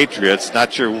for the Patriots.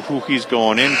 Not sure who he's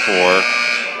going in for.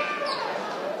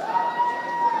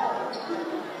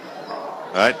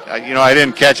 I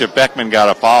didn't catch it. Beckman got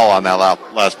a foul on that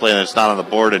last play, and it's not on the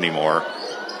board anymore.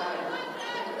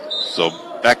 So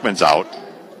Beckman's out.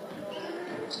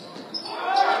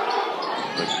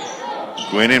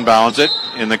 Gwinn inbounds it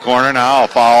in the corner now. A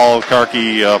foul.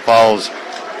 Karki fouls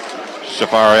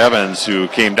Shafar Evans, who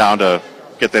came down to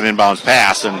get that inbounds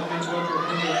pass, and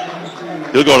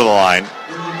he'll go to the line.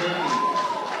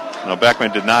 No,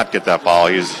 Beckman did not get that foul.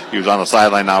 He was on the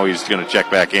sideline. Now he's going to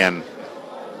check back in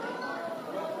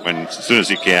as soon as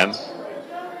he can.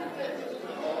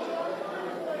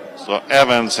 So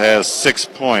Evans has 6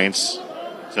 points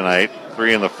tonight,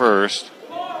 3 in the first.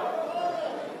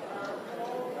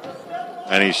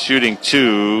 And he's shooting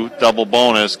 2, double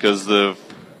bonus, because the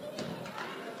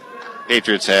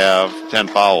Patriots have 10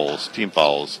 fouls, team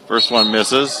fouls. First one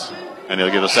misses, and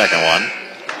he'll get a second one.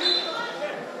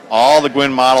 All the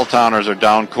Gwinn Bonaltowners are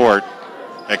down court,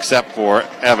 except for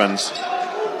Evans,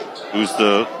 who's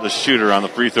the shooter on the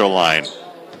free throw line.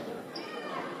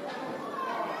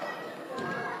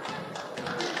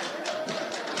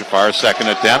 Farr's second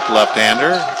attempt,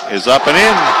 left-hander, is up and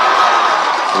in.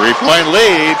 3-point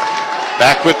lead.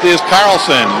 Back with this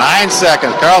Carlson. 9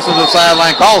 seconds. Carlson to the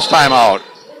sideline, calls timeout.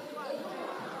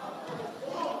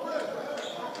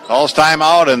 Calls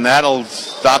timeout, and that'll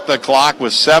stop the clock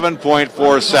with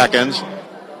 7.4 seconds.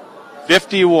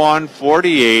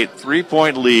 51-48,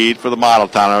 3-point lead for the Model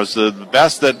Towners. The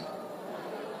best that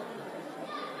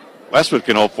Westwood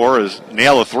can hope for is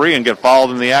nail a three and get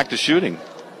fouled in the act of shooting.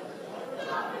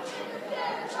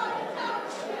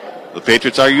 The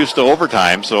Patriots are used to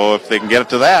overtime, so if they can get it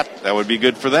to that, that would be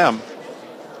good for them.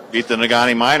 Beat the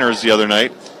Negaunee Miners the other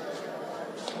night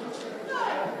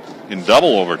in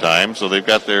double overtime, so they've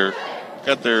got their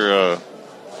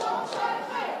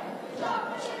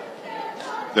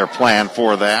plan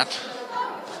for that.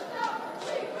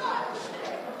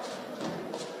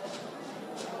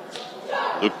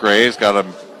 Luke Gray's got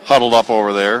him huddled up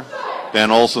over there.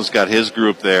 Ben Olson's got his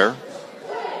group there.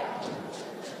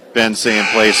 Ben saying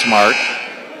play smart.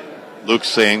 Luke's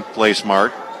saying play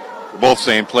smart. They're both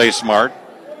saying play smart.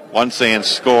 One saying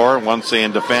score, one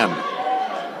saying defend.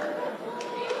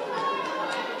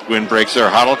 Gwinn breaks their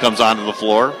huddle, comes onto the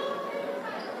floor.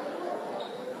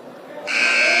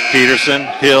 Peterson,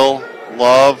 Hill,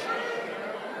 Love.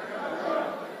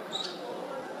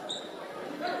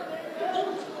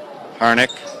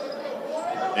 Harnick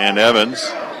and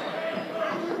Evans.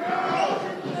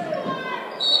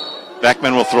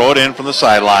 Beckman will throw it in from the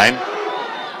sideline.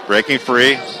 Breaking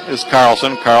free is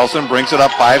Carlson. Carlson brings it up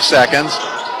 5 seconds.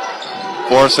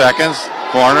 4 seconds.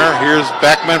 Corner. Here's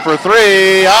Beckman for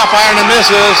three. Off iron and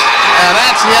misses. And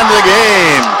that's the end of the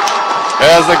game.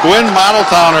 As the Gwinn Model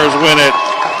Towners win it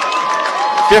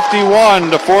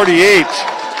 51-48.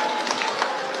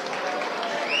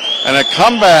 And a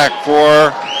comeback for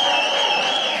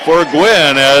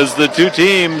Gwinn, as the two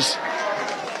teams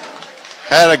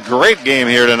had a great game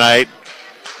here tonight.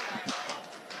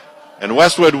 And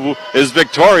Westwood is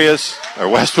victorious, or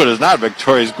Westwood is not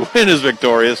victorious, Gwinn is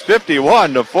victorious,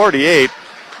 51-48.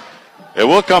 And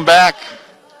we'll come back,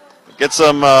 get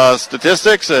some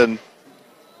statistics, and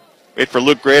wait for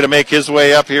Luke Gray to make his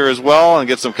way up here as well and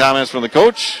get some comments from the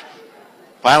coach.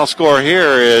 Final score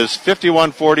here is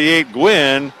 51-48,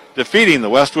 Gwinn defeating the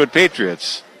Westwood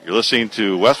Patriots. You're listening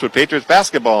to Westwood Patriots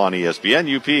basketball on ESPN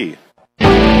UP.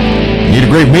 Need a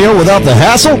great meal without the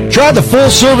hassle? Try the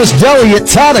full-service deli at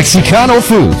Tonics Econo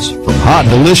Foods. From hot,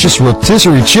 delicious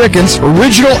rotisserie chickens,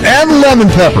 original and lemon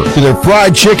pepper, to their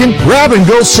fried chicken,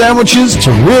 grab-and-go sandwiches,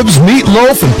 to ribs,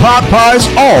 meatloaf, and pot pies,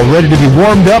 all ready to be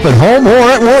warmed up at home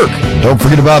or at work. And don't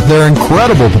forget about their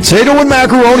incredible potato and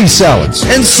macaroni salads,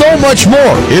 and so much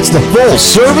more. It's the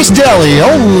full-service deli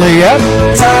only at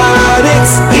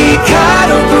Tonics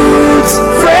Econo Foods.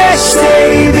 Fresh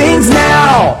savings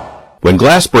now. When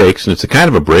glass breaks, and it's the kind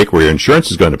of a break where your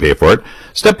insurance is going to pay for it,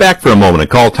 step back for a moment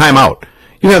and call timeout.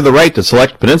 You have the right to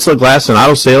select Peninsula Glass and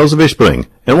Auto Sales of Ishpeming.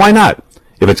 And why not?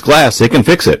 If it's glass, they can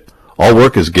fix it. All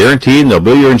work is guaranteed and they'll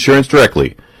bill your insurance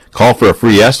directly. Call for a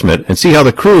free estimate and see how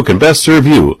the crew can best serve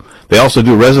you. They also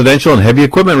do residential and heavy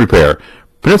equipment repair.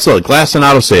 Peninsula Glass and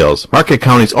Auto Sales, Marquette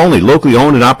County's only locally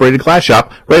owned and operated glass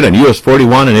shop, right on US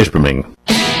 41 in Ishpeming.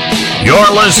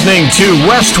 You're listening to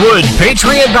Westwood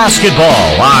Patriot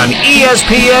Basketball on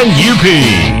ESPN UP.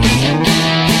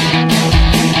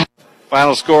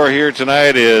 Final score here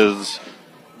tonight is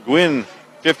Gwinn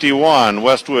 51,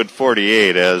 Westwood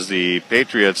 48, as the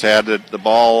Patriots had the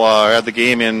ball, had the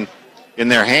game in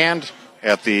their hand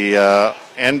at the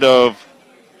end of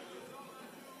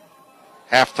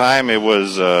halftime. It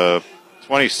was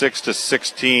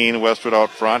 26-16, Westwood out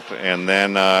front, and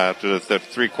then after the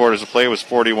 3 quarters of play, it was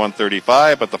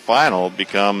 41-35, but the final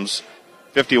becomes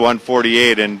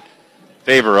 51-48 in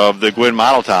favor of the Gwinn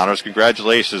Model Towners.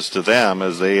 Congratulations to them,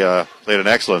 as they played an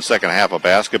excellent second half of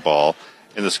basketball.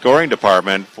 In the scoring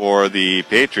department for the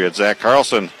Patriots, Zach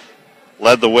Carlson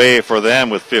led the way for them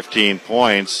with 15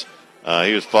 points.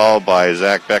 He was followed by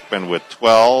Zach Beckman with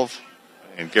 12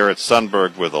 and Garrett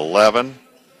Sundberg with 11.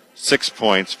 6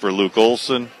 points for Luke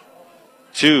Olson,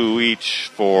 2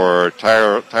 each for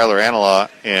Tyler Anala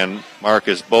and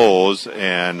Marcus Bowes,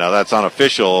 and that's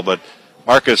unofficial, but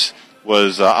Marcus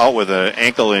was out with an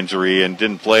ankle injury and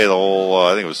didn't play the whole,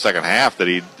 I think it was second half that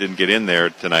he didn't get in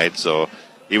there tonight, so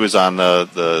he was on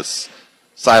the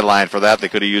sideline for that. They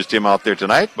could have used him out there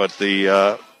tonight, but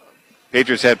the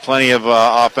Patriots had plenty of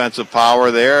offensive power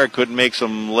there, couldn't make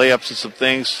some layups and some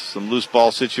things, some loose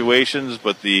ball situations,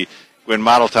 but the Gwinn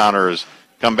Model Towners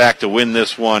come back to win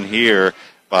this one here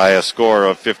by a score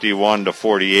of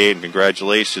 51-48, and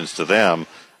congratulations to them.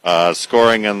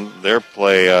 Scoring in their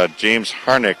play, James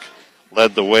Harnick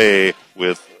led the way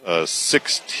with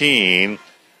 16.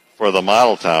 for the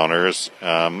Model Towners.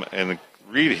 And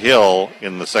Reed Hill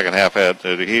in the second half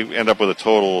he ended up with a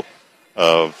total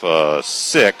of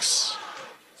 6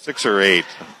 or 8.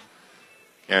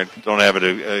 Don't have it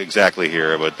exactly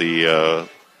here, but the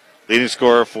leading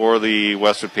scorer for the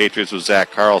Westwood Patriots was Zach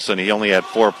Carlson. He only had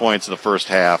 4 points in the first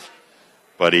half,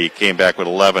 but he came back with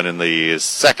 11 in the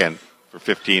second for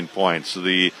 15 points. So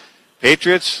the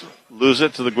Patriots lose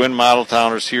it to the Gwinn Model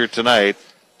Towners here tonight,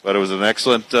 but it was an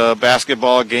excellent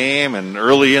basketball game and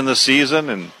early in the season,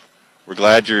 and we're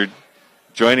glad you're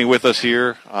joining with us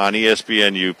here on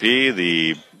ESPN UP.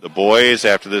 The boys,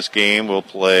 after this game, will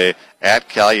play at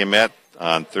Calumet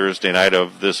on Thursday night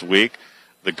of this week.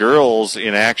 The girls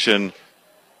in action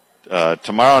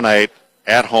tomorrow night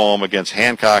at home against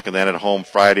Hancock, and then at home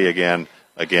Friday again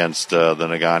against the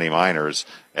Negaunee Miners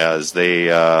as they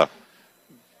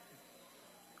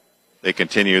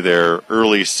continue their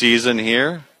early season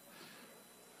here.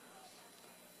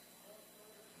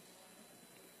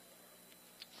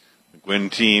 The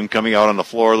Gwinn team coming out on the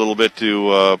floor a little bit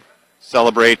to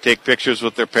celebrate, take pictures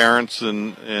with their parents,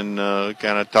 and kind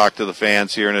of talk to the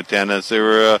fans here in attendance. There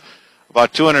were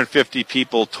about 250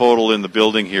 people total in the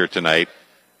building here tonight,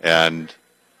 and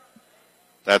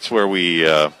that's where we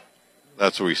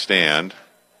stand.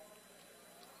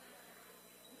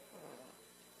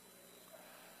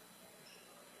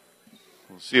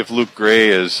 We'll see if Luke Gray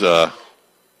is going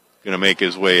to make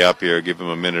his way up here. Give him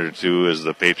a minute or two as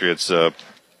the Patriots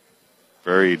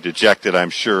very dejected,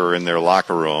 I'm sure, in their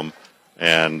locker room.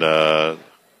 And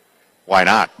why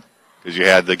not? Because you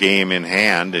had the game in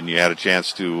hand and you had a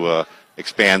chance to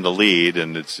expand the lead,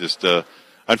 and it's just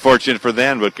unfortunate for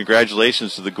them. But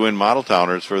congratulations to the Gwinn Model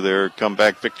Towners for their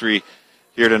comeback victory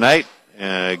here tonight.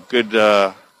 Good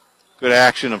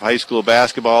action of high school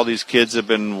basketball. These kids have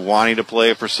been wanting to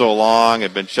play for so long,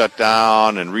 have been shut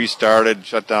down and restarted,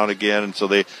 shut down again, and so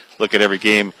they look at every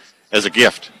game as a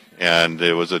gift. And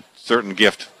it was a certain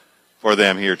gift for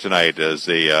them here tonight as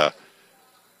the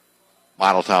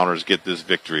Model Towners get this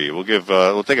victory.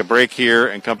 We'll take a break here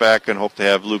and come back and hope to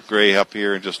have Luke Gray up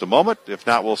here in just a moment. If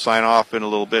not, we'll sign off in a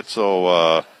little bit.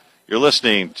 So you're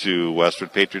listening to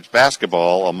Westwood Patriots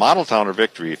basketball, a Model Towner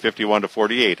victory,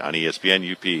 51-48 on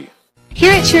ESPN UP.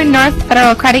 Here at True North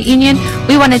Federal Credit Union,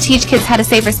 we want to teach kids how to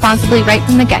save responsibly right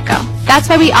from the get-go. That's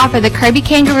why we offer the Kirby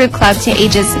Kangaroo Club to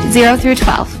ages 0 through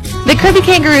 12. The Kirby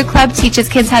Kangaroo Club teaches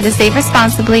kids how to save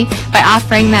responsibly by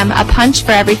offering them a punch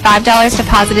for every $5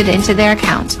 deposited into their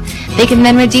account. They can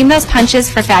then redeem those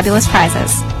punches for fabulous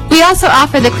prizes. We also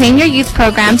offer the Claim Your Youth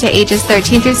program to ages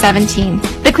 13 through 17.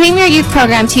 The Claim Your Youth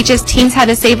program teaches teens how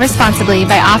to save responsibly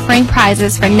by offering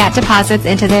prizes for net deposits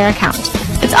into their account.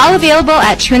 It's all available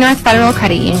at True North Federal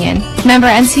Credit Union. Member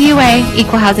NCUA,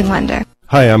 Equal Housing Lender.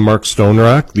 Hi, I'm Mark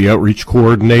Stonerock, the Outreach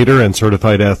Coordinator and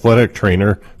Certified Athletic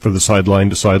Trainer for the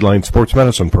Sideline to Sideline Sports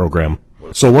Medicine Program.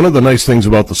 So one of the nice things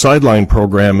about the Sideline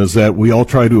program is that we all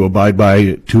try to abide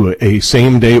by to a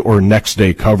same day or next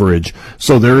day coverage.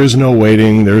 So there is no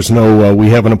waiting. There's no, we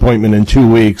have an appointment in 2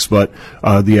 weeks, but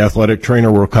the athletic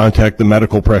trainer will contact the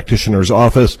medical practitioner's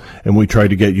office, and we try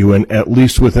to get you in at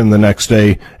least within the next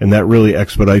day, and that really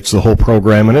expedites the whole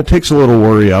program, and it takes a little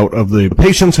worry out of the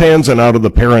patient's hands and out of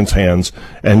the parents' hands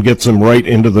and gets them right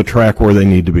into the track where they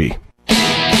need to be.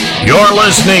 You're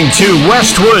listening to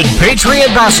Westwood Patriot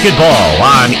Basketball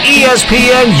on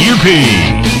ESPN UP.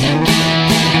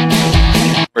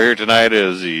 We're here tonight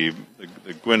as the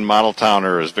Gwinn Model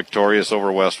Towner is victorious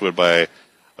over Westwood by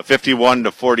a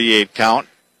 51-48 count.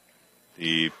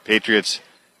 The Patriots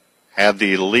had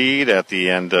the lead at the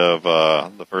end of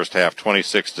the first half,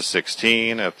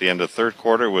 26-16. At the end of the third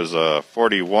quarter was a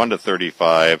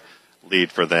 41-35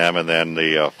 lead for them, and then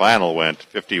the final went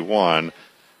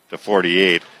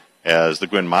 51-48. As the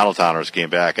Gwinn Model Towners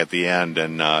came back at the end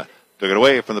and took it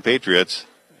away from the Patriots.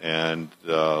 And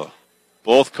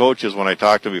both coaches, when I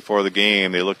talked to them before the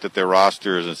game, they looked at their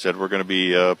rosters and said, we're going to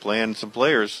be playing some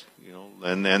players,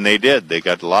 and they did. They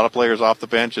got a lot of players off the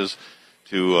benches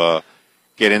to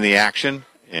get in the action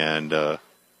and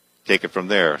take it from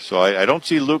there. So I don't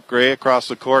see Luke Gray across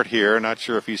the court here. Not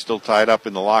sure if he's still tied up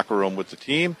in the locker room with the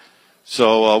team.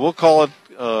 So we'll call it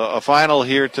a final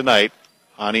here tonight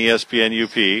on ESPN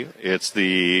UP. It's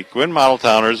the Gwinn Model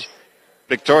Towners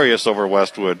victorious over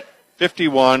Westwood,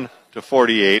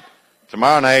 51-48.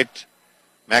 Tomorrow night,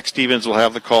 Max Stevens will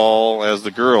have the call as the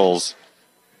girls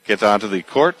get onto the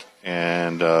court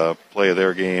and play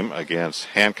their game against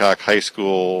Hancock High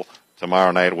School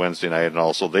tomorrow night, Wednesday night, and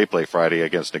also they play Friday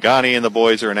against Negaunee, and the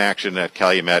boys are in action at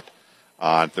Calumet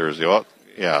on Thursday. Well,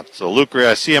 yeah, so Luke Gray,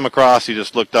 I see him across. He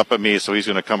just looked up at me, so he's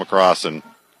going to come across, and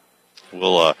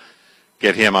we'll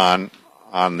get him on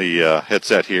on the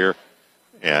headset here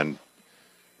and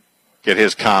get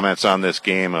his comments on this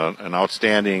game. An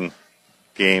outstanding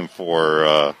game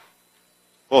for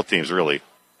both teams, really,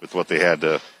 with what they had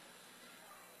to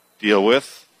deal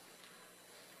with.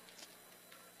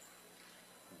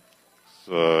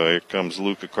 So here comes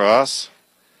Luke across.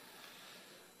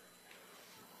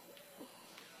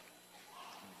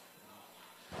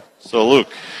 So,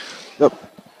 Luke. Yep.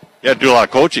 You had to do a lot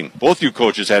of coaching. Both you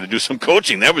coaches had to do some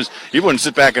coaching. You wouldn't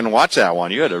sit back and watch that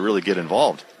one. You had to really get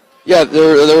involved. Yeah,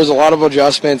 there was a lot of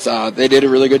adjustments. They did a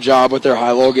really good job with their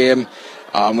high-low game.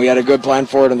 We had a good plan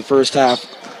for it in the first half.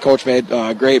 Coach made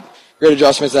great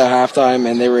adjustments at halftime,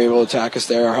 and they were able to attack us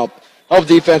there. Our help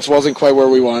defense wasn't quite where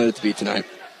we wanted it to be tonight.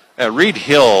 Reed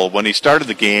Hill, when he started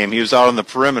the game, he was out on the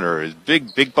perimeter. He's a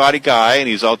big body guy, and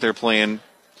he's out there playing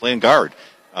guard.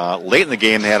 Late in the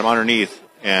game, they had him underneath,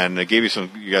 and it gave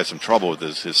you guys some trouble with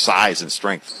his size and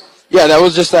strength. Yeah, that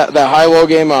was just that high-low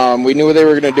game. We knew they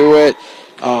were going to do it.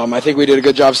 I think we did a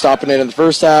good job stopping it in the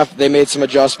first half. They made some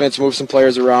adjustments, moved some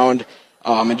players around,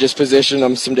 and just positioned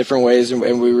them some different ways, and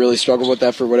we really struggled with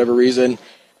that for whatever reason.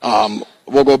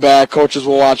 We'll go back. Coaches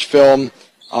will watch film,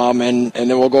 and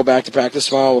then we'll go back to practice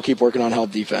tomorrow. We'll keep working on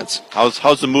help defense.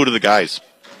 How's the mood of the guys?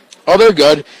 Oh, they're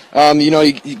good.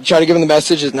 You try to give them the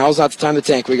message that now's not the time to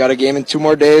tank. We got a game in 2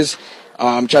 more days.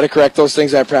 Try to correct those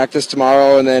things at practice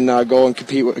tomorrow, and then go and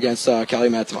compete against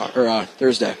Calumet tomorrow,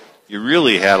 Thursday. You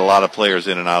really had a lot of players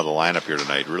in and out of the lineup here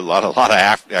tonight. A lot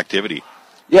of activity.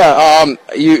 Yeah,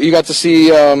 you got to see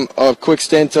a quick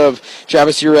stint of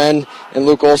Travis Uren and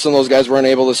Luke Olson. Those guys weren't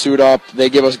able to suit up. They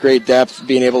give us great depth,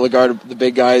 being able to guard the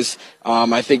big guys.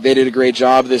 I think they did a great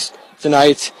job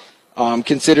tonight,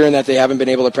 considering that they haven't been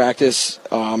able to practice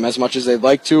as much as they'd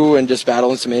like to and just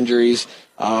battling some injuries.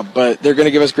 But they're going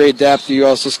to give us great depth. You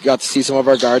also got to see some of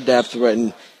our guard depth,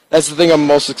 and that's the thing I'm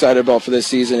most excited about for this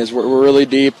season is we're really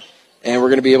deep. And we're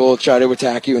going to be able to try to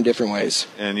attack you in different ways.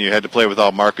 And you had to play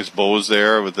without Marcus Bowes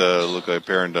there with look like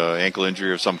apparent ankle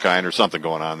injury of some kind or something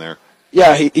going on there.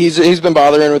 Yeah, he's been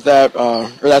bothering with that, or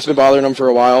that's been bothering him for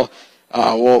a while.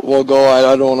 We'll go.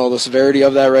 I don't know the severity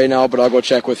of that right now, but I'll go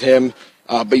check with him.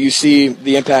 But you see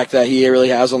the impact that he really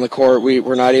has on the court.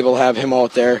 We're not able to have him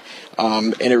out there,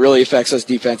 and it really affects us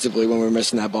defensively when we're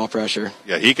missing that ball pressure.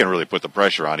 Yeah, he can really put the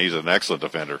pressure on. He's an excellent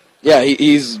defender. Yeah,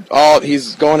 he's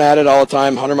going at it all the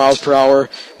time, 100 miles per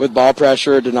hour with ball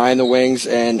pressure, denying the wings,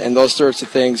 and those sorts of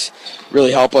things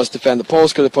really help us defend the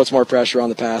post because it puts more pressure on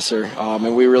the passer,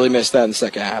 and we really missed that in the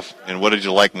second half. And what did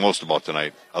you like most about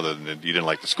tonight, other than you didn't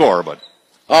like the score, but?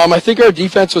 I think our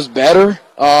defense was better.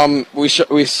 We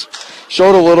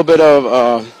showed a little bit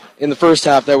of in the first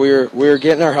half that we were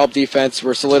getting our help defense.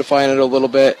 We're solidifying it a little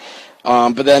bit,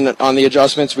 but then on the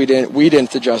adjustments we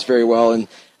didn't adjust very well, and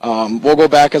we'll go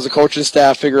back as a coaching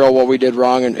staff, figure out what we did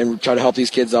wrong, and try to help these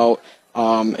kids out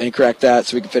and correct that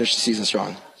so we can finish the season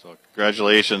strong. So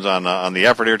congratulations on the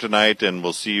effort here tonight, and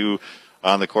we'll see you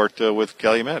on the court with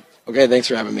Calumet. Okay, thanks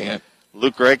for having me.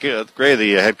 Luke Gray,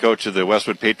 the head coach of the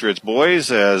Westwood Patriots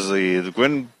boys, as the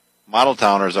Gwinn Model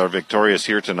Towners are victorious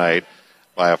here tonight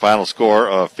by a final score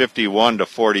of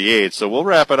 51-48. So we'll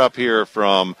wrap it up here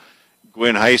from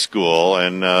Gwinn High School,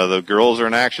 and the girls are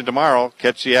in action tomorrow.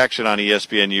 Catch the action on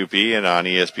ESPN UP and on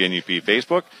ESPN UP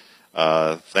Facebook.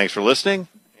 Thanks for listening,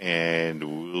 and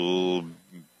we'll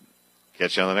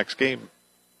catch you on the next game.